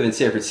now you live in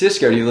San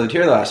Francisco, and you lived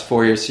here the last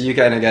 4 years, so you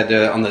kind of got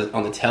to, on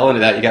the tail end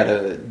of that, you got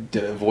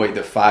to avoid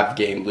the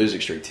 5-game losing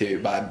streak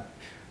too, by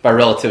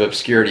relative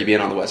obscurity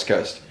being on the West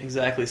Coast.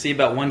 Exactly. See,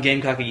 about 1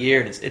 Gamecock a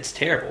year, and it's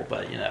terrible,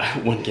 but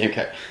 1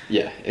 Gamecock.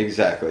 Yeah,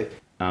 exactly.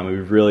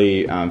 We've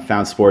really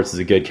found sports as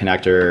a good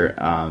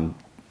connector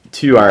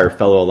to our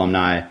fellow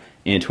alumni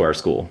and to our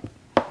school.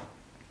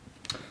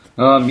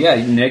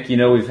 Yeah, Nick,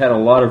 we've had a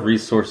lot of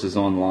resources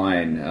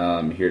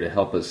online here to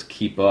help us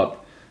keep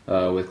up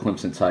with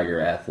Clemson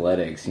Tiger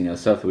athletics,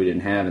 stuff that we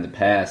didn't have in the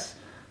past,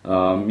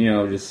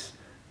 just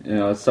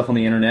stuff on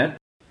the internet.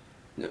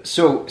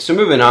 So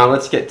moving on,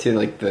 let's get to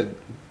like the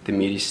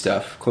meaty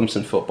stuff,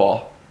 Clemson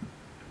football.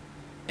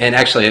 And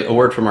actually, a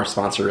word from our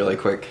sponsor really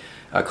quick.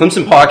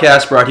 Clemson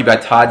Podcast brought to you by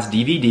Todd's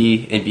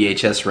DVD and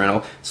VHS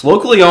rental. It's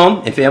locally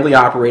owned and family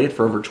operated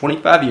for over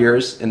 25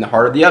 years in the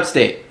heart of the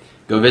upstate.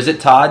 Go visit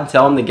Todd and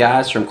tell him the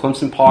guys from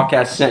Clemson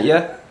Podcast sent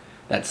you.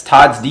 That's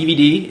Todd's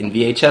DVD and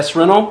VHS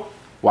rental.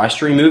 Why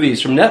stream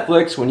movies from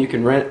Netflix when you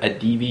can rent a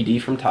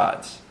DVD from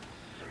Todd's?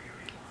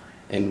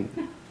 And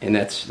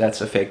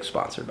that's a fake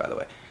sponsor, by the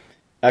way.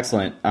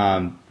 Excellent.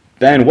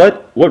 Ben,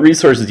 what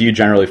resources do you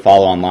generally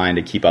follow online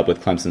to keep up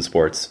with Clemson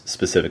sports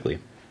specifically?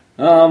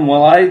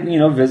 Well, I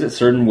visit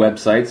certain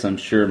websites I'm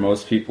sure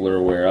most people are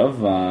aware of.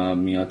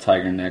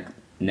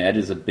 TigerNet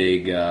is a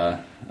big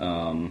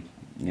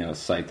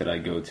site that I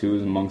go to,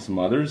 among some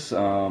others.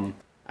 I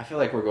feel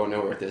like we're going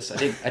nowhere with this. I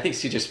think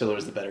CJ Spiller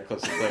is the better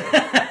Clemson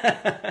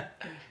player.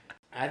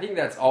 I think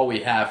that's all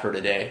we have for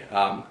today.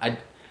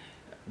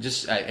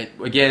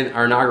 Again,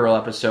 our inaugural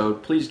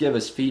episode, please give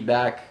us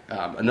feedback.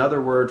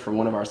 Another word from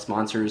one of our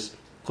sponsors,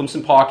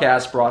 Clemson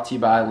Podcast, brought to you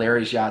by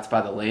Larry's Yachts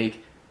by the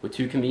Lake. With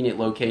 2 convenient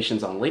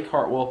locations on Lake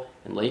Hartwell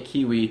and Lake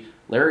Kiwi,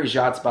 Larry's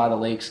Yachts by the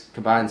Lakes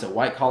combines a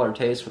white-collar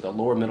taste with a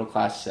lower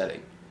middle-class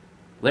setting.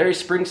 Larry's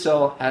Spring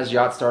Sale has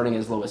yachts starting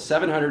as low as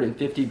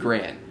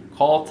 $750,000.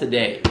 Call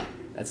today.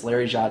 That's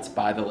Larry's Yachts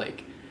by the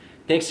Lake.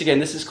 Thanks again.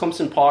 This is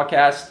Clemson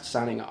Podcast,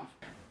 signing off.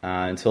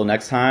 Until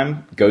next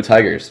time, go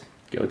Tigers.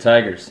 Go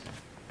Tigers.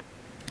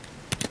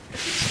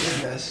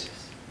 Yes.